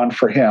big one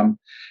for him,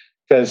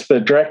 because the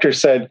director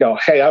said,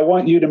 hey, I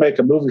want you to make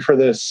a movie for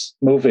this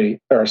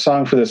movie, or a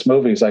song for this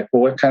movie. He's like,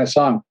 well, what kind of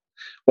song?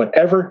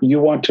 Whatever you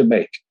want to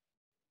make.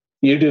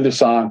 You do the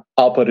song,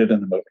 I'll put it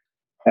in the movie.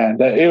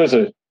 And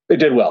it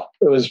did well.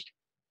 It was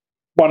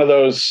one of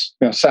those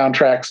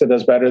soundtracks that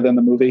does better than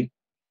the movie.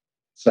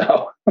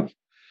 So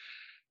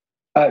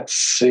let's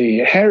see.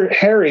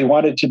 Harry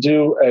wanted to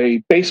do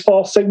a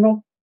baseball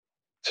signal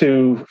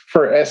for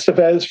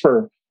Estevez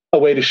for a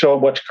way to show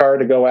him which car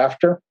to go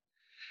after.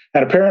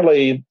 And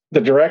apparently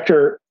the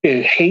director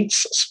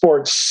hates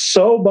sports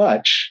so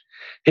much,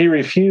 he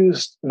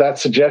refused that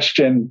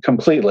suggestion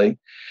completely.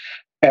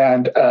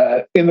 And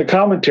in the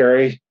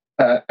commentary,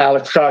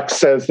 Alex Cox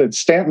says that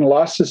Stanton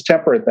lost his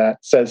temper at that,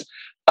 says,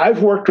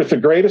 I've worked with the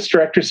greatest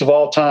directors of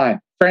all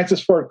time,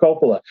 Francis Ford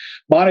Coppola,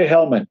 Monte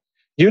Hellman.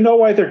 You know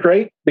why they're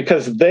great?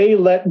 Because they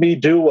let me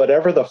do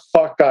whatever the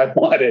fuck I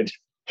wanted.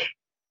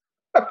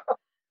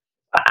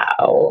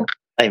 Wow.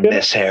 I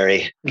miss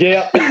Harry.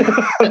 Yeah.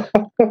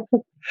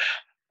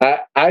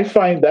 I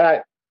find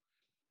that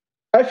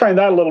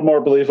a little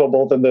more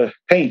believable than the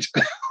paint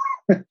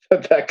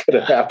that could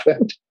have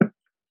happened.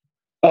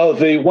 Oh,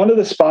 one of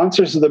the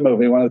sponsors of the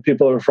movie, one of the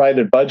people who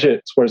provided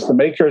budgets, was the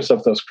makers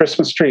of those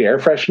Christmas tree air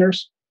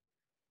fresheners.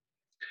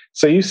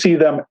 So you see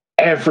them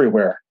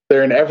everywhere.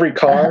 They're in every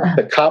car.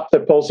 The cop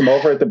that pulls them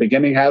over at the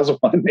beginning has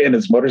one in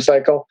his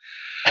motorcycle.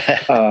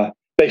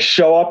 They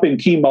show up in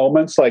key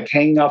moments, like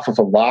hanging off of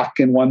a lock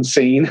in one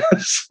scene.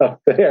 So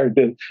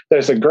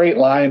there's a great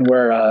line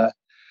where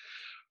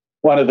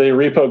one of the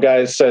repo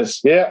guys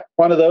says, yeah,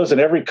 one of those in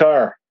every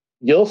car.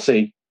 You'll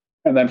see.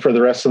 And then for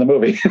the rest of the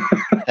movie,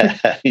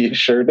 you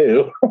sure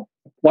do.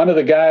 One of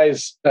the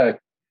guys, one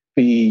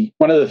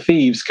of the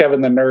thieves,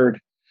 Kevin the Nerd,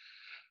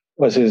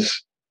 was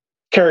his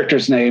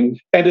character's name,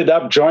 ended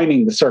up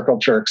joining the Circle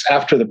Jerks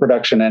after the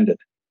production ended.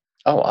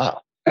 Oh, wow.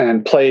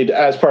 And played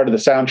as part of the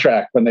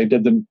soundtrack when they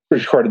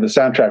recorded the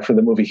soundtrack for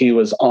the movie. He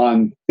was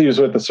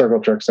with the Circle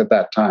Jerks at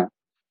that time.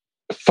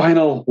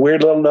 Final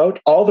weird little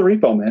note, all the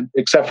Repo Men,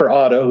 except for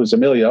Otto, who's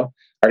Emilio,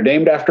 are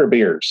named after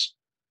beers.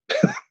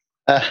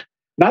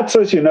 Not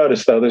so as you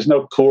notice, though. There's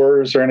no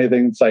Coors or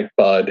anything. It's like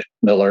Bud,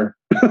 Miller,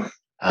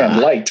 and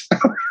Light.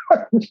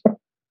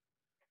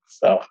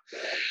 So,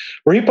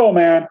 Repo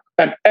Man,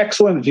 an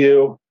excellent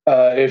view.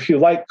 If you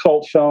like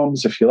cult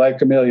films, if you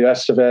like Emilio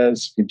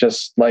Estevez, if you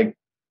just like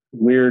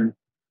weird,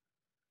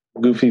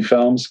 goofy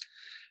films,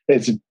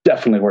 it's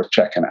definitely worth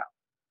checking out.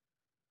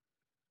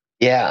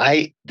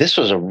 Yeah, this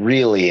was a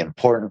really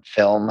important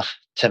film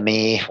to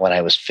me when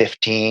I was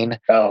 15.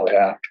 Oh,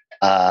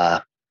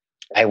 yeah.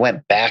 I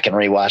went back and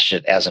rewatched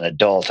it as an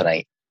adult, and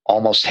I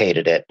almost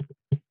hated it.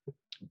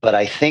 But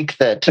I think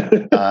that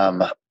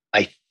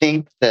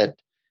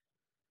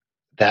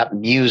that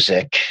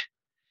music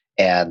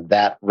and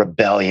that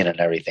rebellion and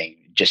everything,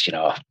 just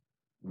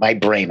my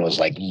brain was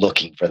like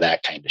looking for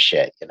that kind of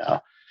shit.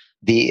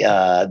 The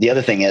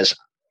other thing is,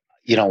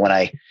 when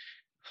I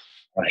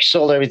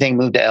sold everything,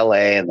 moved to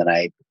LA, and then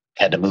I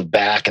had to move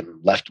back and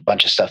left a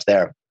bunch of stuff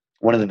there.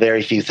 One of the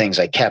very few things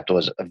I kept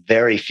was a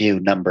very few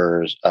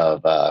numbers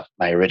of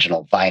my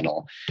original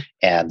vinyl,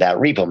 and that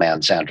Repo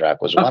Man soundtrack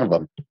was one of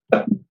them.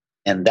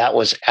 And that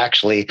was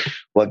actually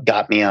what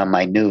got me on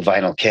my new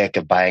vinyl kick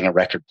of buying a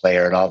record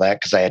player and all that,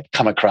 because I had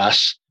come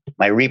across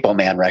my Repo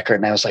Man record,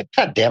 and I was like,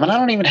 God damn it, I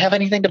don't even have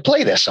anything to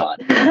play this on.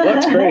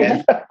 That's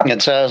great.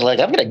 And so I was like,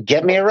 I'm going to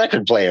get me a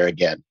record player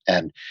again.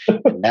 And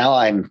now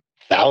I'm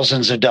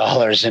thousands of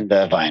dollars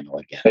into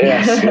vinyl again.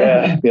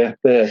 Yes, yeah.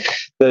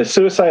 The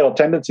Suicidal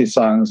Tendency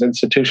songs,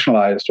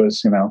 Institutionalized,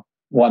 was,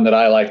 one that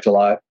I liked a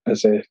lot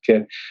as a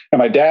kid. And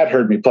my dad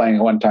heard me playing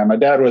it one time. My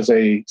dad was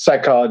a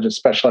psychologist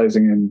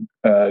specializing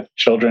in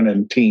children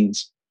and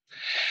teens.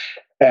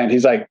 And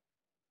he's like,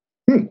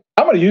 I'm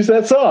going to use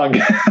that song.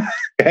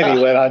 And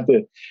he went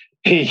on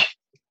he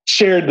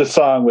shared the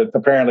song with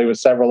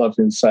several of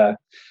his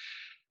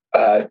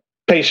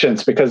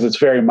patients, because it's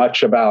very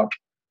much about,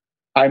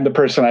 I'm the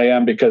person I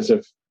am because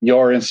of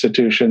your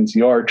institutions,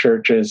 your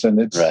churches. And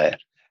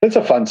it's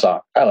a fun song.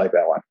 I like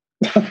that one.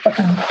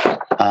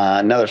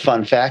 Another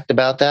fun fact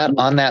about that,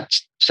 on that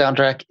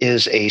soundtrack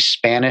is a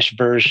Spanish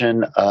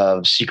version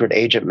of Secret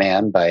Agent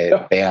Man by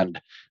a band,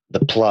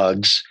 The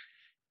Plugs.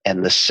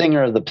 And the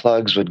singer of The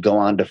Plugs would go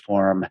on to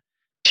form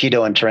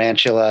Tito and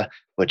Tarantula,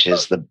 which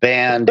is the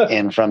band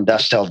in From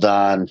Dusk Till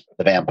Dawn,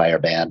 the vampire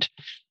band.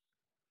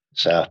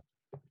 So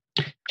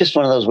just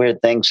one of those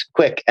weird things.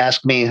 Quick,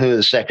 ask me who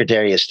the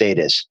Secretary of State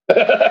is.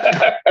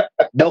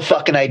 No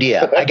fucking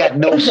idea. I got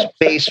no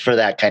space for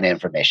that kind of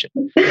information.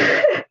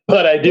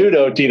 But I do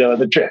know Tito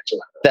and the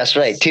Tarantula. That's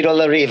right. Tito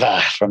La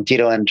Riva from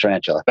Tito and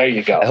Tarantula. There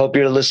you go. I hope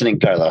you're listening,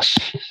 Carlos.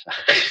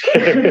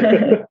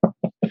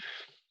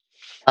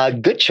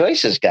 Good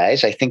choices,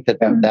 guys. I think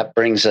that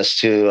brings us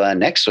to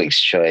next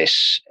week's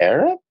choice.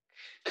 Eric?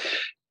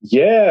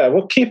 Yeah,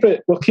 we'll keep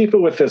it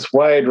with this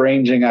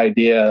wide-ranging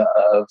idea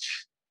of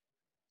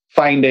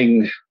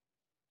finding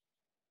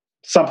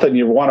something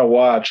you want to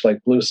watch,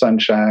 like Blue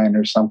Sunshine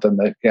or something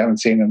that you haven't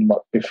seen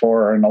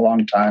before or in a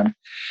long time.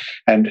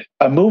 And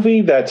a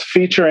movie that's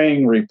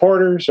featuring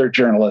reporters or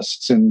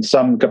journalists in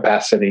some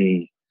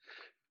capacity,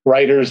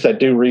 writers that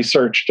do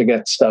research to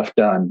get stuff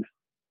done,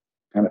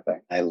 kind of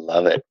thing. I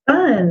love it.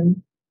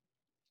 Fun.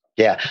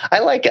 Yeah, I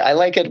like it. I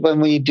like it when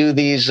we do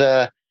these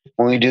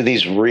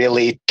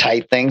really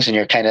tight things and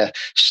you're kind of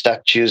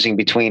stuck choosing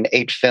between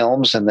 8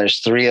 films and there's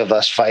 3 of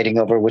us fighting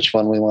over which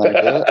one we want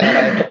to do.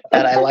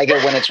 And I like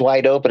it when it's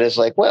wide open. It's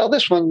like, well,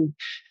 this one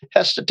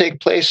has to take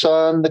place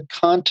on the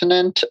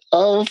continent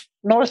of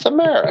North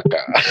America.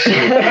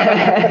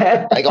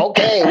 Like,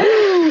 okay.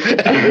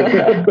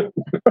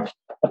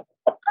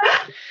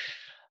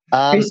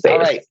 All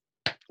right.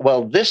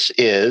 Well, this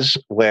is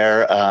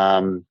where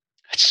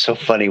it's so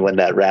funny when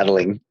that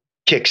rattling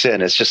kicks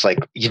in. It's just like,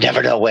 you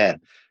never know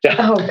when.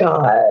 Oh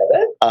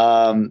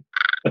God.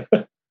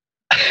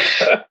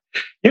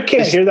 You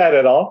can't hear that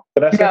at all,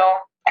 Vanessa? No,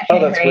 I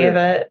can't hear any of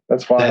it.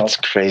 That's wild. That's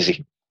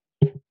crazy.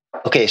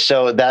 Okay,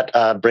 so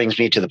that brings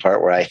me to the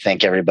part where I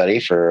thank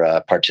everybody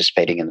for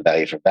participating in the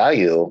Value for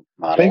Value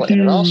model. Thank you.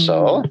 And it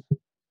also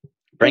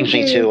brings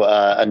me to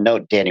a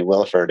note Danny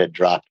Williford had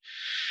dropped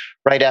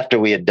right after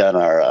we had done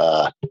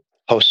our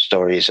Post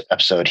Stories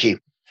episode.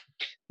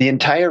 The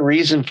entire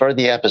reason for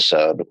the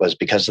episode was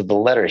because of the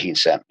letter he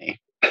sent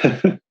me.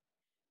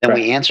 And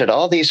we answered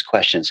all these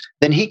questions.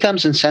 Then he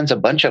comes and sends a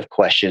bunch of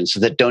questions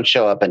that don't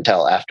show up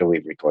until after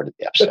we've recorded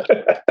the episode.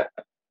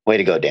 Way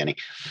to go, Danny.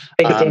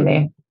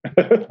 Danny.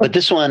 But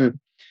this one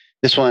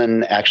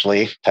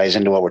actually ties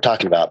into what we're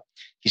talking about.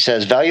 He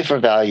says, Value for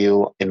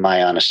Value, in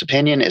my honest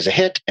opinion, is a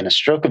hit and a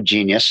stroke of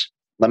genius.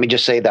 Let me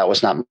just say that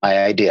was not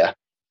my idea.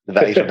 The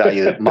Value for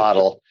Value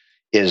model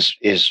is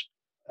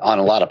on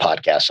a lot of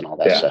podcasts and all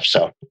that stuff.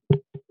 So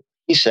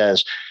he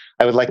says,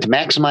 I would like to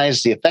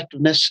maximize the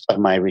effectiveness of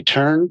my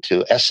return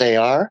to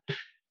SAR.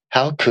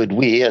 How could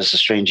we, as the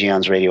Strange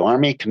Eons Radio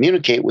Army,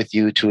 communicate with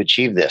you to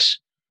achieve this?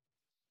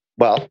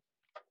 Well,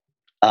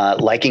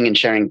 liking and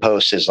sharing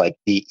posts is like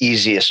the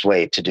easiest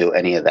way to do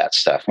any of that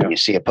stuff. When you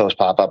see a post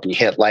pop up and you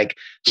hit like,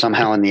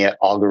 somehow in the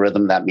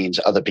algorithm, that means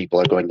other people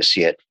are going to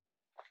see it.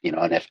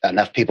 And if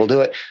enough people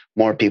do it,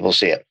 more people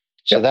see it.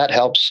 So that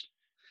helps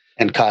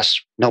and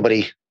costs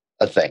nobody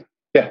a thing.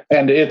 Yeah.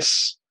 And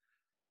it's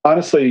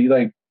honestly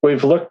like,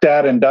 we've looked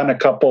at and done a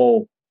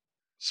couple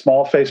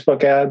small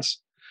Facebook ads.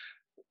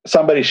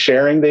 Somebody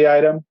sharing the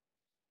item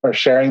or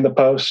sharing the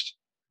post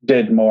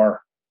did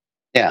more.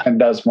 Yeah. And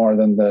does more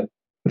than the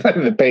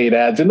paid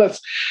ads.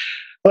 Unless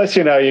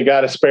you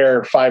got to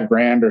spare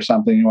 $5,000 or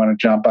something, you want to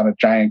jump on a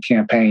giant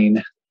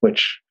campaign,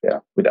 which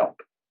we don't.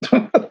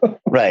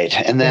 Right.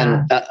 And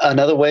then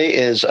another way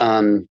is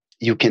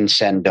you can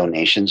send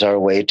donations our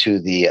way to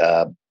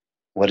the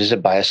what is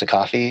it? Buy us a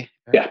coffee.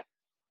 Yeah.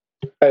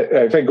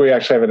 I think we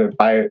actually have it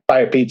at buy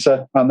a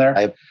pizza on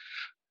there.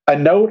 A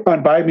note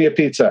on Buy Me a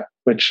Pizza,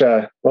 which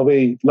we'll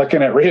be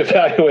looking at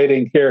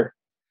reevaluating here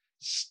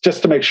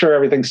just to make sure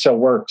everything still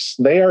works.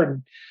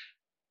 They're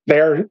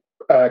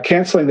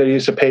canceling their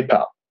use of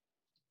PayPal.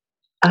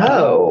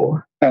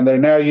 Oh. And they're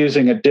now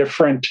using a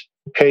different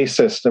pay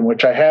system,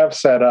 which I have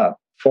set up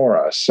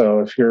for us. So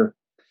if you're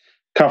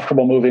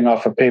comfortable moving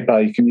off of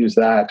PayPal, you can use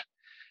that.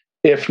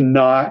 If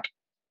not,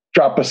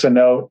 drop us a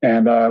note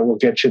and we'll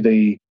get you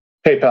the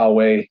PayPal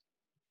way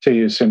to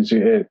use as soon as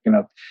you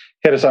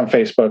hit us on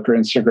Facebook or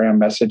Instagram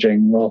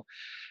messaging. We'll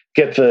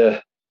get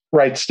the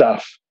right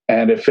stuff.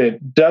 And if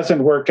it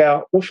doesn't work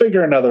out, we'll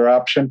figure another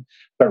option.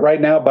 But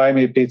right now, Buy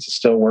Me a Pizza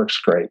still works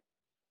great.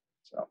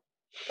 So.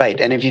 Right.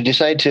 And if you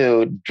decide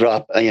to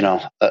drop,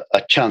 a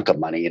chunk of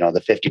money,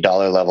 the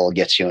 $50 level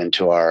gets you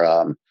into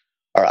our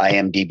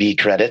IMDb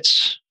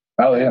credits.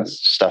 Oh, yes.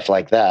 Stuff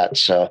like that.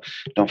 So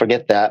don't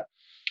forget that.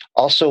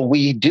 Also,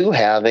 we do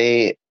have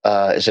is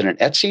it an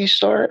Etsy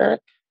store,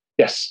 Eric?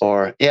 Yes.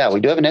 We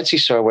do have an Etsy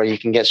store where you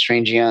can get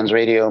Strange Eons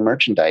Radio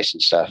merchandise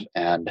and stuff.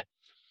 And,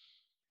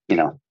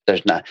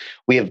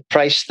 we have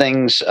priced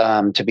things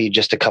to be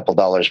just a couple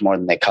dollars more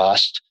than they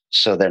cost.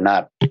 So they're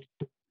not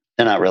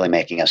really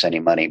making us any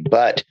money.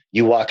 But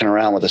you walking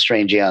around with a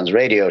Strange Eons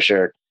Radio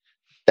shirt,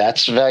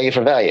 that's value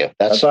for value.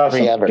 That's awesome.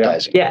 Free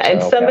advertising. Yeah.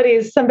 And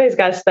somebody's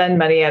got to spend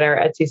money at our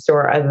Etsy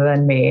store other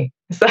than me.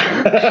 So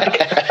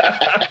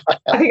I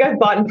think I've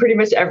bought pretty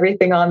much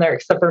everything on there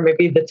except for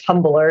maybe the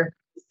tumbler.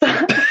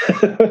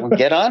 Well,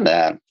 get on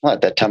that.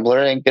 What, that tumbler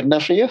ain't good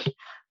enough for you?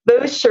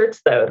 Those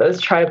shirts, though, those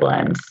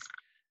tri-blends,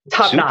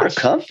 top notch.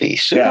 Super comfy.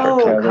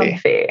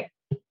 Comfy.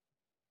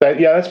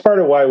 That's part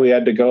of why we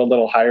had to go a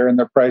little higher in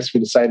the price. We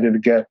decided to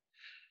get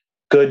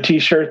good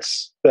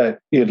T-shirts that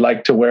you'd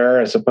like to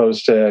wear as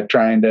opposed to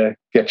trying to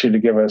get you to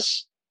give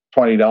us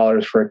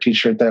 $20 for a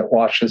T-shirt that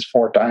washes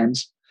 4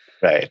 times.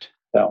 Right.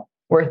 So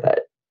worth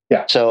it.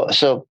 Yeah.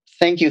 So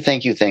thank you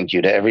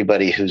to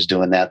everybody who's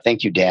doing that.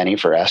 Thank you, Danny,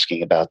 for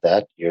asking about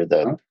that. You're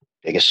the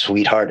biggest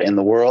sweetheart in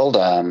the world.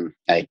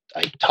 I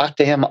talk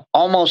to him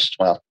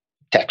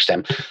text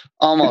him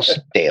almost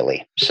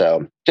daily.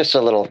 So just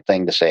a little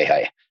thing to say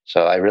hi.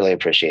 So I really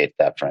appreciate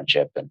that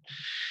friendship and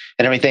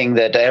everything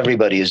that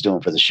everybody is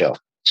doing for the show.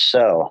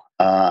 So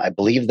I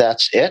believe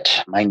that's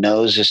it. My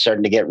nose is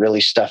starting to get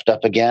really stuffed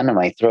up again, and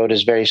my throat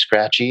is very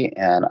scratchy,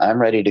 and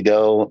I'm ready to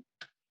go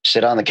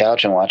sit on the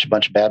couch and watch a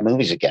bunch of bad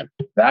movies again.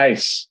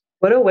 Nice.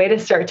 What a way to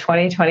start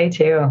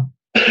 2022.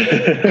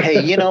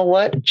 Hey, you know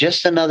what?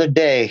 Just another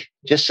day,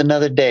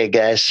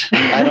 guys.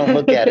 I don't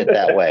look at it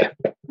that way.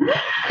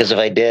 Because if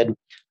I did,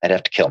 I'd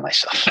have to kill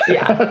myself.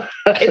 Yeah.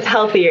 It's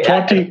healthier.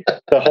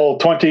 The whole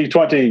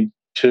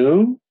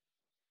 2022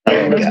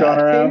 that's going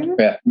around.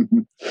 Yeah.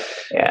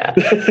 Yeah.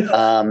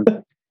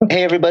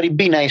 Hey, everybody,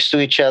 be nice to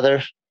each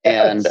other.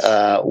 And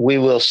we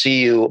will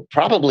see you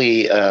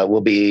probably,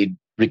 we'll be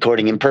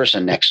recording in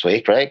person next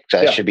week, right?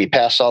 I should be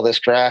past all this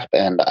crap,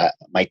 and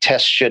my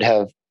test should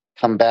have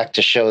come back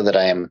to show that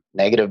I am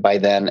negative by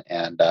then,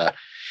 and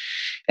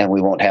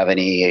we won't have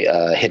any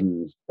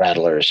hidden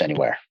rattlers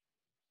anywhere.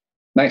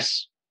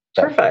 Nice.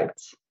 So, perfect.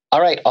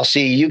 All right, I'll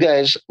see you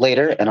guys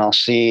later, and I'll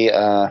see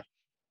the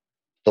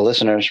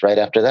listeners right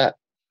after that.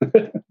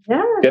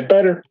 Yeah. Get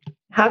better.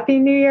 Happy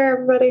New Year,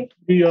 everybody.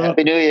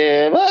 Happy New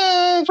Year.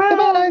 Bye.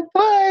 Bye.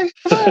 Bye.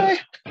 Bye.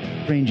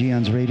 Strange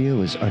Eons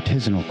Radio is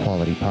artisanal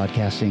quality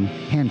podcasting,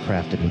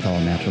 handcrafted with all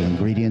natural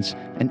ingredients,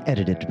 and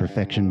edited to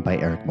perfection by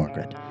Eric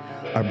Morgret.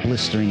 Our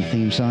blistering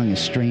theme song is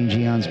Strange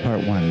Eons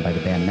Part 1 by the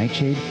band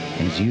Nightshade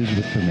and is used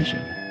with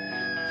permission.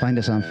 Find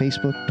us on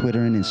Facebook, Twitter,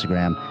 and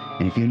Instagram.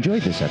 And if you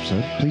enjoyed this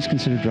episode, please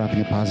consider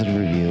dropping a positive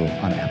review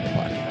on Apple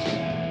Podcasts.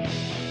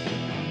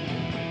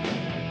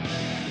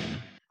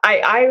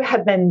 I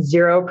have been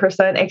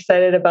 0%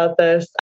 excited about this.